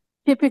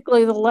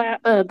 typically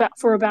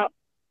for about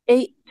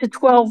 8 to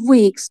 12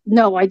 weeks,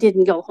 no, I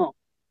didn't go home.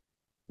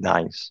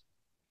 Nice.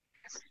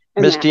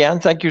 Miss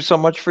Deanne, thank you so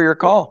much for your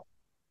call.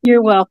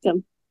 You're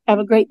welcome. Have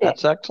a great day.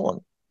 That's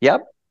excellent.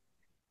 Yep.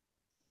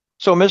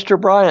 So, Mr.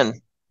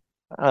 Brian,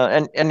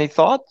 any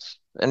thoughts?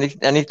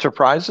 Any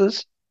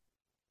surprises?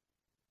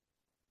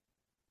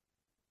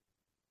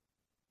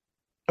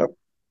 Oh,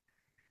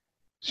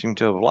 seem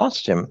to have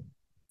lost him.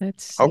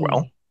 Let's see. Oh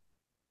well.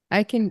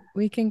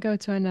 We can go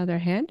to another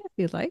hand if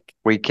you'd like.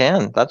 We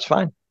can. That's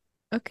fine.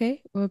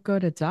 Okay, we'll go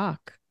to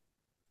Doc.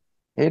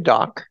 Hey,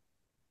 Doc.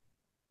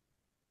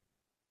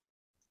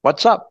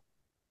 What's up?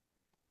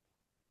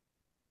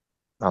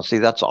 Now, see,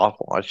 that's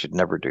awful. I should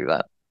never do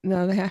that.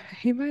 No,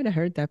 he might have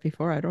heard that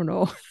before. I don't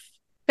know.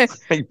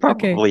 He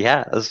probably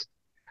has.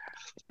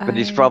 But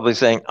he's probably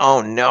saying,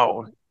 oh,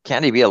 no,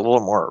 can't he be a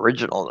little more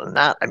original than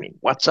that? I mean,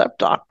 what's up,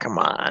 Doc? Come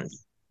on.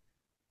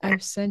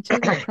 I've sent you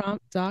the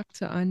prompt, Doc,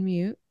 to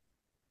unmute.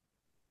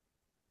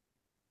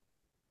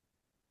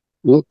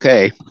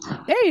 Okay.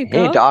 There you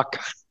go. Hey, Doc.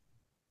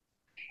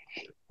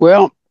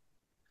 Well,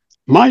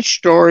 my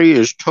story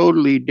is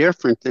totally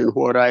different than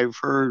what I've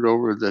heard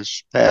over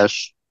this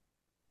past,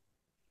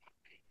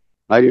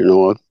 I don't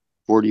know,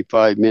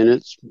 45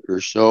 minutes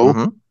or so.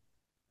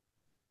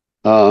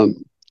 Mm-hmm.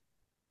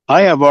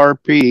 I have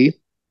RP.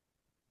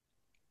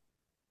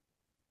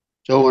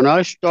 So when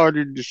I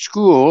started the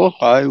school,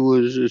 I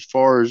was, as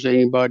far as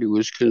anybody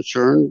was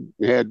concerned,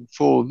 had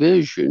full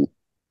vision.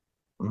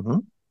 Mm-hmm.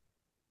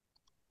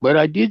 But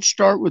I did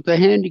start with a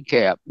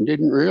handicap and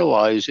didn't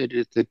realize it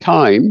at the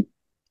time.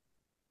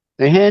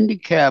 The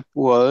handicap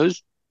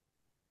was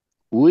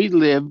we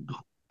lived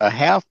a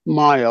half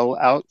mile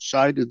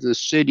outside of the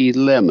city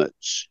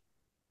limits,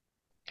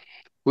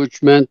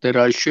 which meant that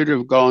I should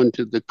have gone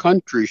to the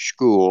country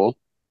school,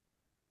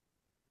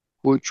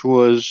 which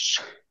was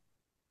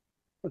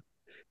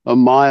a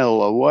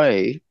mile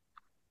away.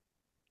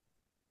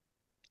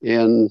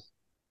 And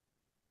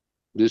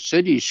the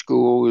city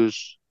school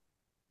was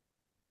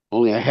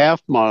only a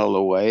half mile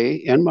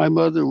away. And my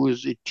mother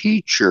was a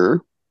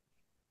teacher,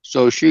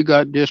 so she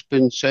got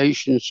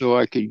dispensation so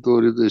I could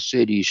go to the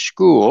city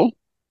school.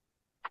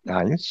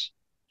 Nice.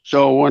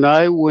 So when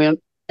I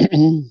went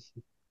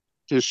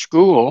to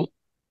school,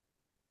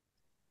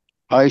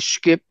 I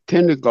skipped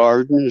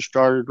kindergarten and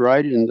started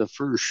right in the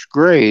first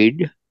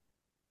grade,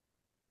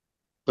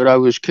 but I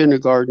was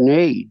kindergarten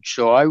age,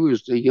 so I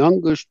was the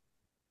youngest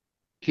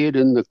kid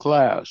in the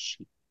class.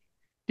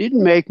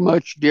 Didn't make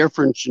much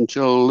difference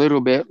until a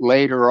little bit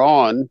later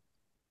on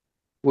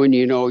when,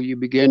 you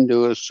begin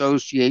to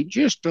associate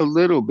just a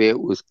little bit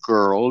with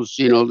girls.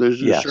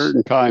 There's a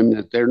certain time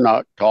that they're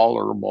not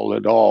tolerable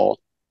at all.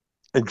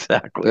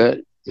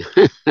 Exactly.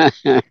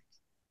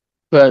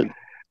 But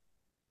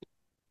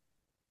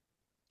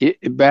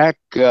back,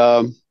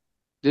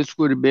 this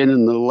would have been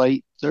in the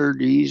late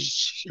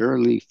 30s,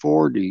 early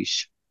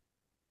 40s,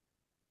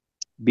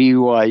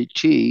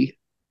 BYT,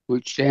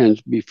 which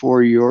stands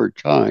before your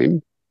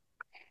time.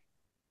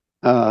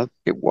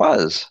 It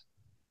was.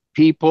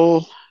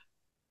 People,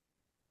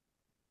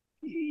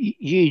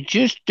 you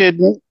just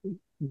didn't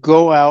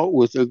go out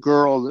with a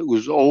girl that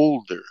was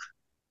older.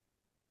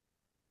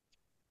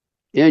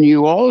 And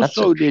you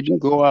also didn't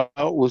go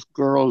out with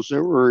girls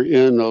that were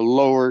in a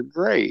lower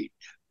grade.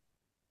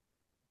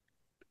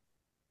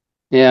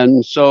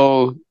 And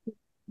so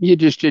you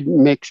just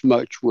didn't mix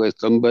much with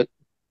them. But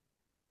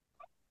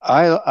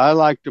I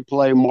like to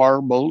play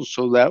marbles,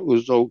 so that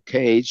was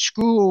okay.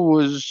 School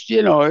was,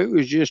 it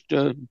was just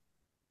a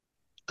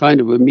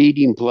kind of a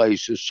meeting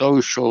place, a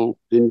social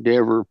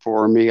endeavor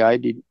for me. I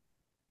didn't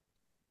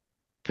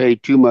pay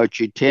too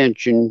much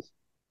attention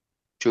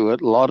to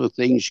it. A lot of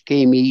things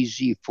came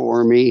easy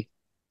for me.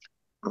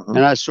 And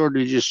I sort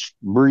of just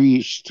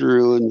breezed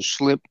through and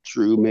slipped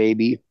through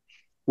maybe.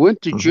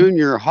 Went to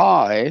junior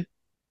high,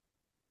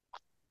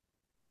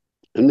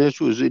 and this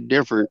was a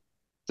different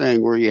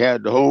thing where you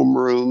had the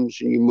homerooms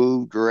and you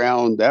moved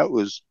around. That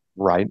was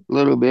right a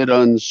little bit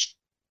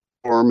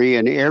for me.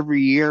 And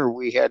every year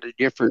we had a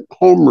different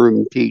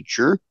homeroom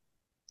teacher.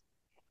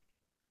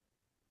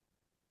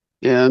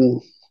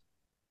 And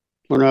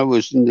when I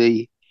was in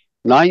the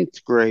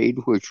 9th grade,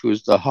 which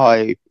was the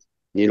high,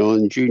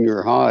 in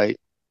junior high.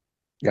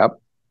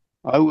 Yep.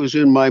 I was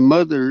in my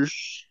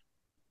mother's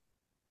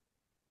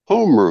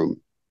homeroom.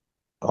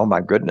 Oh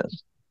my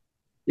goodness.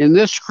 And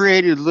this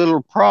created a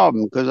little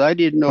problem because I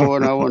didn't know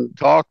when I wanted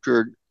to talk to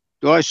her.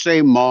 Do I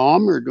say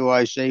mom or do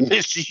I say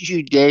Mrs.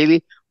 U.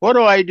 Daly? What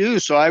do I do?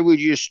 So I would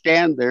just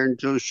stand there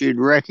until she'd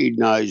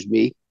recognize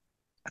me.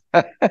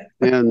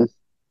 And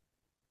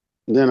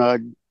then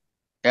I'd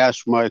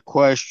ask my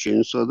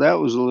question. So that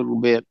was a little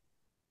bit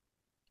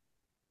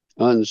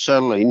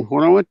unsettling.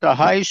 When I went to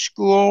high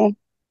school,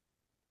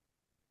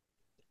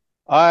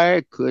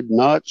 I could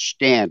not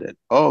stand it.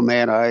 Oh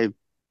man, I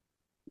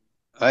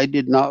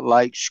did not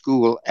like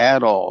school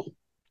at all.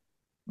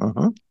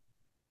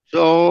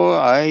 So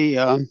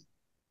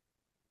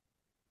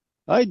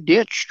I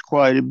ditched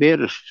quite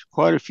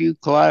a few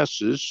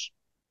classes.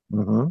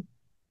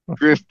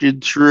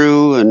 drifted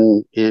through,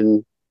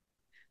 and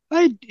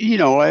I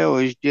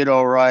always did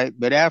all right.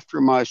 But after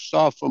my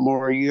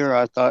sophomore year,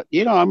 I thought,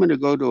 I'm going to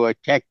go to a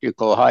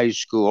technical high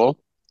school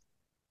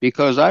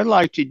because I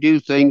like to do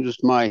things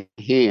with my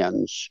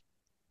hands.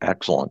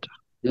 Excellent.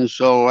 And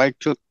so I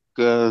took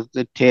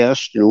the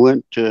test and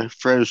went to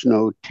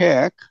Fresno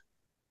Tech.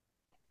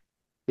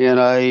 And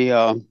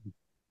I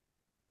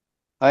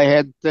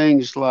had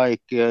things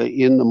like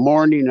in the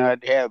morning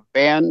I'd have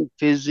band,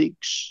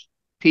 physics,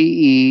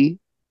 PE,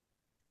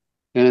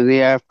 and in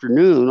the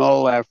afternoon,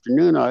 all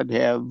afternoon, I'd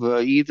have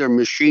either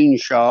machine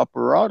shop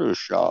or auto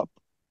shop.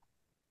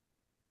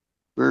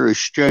 Very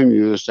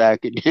strenuous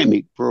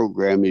academic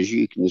program, as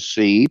you can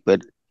see,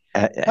 but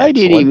I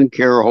didn't even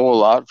care a whole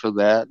lot for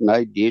that, and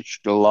I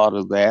ditched a lot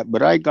of that,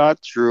 but I got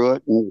through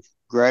it and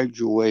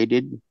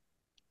graduated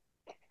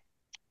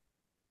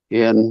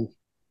and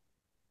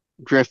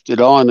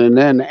drifted on. And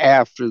then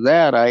after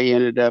that, I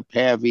ended up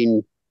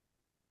having,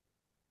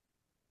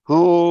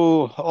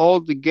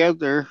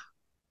 altogether,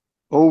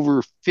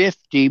 over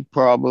 50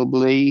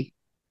 probably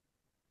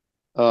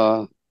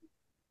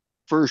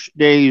first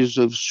days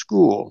of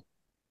school.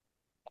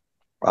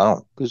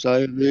 Wow. Because I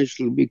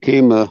eventually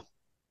became a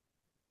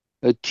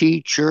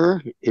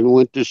teacher and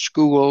went to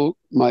school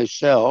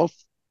myself.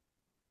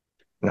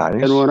 Nice.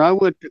 And when I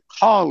went to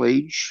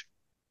college,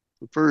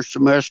 the first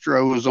semester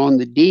I was on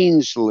the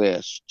dean's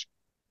list.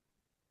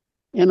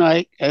 And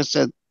I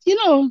said,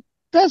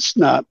 that's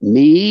not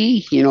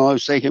me. I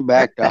was thinking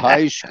back to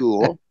high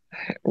school.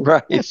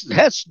 Right.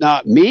 That's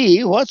not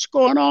me. What's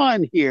going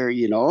on here?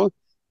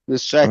 The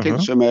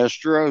second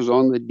semester I was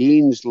on the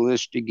dean's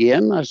list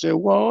again. I said,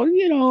 well,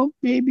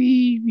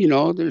 maybe,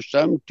 there's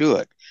something to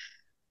it.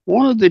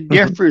 One of the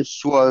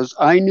differences was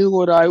I knew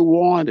what I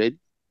wanted.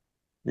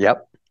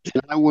 Yep.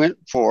 And I went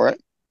for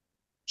it.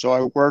 So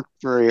I worked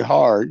very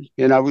hard,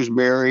 and I was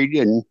married,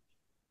 and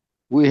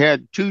we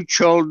had 2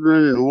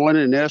 children and 1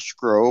 in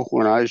escrow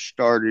when I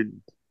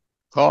started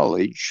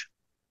college.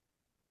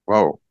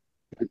 Whoa.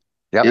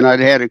 Yep. And I'd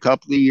had a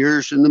couple of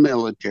years in the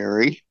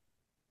military.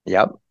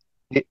 Yep.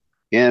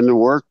 And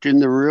worked in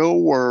the real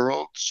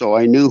world, so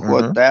I knew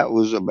what that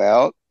was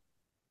about.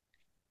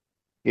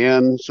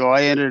 And so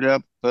I ended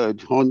up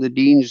on the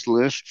dean's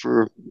list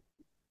for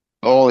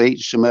all 8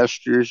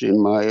 semesters in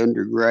my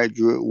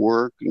undergraduate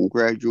work and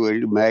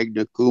graduated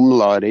magna cum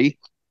laude.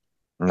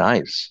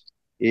 Nice.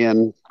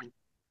 And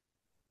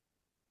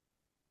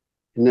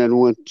then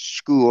went to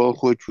school,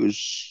 which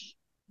was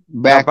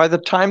back. Now,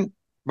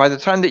 by the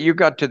time that you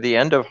got to the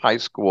end of high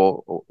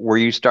school, were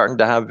you starting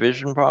to have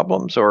vision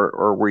problems,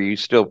 or were you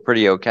still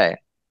pretty okay?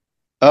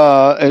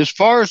 As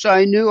far as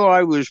I knew,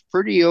 I was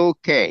pretty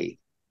okay.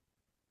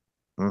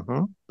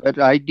 But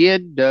I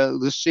did,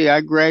 let's see,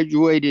 I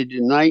graduated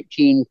in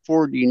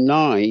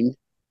 1949.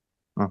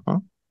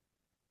 And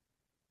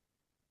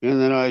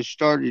then I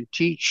started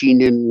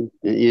teaching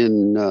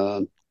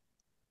in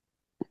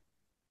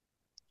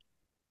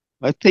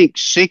I think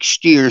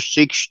 60 or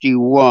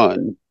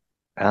 61.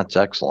 That's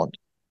excellent.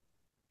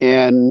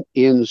 And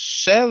in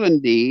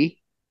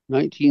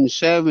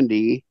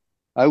 1970,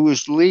 I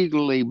was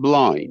legally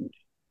blind.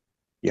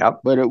 Yep.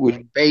 But it was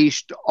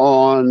based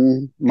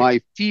on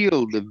my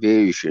field of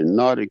vision,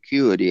 not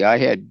acuity. I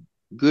had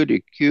good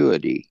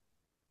acuity.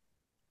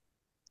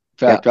 In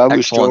fact, I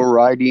was still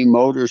riding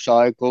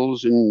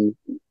motorcycles, and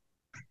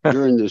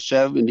during the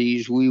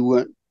 70s, we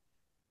went,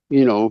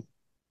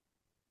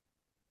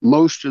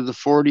 most of the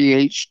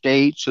 48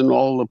 states and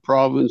all the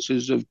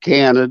provinces of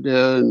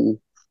Canada, and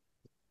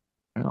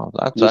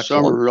that's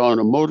summer on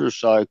a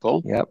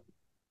motorcycle. Yep.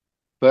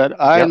 But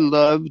I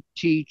loved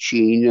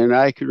teaching, and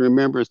I can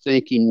remember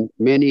thinking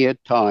many a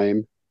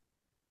time,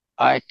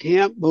 I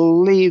can't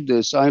believe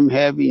this. I'm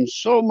having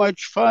so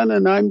much fun,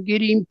 and I'm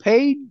getting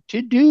paid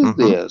to do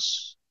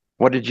this.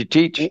 What did you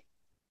teach?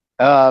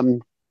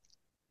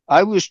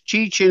 I was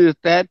teaching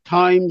at that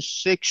time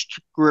 6th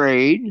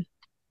grade.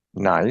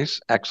 Nice.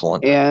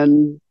 Excellent.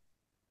 And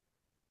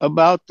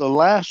about the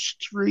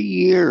last 3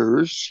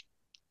 years,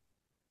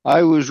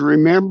 I was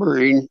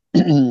remembering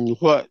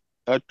what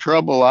a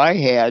trouble I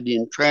had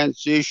in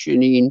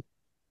transitioning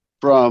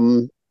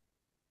from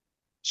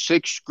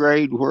 6th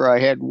grade, where I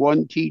had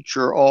one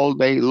teacher all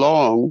day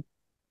long,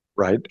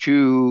 right,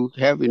 to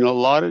having a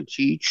lot of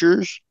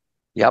teachers.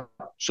 Yep.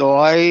 So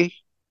I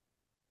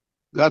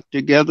got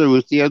together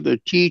with the other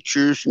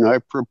teachers, and I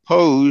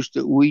proposed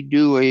that we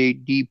do a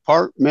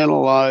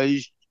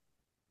departmentalized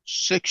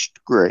 6th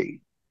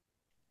grade.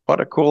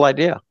 What a cool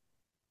idea.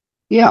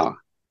 Yeah.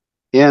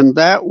 And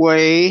that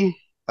way,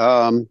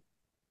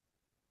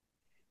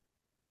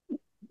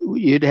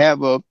 you'd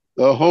have a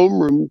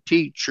homeroom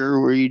teacher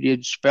where you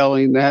did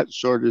spelling, that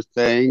sort of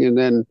thing. And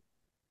then,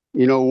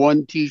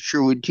 one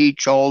teacher would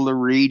teach all the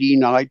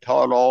reading. I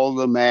taught all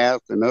the math,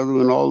 another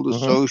one all the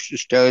social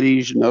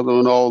studies, another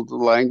one all the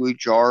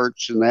language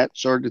arts and that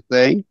sort of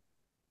thing.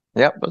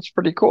 Yep, that's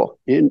pretty cool.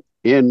 And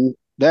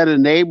that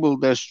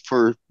enabled us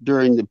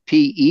during the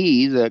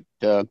PE that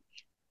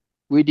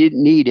we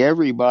didn't need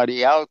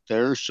everybody out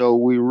there. So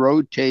we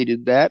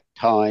rotated that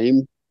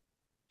time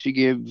to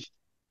give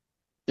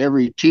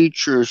every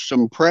teacher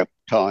some prep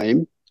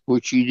time,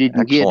 which you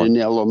didn't get in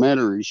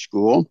elementary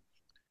school.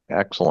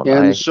 Excellent.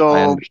 And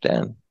I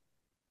understand.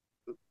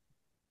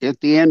 At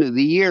the end of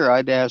the year,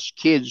 I'd ask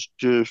kids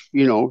to,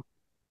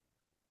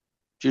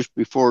 just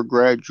before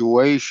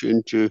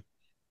graduation, to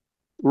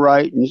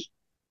write and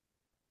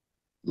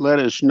let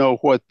us know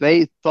what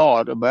they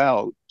thought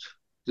about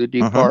the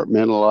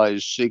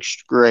departmentalized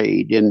sixth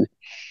grade. And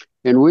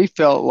we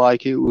felt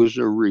like it was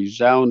a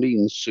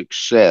resounding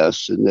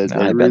success and that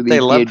they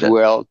really did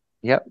well.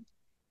 Yep.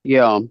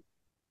 Yeah.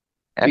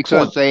 Excellent.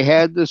 Because they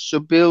had the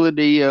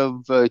stability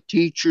of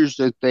teachers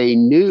that they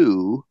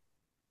knew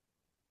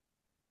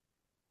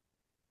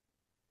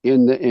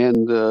in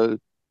the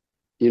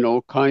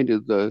kind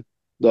of the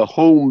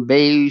home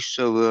base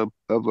of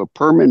a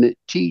permanent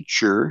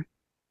teacher.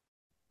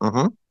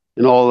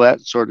 And all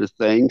that sort of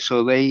thing.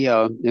 So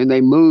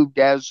they moved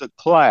as a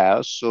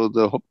class. So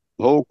the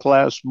whole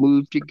class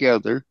moved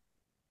together.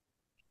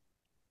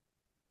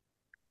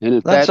 And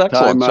at That's that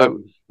excellent.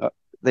 time,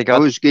 they got I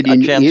was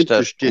getting a chance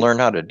interested to learn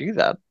how to do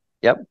that.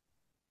 Yep.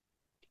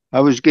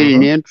 I was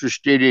getting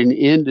interested in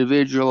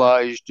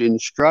individualized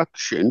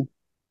instruction.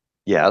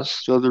 Yes.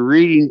 So the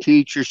reading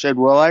teacher said,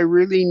 well, I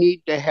really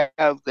need to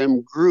have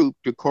them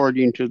grouped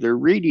according to their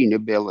reading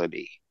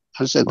ability.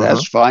 I said,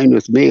 that's fine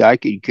with me. I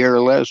could care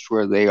less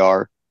where they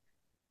are.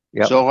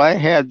 Yep. So I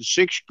had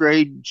sixth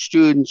grade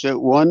students at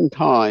one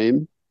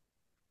time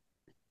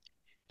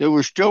that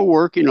were still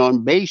working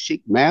on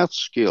basic math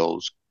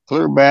skills.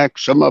 Clear back,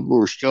 some of them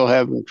were still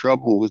having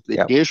trouble with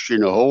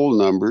addition of whole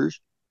numbers.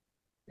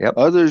 Yep.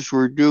 Others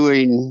were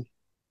doing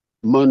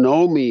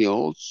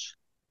monomials.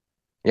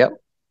 Yep.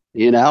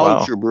 In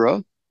algebra.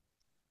 Wow.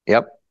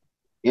 Yep.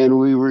 And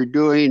we were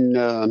doing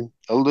a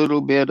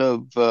little bit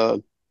of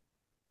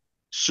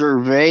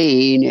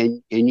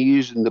surveying and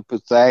using the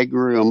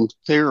Pythagorean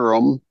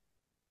theorem.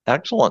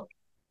 Excellent.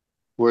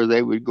 Where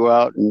they would go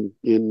out and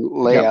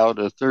lay out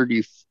a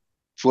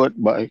 30-foot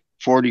by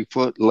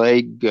 40-foot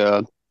leg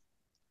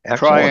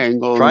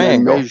triangle and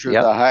then measure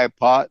the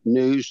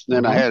hypotenuse. And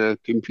then I had a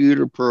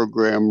computer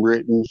program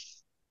written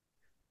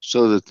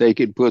so that they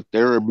could put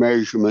their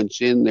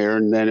measurements in there,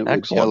 and then it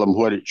would tell them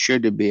what it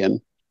should have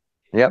been.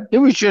 Yep. It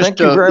was just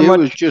it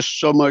was just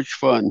so much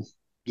fun.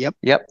 Yep.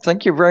 Yep.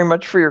 Thank you very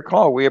much for your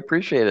call. We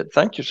appreciate it.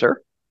 Thank you,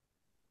 sir.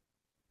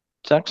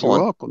 It's excellent.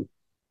 You're welcome.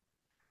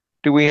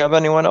 Do we have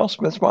anyone else,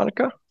 Miss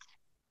Monica?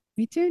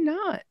 We do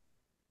not.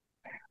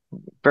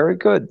 Very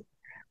good.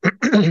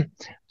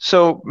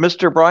 So,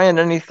 Mr. Brian,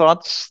 any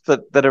thoughts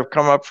that have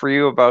come up for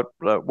you about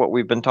what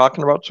we've been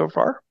talking about so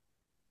far?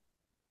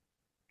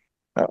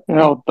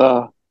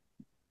 The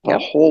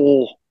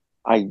whole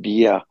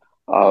idea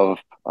of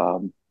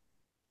what do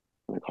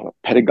they call it,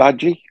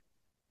 pedagogy.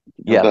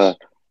 Yes.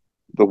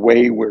 The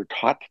way we're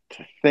taught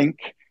to think.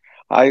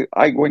 I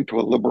went to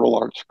a liberal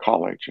arts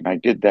college, and I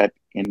did that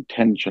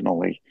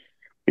intentionally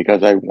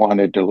because I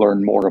wanted to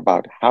learn more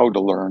about how to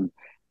learn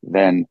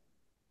than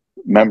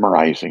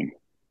memorizing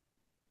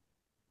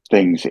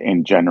things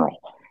in general.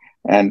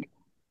 And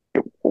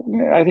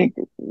I think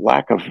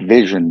lack of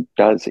vision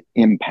does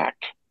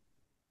impact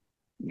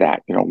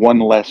that, one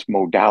less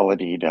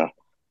modality to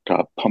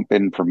pump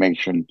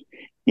information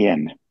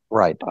in.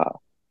 Right.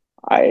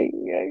 I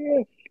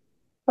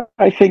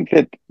think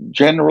that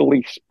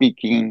generally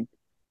speaking,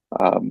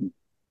 I'm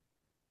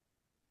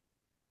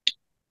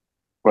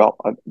going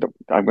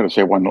to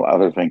say one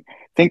other thing.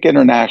 Think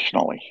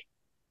internationally.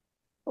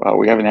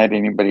 We haven't had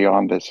anybody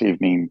on this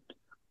evening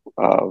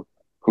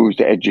whose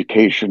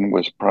education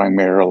was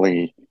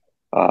primarily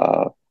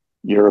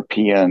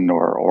European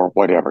or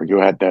whatever. You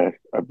had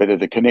a bit of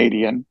the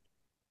Canadian,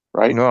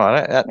 right? No,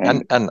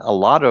 and a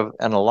lot of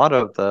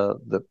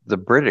the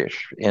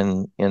British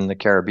in the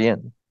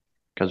Caribbean,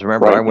 because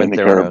remember I went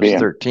there when I was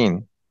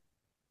 13.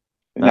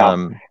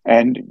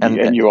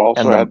 And you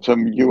also had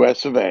some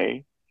US of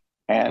A.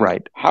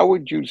 And how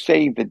would you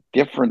say the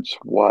difference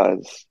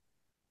was?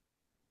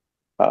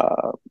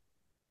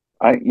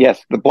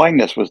 Yes, the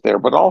blindness was there,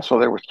 but also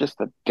there was just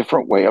a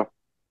different way of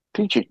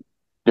teaching,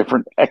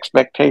 different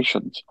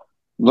expectations,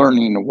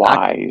 learning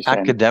wise.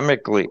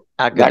 Academically,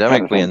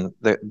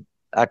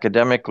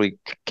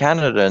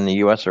 Canada and the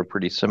US are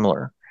pretty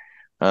similar.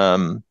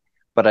 But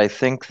I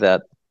think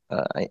that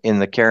in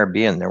the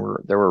Caribbean there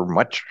were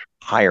much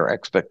higher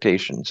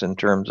expectations in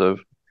terms of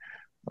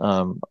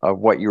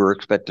what you were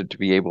expected to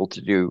be able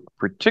to do,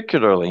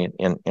 particularly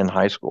in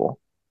high school.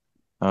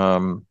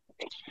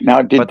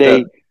 Now, did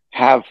they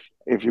have,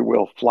 if you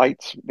will,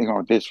 flights?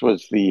 This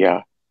was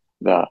the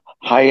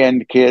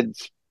high-end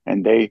kids,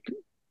 and they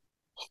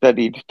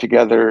studied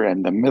together,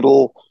 and the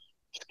middle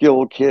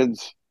skill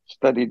kids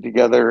studied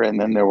together, and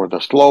then there were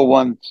the slow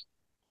ones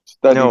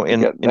studied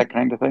together, that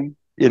kind of thing?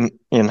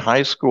 In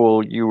high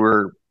school, you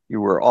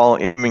were all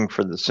aiming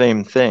for the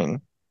same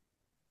thing.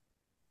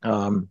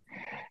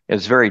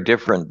 It's very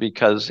different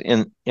because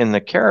in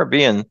the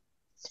Caribbean,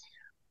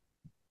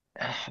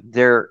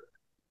 there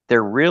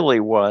really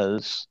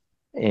was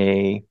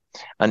an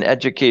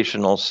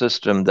educational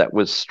system that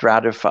was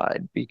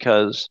stratified,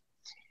 because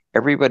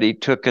everybody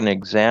took an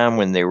exam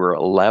when they were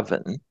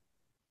 11.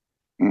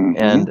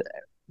 And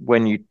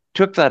when you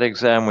took that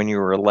exam when you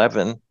were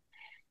 11,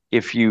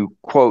 if you,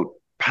 quote,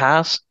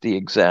 passed the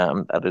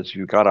exam, that is,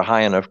 you got a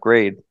high enough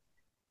grade,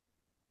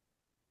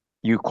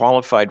 you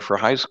qualified for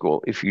high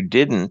school. If you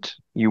didn't,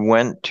 you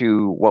went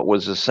to what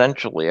was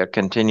essentially a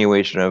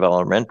continuation of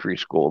elementary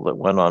school that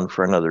went on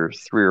for another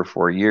 3 or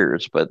 4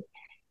 years, but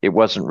it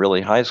wasn't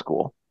really high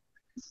school.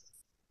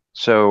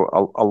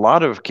 So a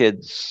lot of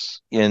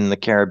kids in the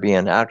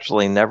Caribbean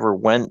actually never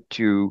went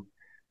to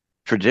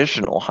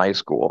traditional high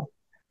school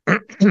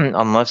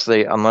unless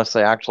they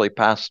actually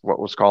passed what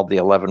was called the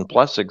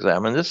 11+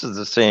 exam. And this is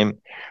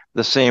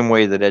the same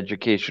way that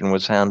education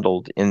was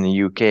handled in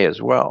the UK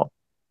as well.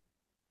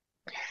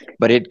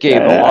 But it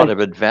gave a lot of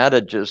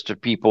advantages to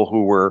people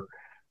who were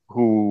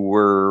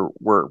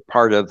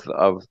part of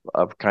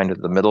kind of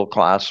the middle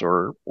class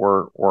or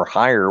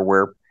higher,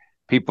 where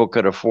people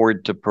could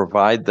afford to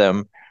provide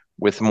them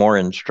with more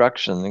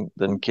instruction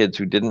than kids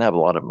who didn't have a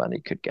lot of money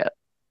could get.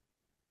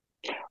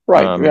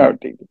 Right.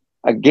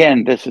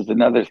 Again, this is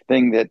another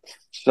thing that's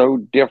so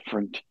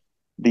different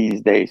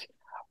these days.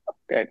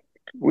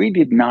 We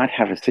did not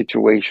have a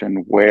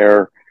situation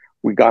where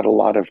we got a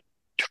lot of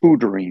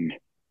tutoring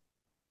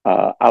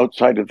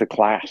outside of the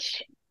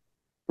class,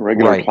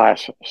 regular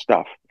class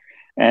stuff.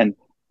 And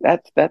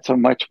that's a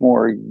much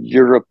more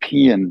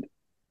European.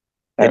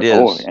 It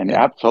is. And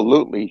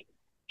absolutely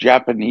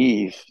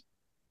Japanese.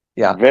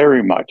 Yeah,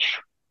 very much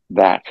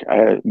that.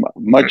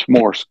 Much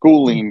more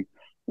schooling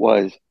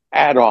was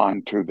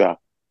add-on to the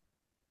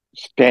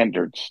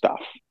standard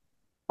stuff.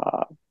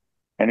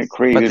 And it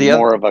created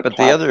more of a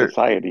class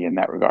society in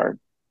that regard.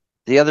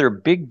 The other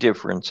big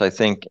difference, I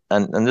think,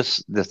 and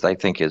this I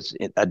think is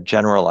a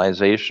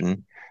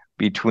generalization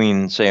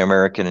between, say,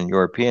 American and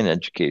European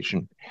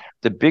education.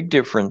 The big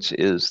difference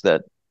is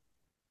that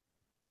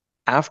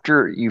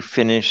after you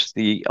finish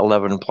the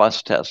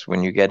 11+ test,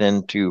 when you get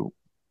into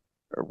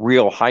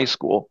real high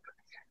school,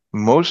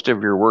 most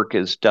of your work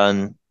is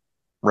done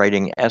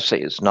writing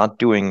essays, not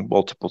doing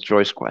multiple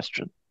choice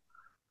questions.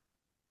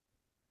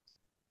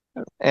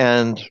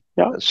 And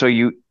so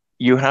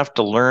you have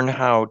to learn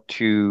how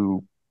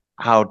to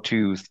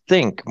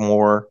think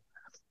more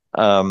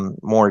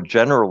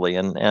generally,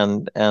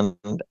 and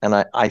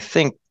I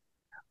think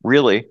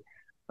really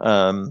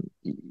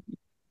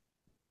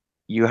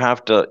you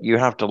have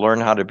to learn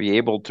how to be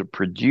able to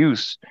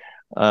produce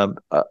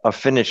a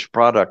finished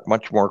product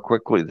much more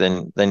quickly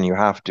than you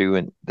have to,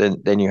 and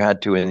than you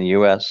had to in the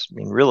US. I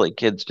mean, really,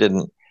 kids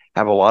didn't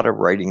have a lot of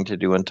writing to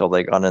do until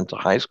they got into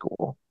high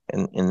school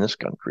in this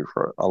country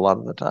for a lot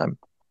of the time.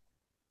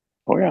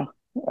 Oh yeah,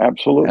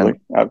 absolutely.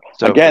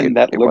 So again,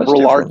 that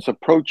liberal arts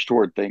approach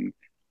toward things,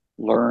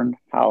 learn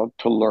how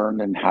to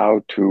learn and how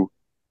to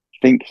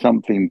think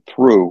something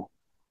through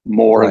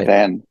more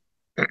than,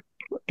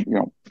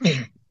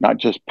 not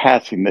just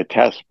passing the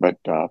test, but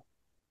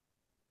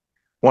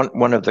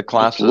one of the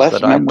classes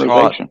that I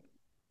taught,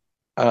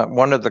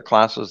 one of the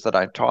classes that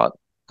I taught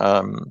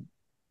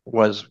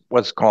was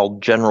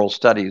called General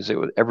Studies. It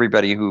was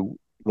everybody who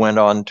went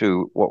on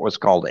to what was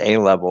called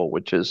A-level,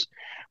 which is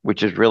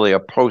really a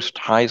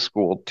post-high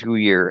school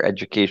 2-year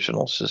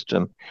educational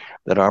system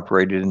that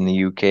operated in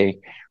the UK,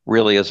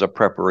 really as a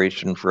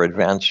preparation for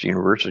advanced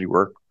university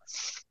work.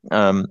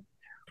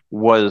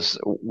 Was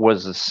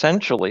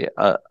essentially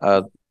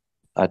a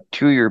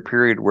 2-year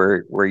period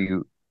where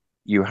you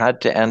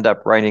had to end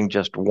up writing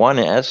just one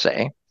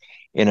essay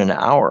in an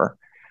hour,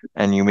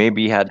 and you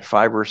maybe had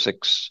 5 or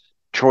 6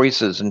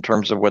 choices in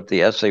terms of what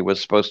the essay was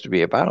supposed to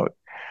be about.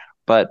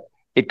 But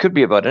it could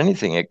be about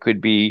anything. It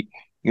could be,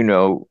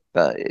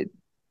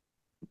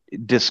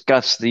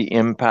 discuss the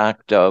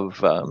impact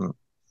of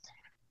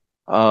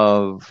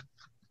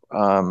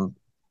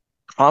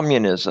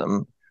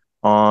communism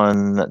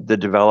on the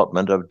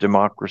development of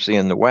democracy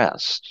in the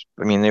West.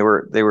 I mean, they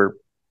were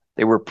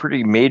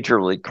pretty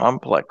majorly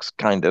complex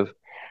kind of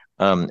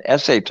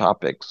essay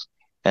topics,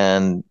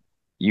 and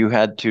you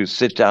had to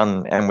sit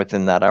down, and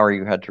within that hour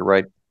you had to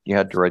write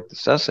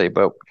this essay.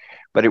 But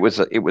it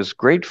was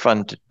great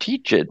fun to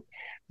teach it,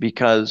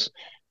 because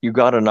you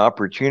got an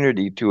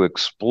opportunity to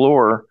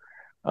explore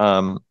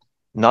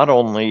not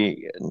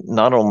only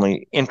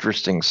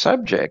interesting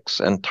subjects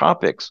and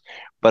topics,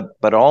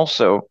 but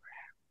also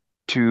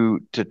to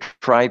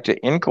try to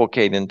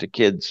inculcate into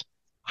kids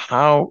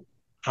how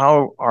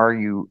are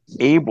you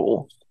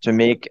able to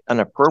make an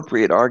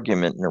appropriate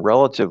argument in a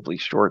relatively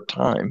short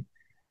time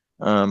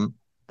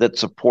that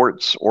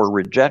supports or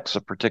rejects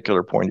a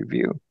particular point of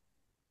view.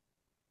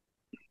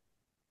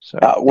 So,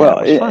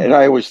 and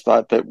I always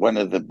thought that one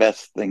of the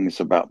best things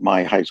about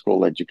my high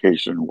school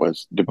education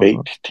was debate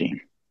team.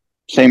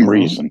 Same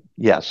reason.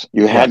 Yes.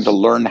 You had to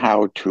learn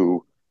how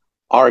to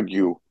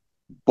argue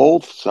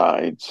both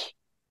sides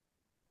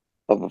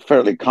of a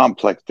fairly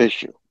complex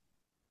issue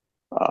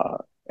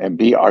and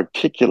be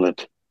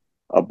articulate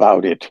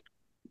about it,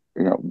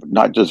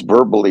 not just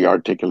verbally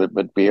articulate,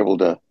 but be able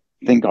to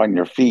think on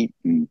your feet.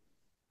 And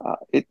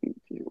it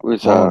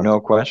was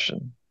no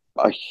question,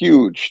 a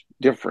huge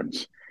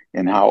difference.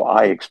 in how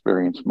I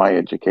experienced my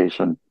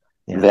education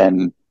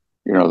than,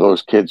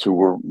 those kids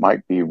who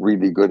might be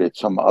really good at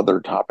some other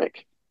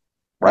topic.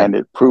 Right. And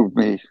it proved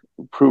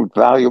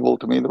valuable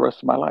to me the rest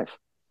of my life.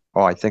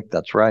 Oh, I think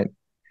that's right.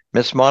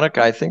 Miss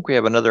Monica, I think we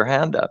have another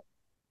hand up.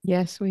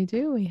 Yes, we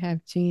do. We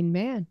have Jean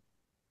Mann.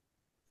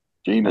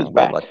 Jean is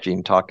back. We'll let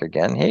Jean talk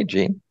again. Hey,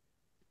 Jean.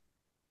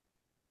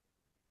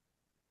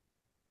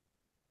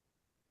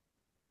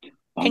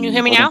 Can you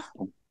hear me now?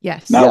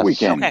 Yes. Now we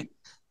can. Okay.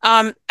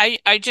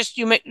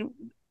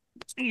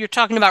 You're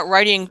talking about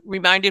writing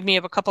reminded me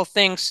of a couple of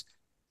things.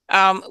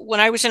 When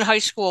I was in high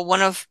school,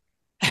 one of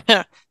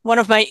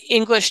my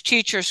English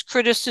teachers'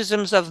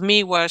 criticisms of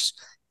me was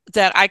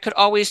that I could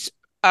always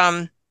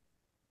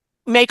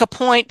make a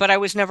point, but I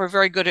was never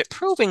very good at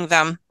proving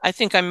them. I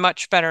think I'm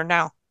much better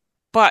now.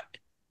 But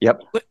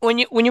when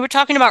you were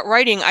talking about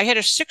writing, I had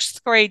a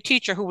 6th grade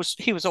teacher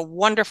he was a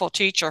wonderful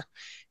teacher.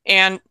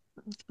 And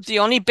the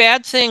only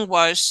bad thing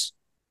was,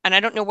 and I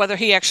don't know whether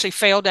he actually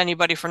failed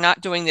anybody for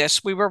not doing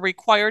this, we were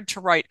required to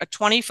write a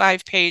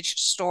 25-page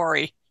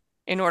story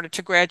in order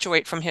to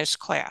graduate from his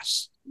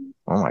class.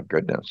 Oh my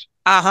goodness.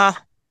 I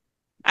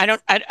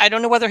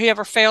don't know whether he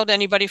ever failed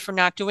anybody for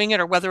not doing it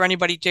or whether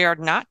anybody dared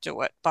not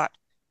do it, but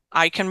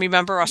I can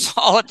remember us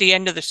all at the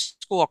end of the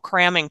school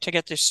cramming to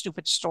get this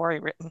stupid story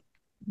written.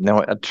 No,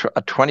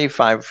 a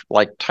 25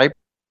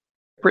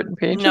 typewritten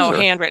pages? No,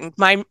 handwritten.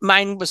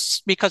 Mine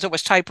was, because it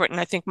was typewritten,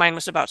 I think mine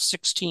was about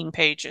 16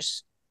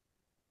 pages.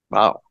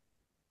 Wow.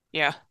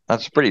 Yeah.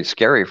 That's pretty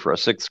scary for a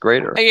 6th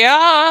grader.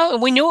 Yeah,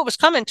 we knew it was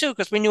coming too,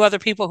 because we knew other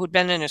people who'd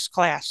been in his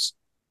class.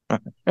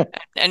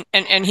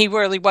 and he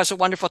really was a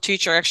wonderful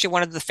teacher. Actually,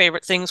 one of the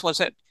favorite things was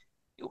that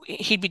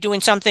he'd be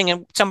doing something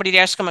and somebody'd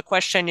ask him a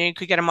question and you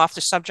could get him off the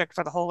subject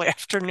for the whole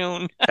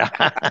afternoon.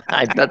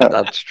 I bet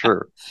that's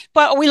true.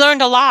 But we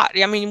learned a lot.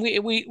 I mean,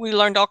 we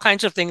learned all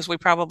kinds of things we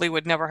probably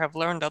would never have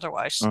learned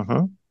otherwise.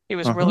 Mm-hmm. He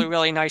was a really,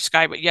 really nice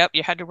guy. But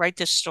you had to write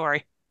this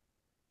story.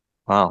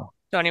 Wow.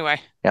 So anyway.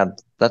 Yeah,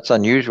 that's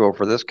unusual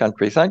for this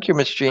country. Thank you,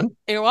 Miss Jean.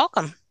 You're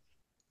welcome.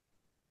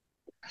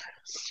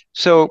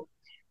 So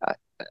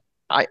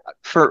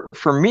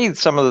for me,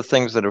 some of the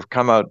things that have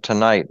come out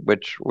tonight,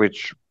 which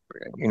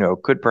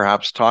could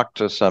perhaps talk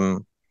to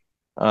some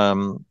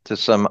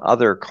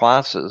other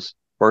classes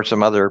or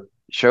some other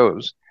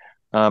shows.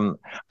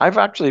 I've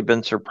actually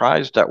been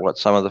surprised at what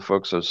some of the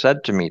folks have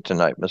said to me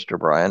tonight, Mr.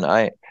 Bryan.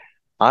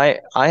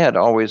 I had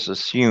always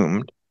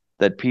assumed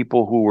that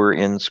people who were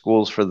in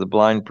schools for the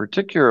blind,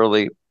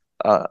 particularly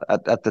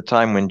at the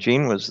time when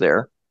Jean was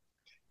there,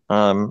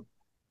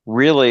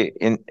 really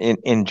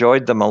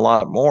enjoyed them a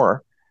lot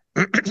more,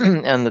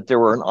 and that there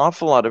were an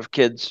awful lot of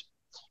kids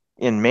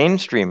in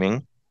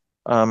mainstreaming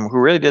who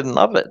really didn't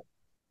love it.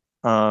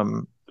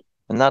 And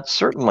that's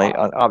certainly,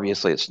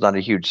 obviously, it's not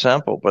a huge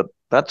sample, but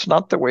that's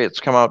not the way it's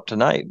come out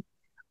tonight.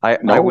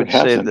 I would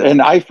say that,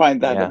 and I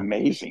find that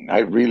amazing. I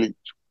really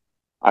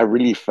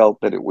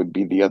felt that it would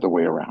be the other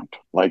way around,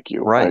 like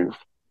you. Right.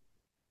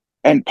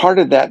 And part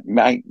of that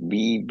might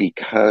be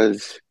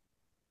because,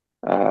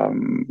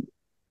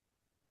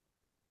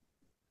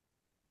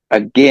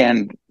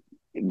 again,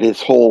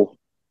 this whole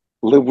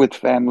live with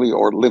family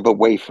or live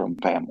away from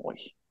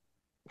family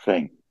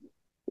thing.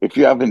 If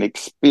you haven't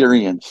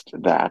experienced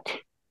that,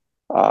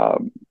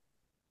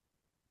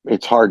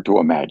 it's hard to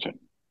imagine,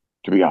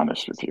 to be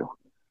honest with you.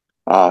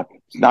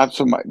 It's not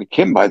so much.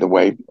 Kim, by the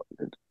way,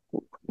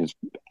 is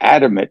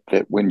adamant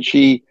that when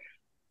she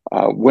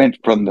went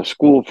from the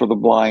school for the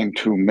blind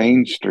to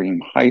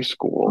mainstream high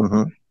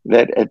school,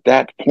 that at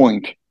that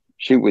point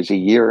she was a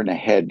year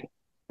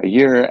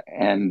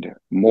and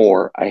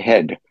more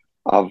ahead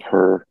of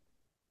her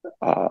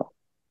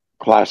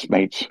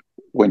classmates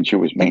when she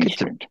was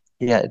mainstreamed.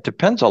 It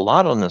depends a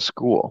lot on the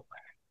school.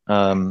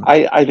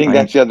 I think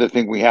that's the other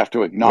thing we have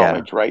to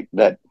acknowledge, right?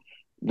 That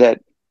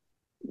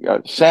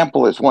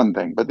sample is one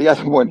thing, but the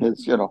other one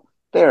is,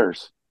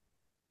 there's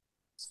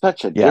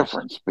such a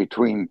difference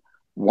between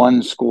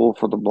one school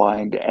for the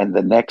blind and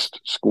the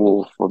next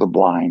school for the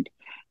blind.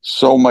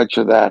 So much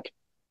of that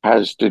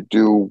has to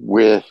do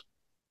with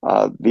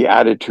the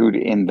attitude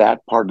in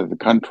that part of the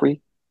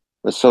country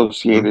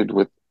associated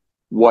with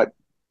what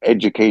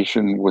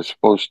education was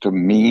supposed to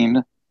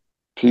mean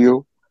to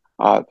you.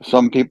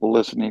 Some people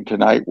listening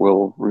tonight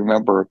will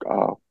remember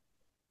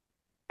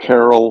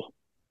Carol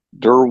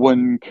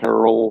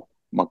McCarl,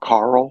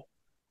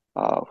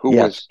 who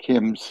was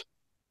Kim's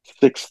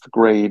 6th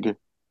grade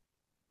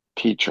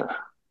teacher,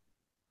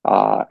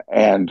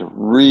 and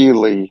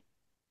really,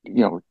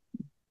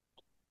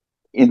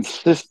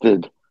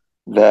 insisted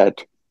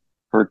that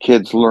her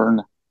kids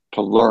learn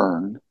to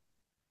learn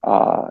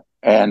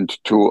and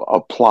to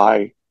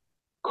apply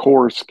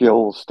core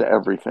skills to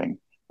everything.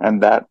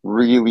 And that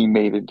really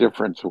made a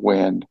difference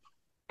when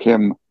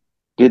Kim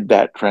did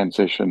that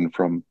transition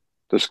from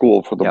the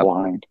school for the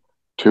blind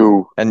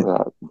to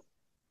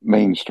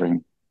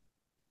mainstream.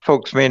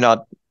 Folks may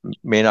not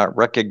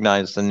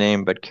recognize the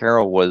name, but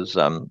Carol was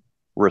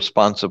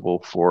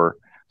responsible for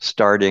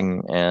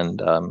starting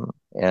and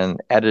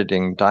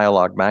editing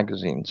Dialogue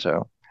magazine.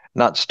 So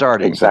not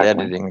starting, but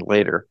editing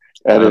later.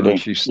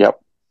 Editing. Yep.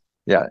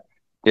 Yeah.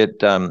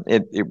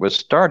 It was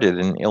started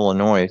in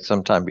Illinois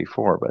sometime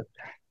before, but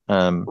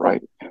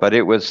right. But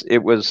it was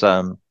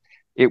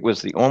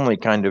the only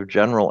kind of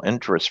general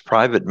interest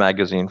private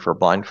magazine for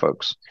blind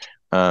folks,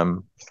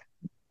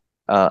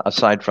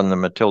 aside from the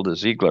Matilda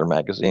Ziegler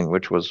magazine,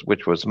 which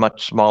was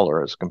much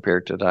smaller as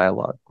compared to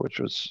Dialogue,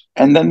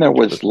 And then there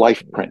was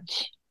Life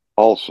Prints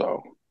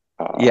also.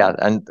 Yeah,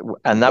 and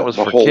that was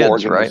the for whole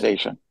kids,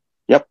 organization. right?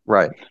 Yep.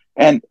 Right.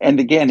 And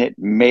again, it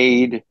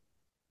made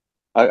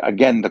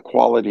again the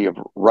quality of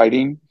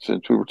writing.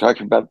 Since we were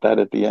talking about that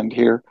at the end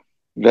here,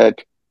 that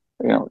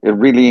it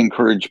really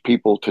encouraged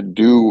people to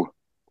do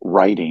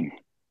writing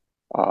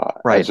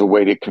as a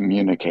way to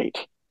communicate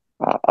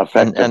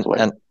effectively.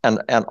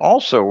 And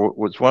also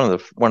was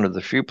one of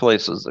the few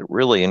places that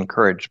really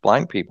encouraged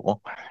blind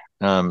people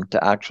to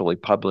actually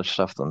publish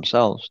stuff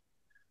themselves,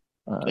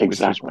 which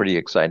was pretty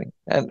exciting.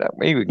 And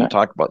maybe we can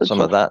talk about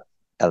some of that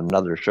at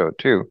another show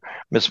too.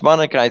 Miss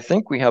Monica, I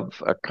think we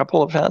have a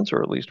couple of hands,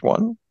 or at least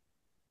one.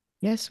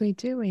 Yes, we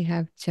do. We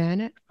have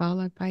Janet,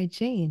 followed by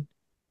Jane.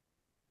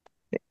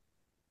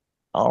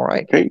 All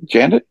right. Okay,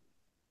 Janet.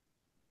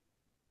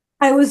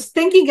 I was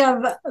thinking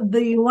of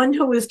the one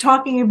who was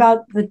talking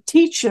about the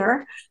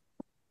teacher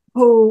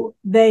who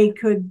they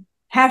could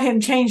have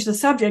him change the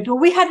subject. Well,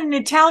 we had an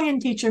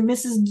Italian teacher,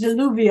 Mrs.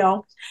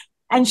 Deluvio,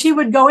 and she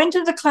would go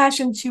into the class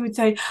and she would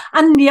say,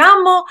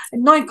 andiamo,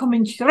 noi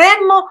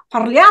cominceremo,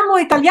 parliamo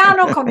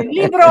italiano con il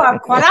libro a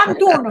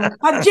 41,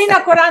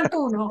 pagina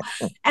 41.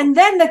 And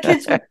then the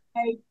kids would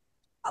say,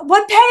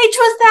 what page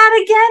was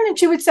that again? And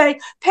she would say,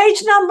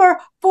 page number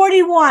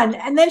 41.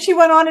 And then she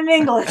went on in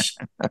English.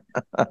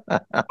 I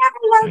never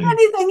learned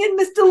anything in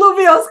Miss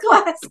Deluvio's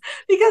class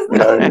because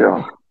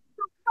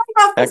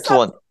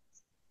excellent.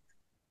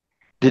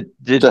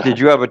 Did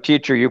you have a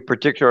teacher you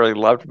particularly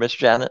loved, Miss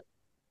Janet?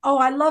 Oh,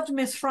 I loved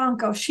Miss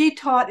Franco. She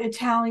taught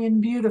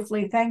Italian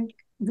beautifully. Thank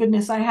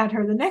goodness I had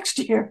her the next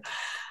year.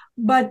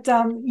 But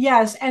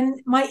yes, and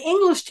my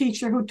English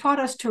teacher who taught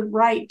us to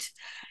write,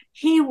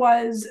 he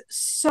was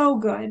so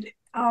good,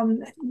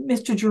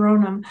 Mr.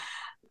 Geronimo.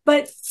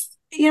 But,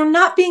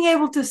 not being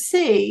able to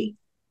see,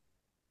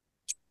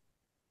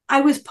 I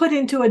was put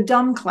into a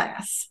dumb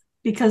class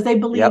because they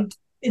believed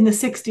in the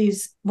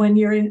 60s when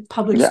you're in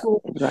public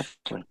school.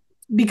 Exactly.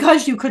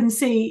 Because you couldn't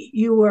see,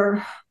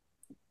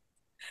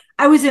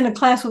 I was in a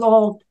class with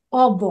all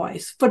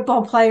boys,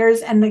 football players,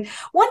 and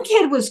one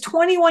kid was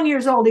 21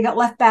 years old. He got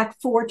left back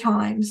 4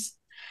 times.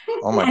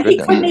 Oh my goodness. He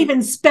couldn't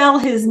even spell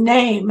his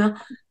name.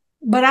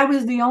 But I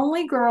was the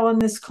only girl in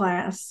this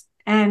class.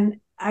 And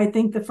I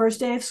think the first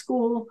day of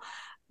school,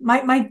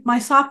 my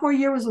sophomore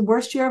year was the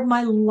worst year of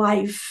my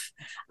life.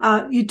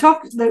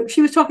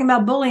 She was talking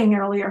about bullying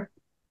earlier.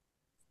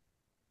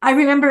 I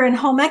remember in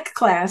home ec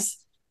class,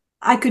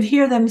 I could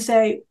hear them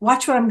say,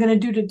 watch what I'm going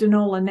to do to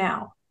Danola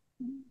now.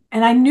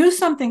 And I knew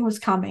something was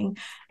coming.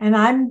 And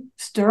I'm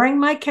stirring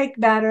my cake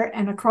batter.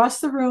 And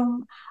across the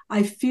room,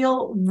 I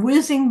feel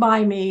whizzing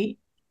by me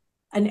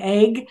an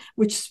egg,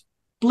 which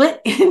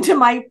split into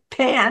my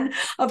pan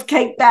of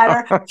cake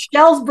batter.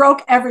 Shells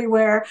broke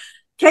everywhere.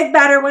 Cake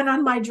batter went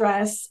on my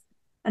dress.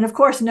 And of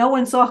course, no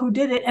one saw who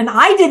did it. And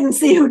I didn't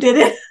see who did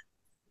it.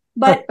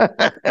 But,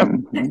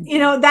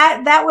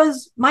 that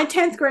was my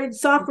 10th grade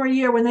sophomore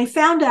year when they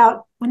found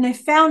out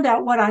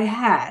what I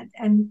had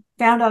and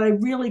found out I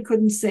really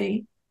couldn't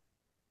see.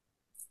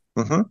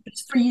 Mm-hmm.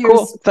 For years.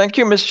 Cool. Thank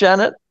you, Miss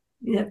Janet.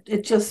 Yeah,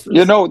 it just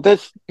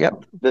was...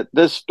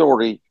 this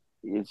story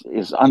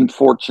is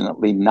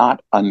unfortunately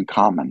not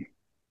uncommon.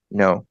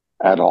 No,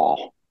 at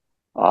all.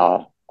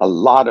 A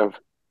lot of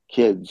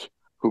kids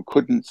who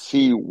couldn't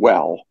see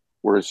well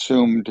were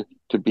assumed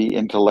to be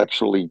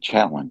intellectually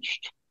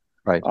challenged,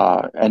 right?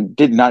 And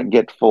did not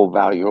get full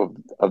value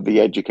of the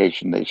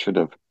education they should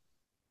have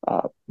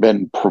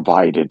been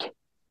provided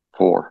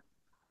for.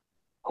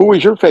 Who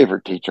was your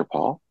favorite teacher,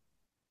 Paul?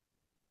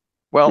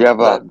 Well, you have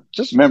a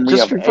memory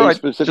of a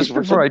specific just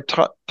before I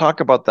talk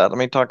about that, let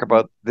me talk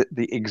about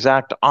the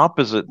exact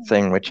opposite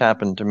thing which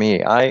happened to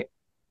me. I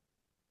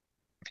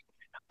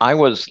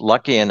was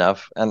lucky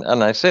enough,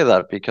 and I say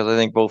that because I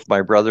think both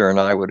my brother and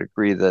I would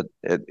agree that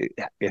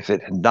if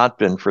it had not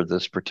been for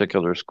this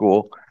particular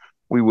school,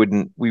 we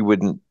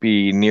wouldn't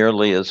be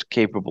nearly as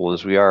capable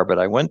as we are. But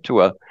I went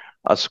to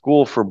a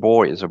school for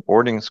boys, a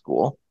boarding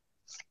school,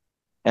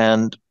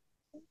 and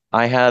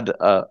I had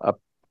a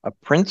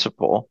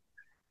principal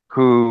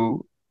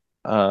who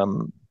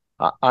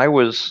I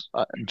was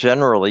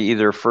generally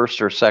either first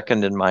or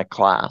second in my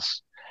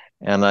class,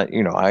 and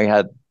I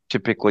had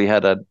typically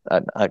had a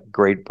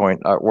grade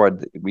point, or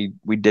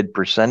we did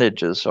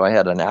percentages, so I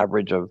had an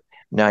average of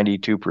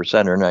 92%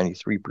 or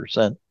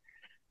 93%,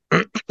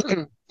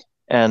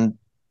 and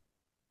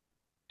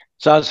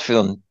so I was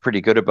feeling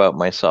pretty good about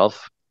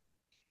myself.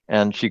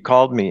 And she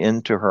called me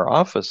into her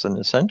office and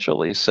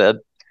essentially said,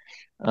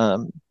 I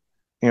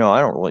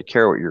don't really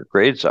care what your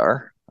grades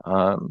are.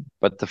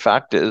 But the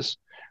fact is,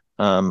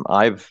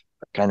 I've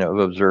kind of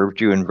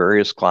observed you in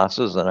various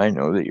classes, and I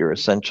know that you're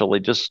essentially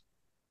just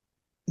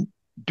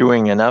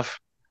doing enough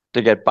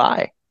to get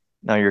by.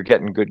 Now you're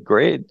getting good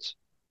grades.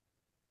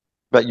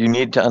 But you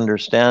need to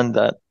understand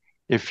that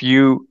if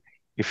you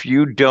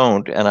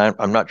don't, and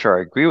I'm not sure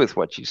I agree with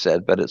what she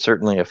said, but it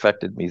certainly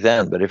affected me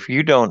then. But if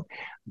you don't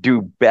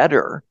do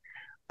better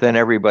than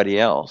everybody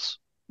else,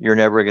 you're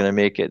never going to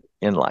make it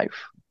in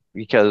life.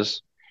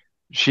 Because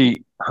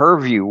her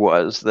view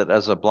was that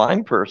as a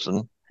blind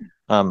person,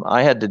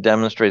 I had to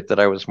demonstrate that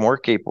I was more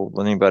capable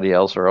than anybody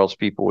else, or else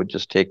people would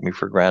just take me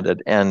for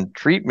granted and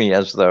treat me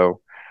as though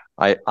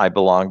I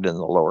belonged in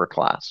the lower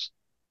class.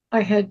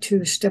 I had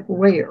to step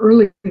away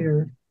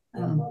earlier.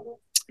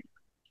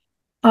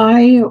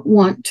 I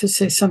want to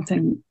say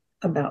something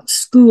about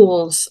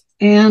schools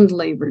and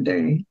Labor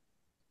Day.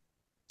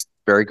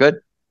 Very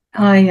good.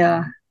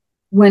 I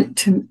went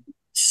to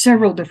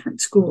several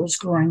different schools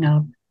growing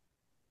up.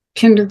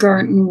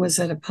 Kindergarten was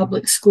at a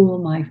public school.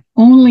 My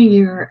only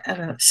year at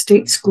a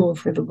state school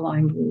for the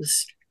blind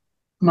was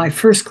my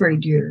first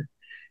grade year.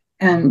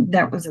 And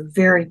that was a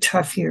very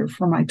tough year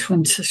for my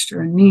twin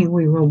sister and me.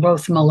 We were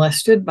both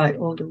molested by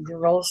older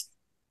girls.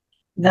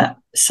 That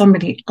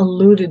somebody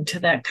alluded to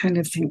that kind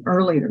of thing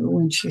earlier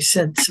when she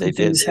said some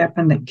things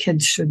happen that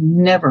kids should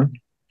never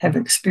have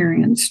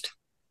experienced.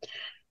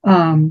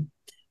 My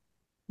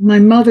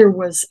mother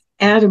was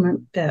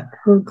adamant that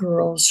her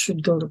girls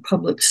should go to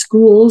public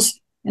schools,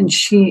 and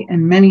she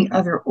and many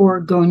other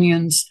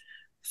Oregonians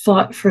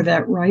fought for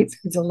that right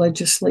through the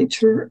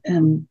legislature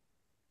and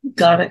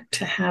got it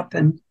to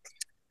happen.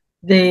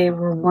 They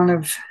were one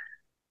of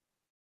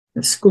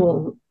the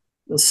school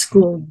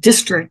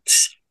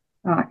districts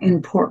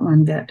in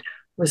Portland that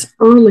was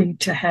early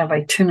to have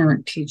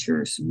itinerant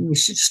teachers. We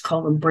should just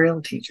call them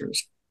Braille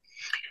teachers.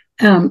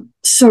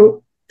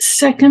 So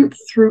 2nd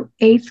through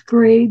 8th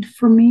grade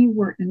for me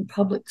were in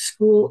public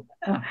school,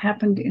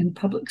 happened in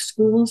public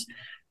schools.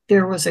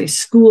 There was a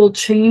school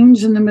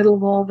change in the middle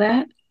of all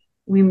that.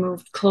 We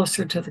moved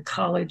closer to the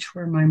college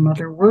where my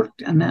mother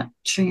worked, and that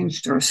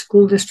changed our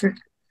school district.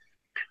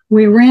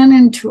 We ran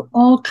into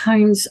all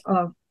kinds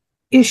of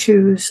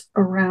issues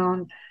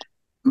around,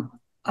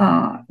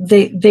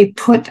 they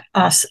put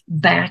us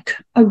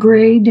back a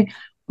grade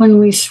when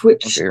we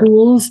switched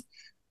schools,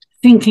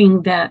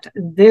 thinking that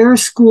their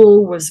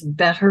school was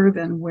better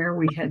than where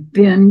we had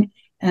been,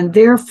 and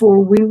therefore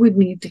we would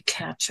need to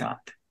catch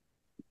up.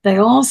 They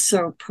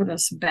also put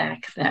us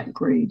back that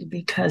grade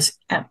because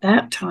at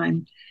that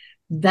time,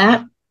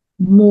 that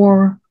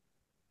more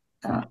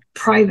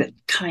private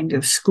kind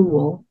of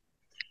school,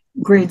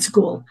 grade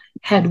school,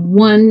 had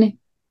 1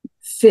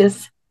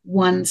 5th,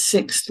 1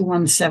 6th,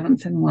 1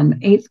 7th, and 1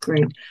 8th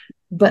grade,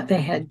 but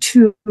they had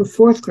 2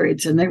 4th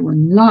grades, and they were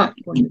not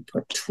going to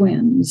put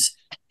twins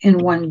in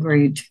one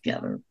grade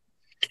together.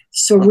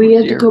 So we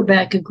had to go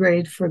back a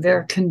grade for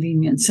their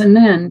convenience. And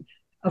then,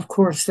 of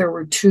course, there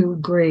were 2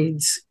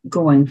 grades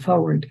going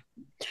forward.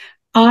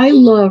 I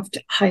loved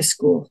high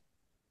school.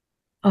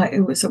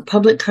 It was a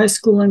public high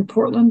school in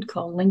Portland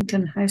called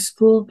Lincoln High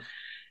School,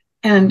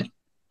 and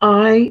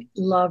I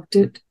loved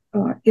it.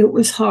 It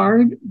was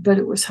hard, but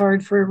it was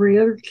hard for every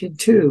other kid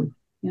too.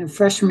 You know,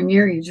 freshman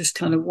year, you just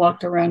kind of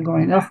walked around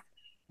going, oh,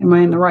 am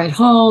I in the right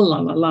hall? La,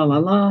 la, la, la,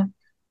 la.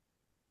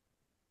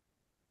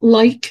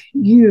 Like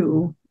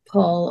you,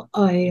 Paul,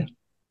 I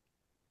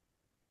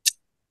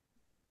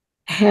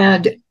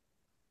had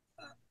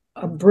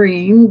a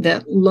brain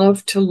that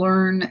loved to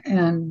learn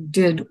and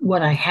did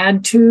what I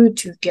had to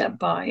get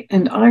by.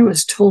 And I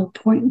was told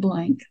point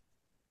blank,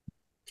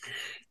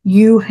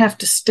 you have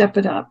to step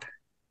it up,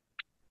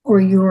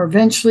 or you're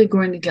eventually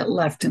going to get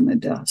left in the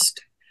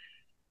dust.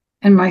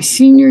 And my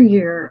senior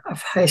year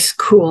of high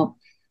school,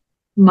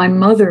 my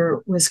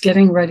mother was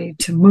getting ready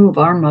to move.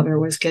 Our mother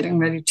was getting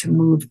ready to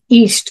move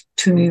east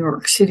to New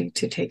York City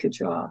to take a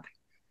job.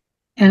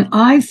 And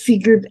I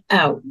figured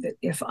out that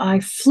if I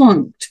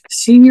flunked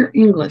senior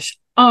English,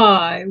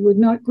 I would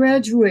not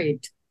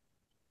graduate.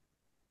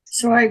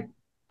 So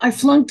I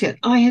flunked it.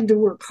 I had to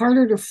work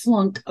harder to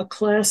flunk a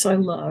class I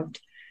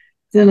loved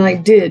than I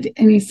did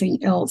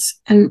anything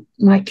else. And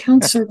my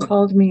counselor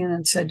called me in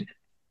and said,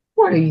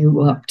 what are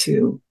you up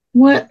to?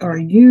 What are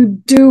you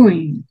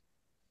doing?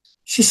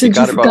 She said, you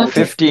got about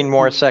 15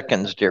 more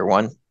seconds, dear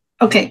one.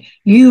 Okay.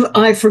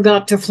 I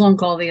forgot to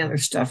flunk all the other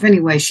stuff.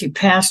 Anyway, she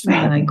passed me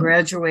and I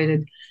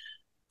graduated.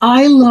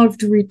 I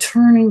loved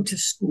returning to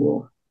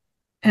school,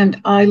 and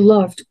I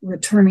loved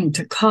returning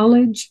to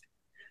college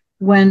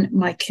when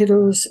my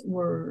kiddos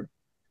were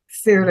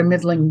fair to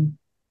middling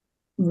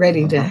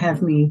ready to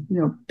have me,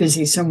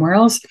 busy somewhere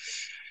else.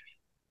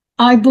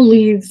 I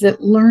believe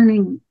that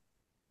learning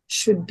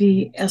should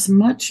be as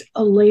much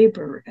a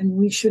labor, and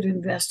we should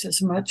invest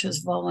as much as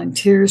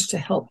volunteers to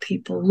help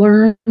people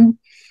learn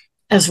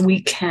as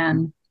we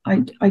can.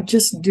 I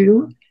just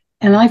do.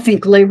 And I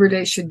think Labor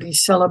Day should be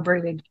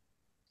celebrated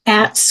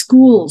at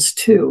schools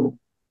too.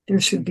 There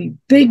should be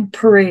big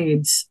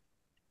parades.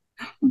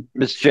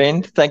 Ms.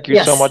 Jane, thank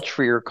you so much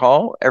for your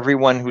call.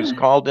 Everyone who's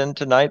called in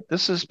tonight,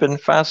 this has been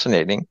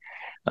fascinating.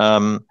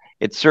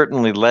 It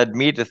certainly led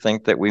me to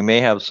think that we may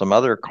have some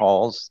other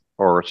calls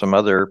or some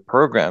other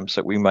programs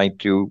that we might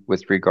do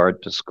with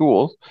regard to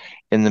schools.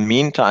 In the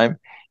meantime,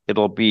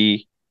 it'll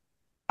be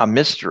a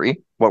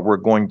mystery what we're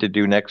going to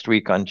do next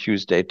week on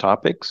Tuesday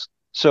Topics.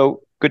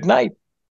 So good night.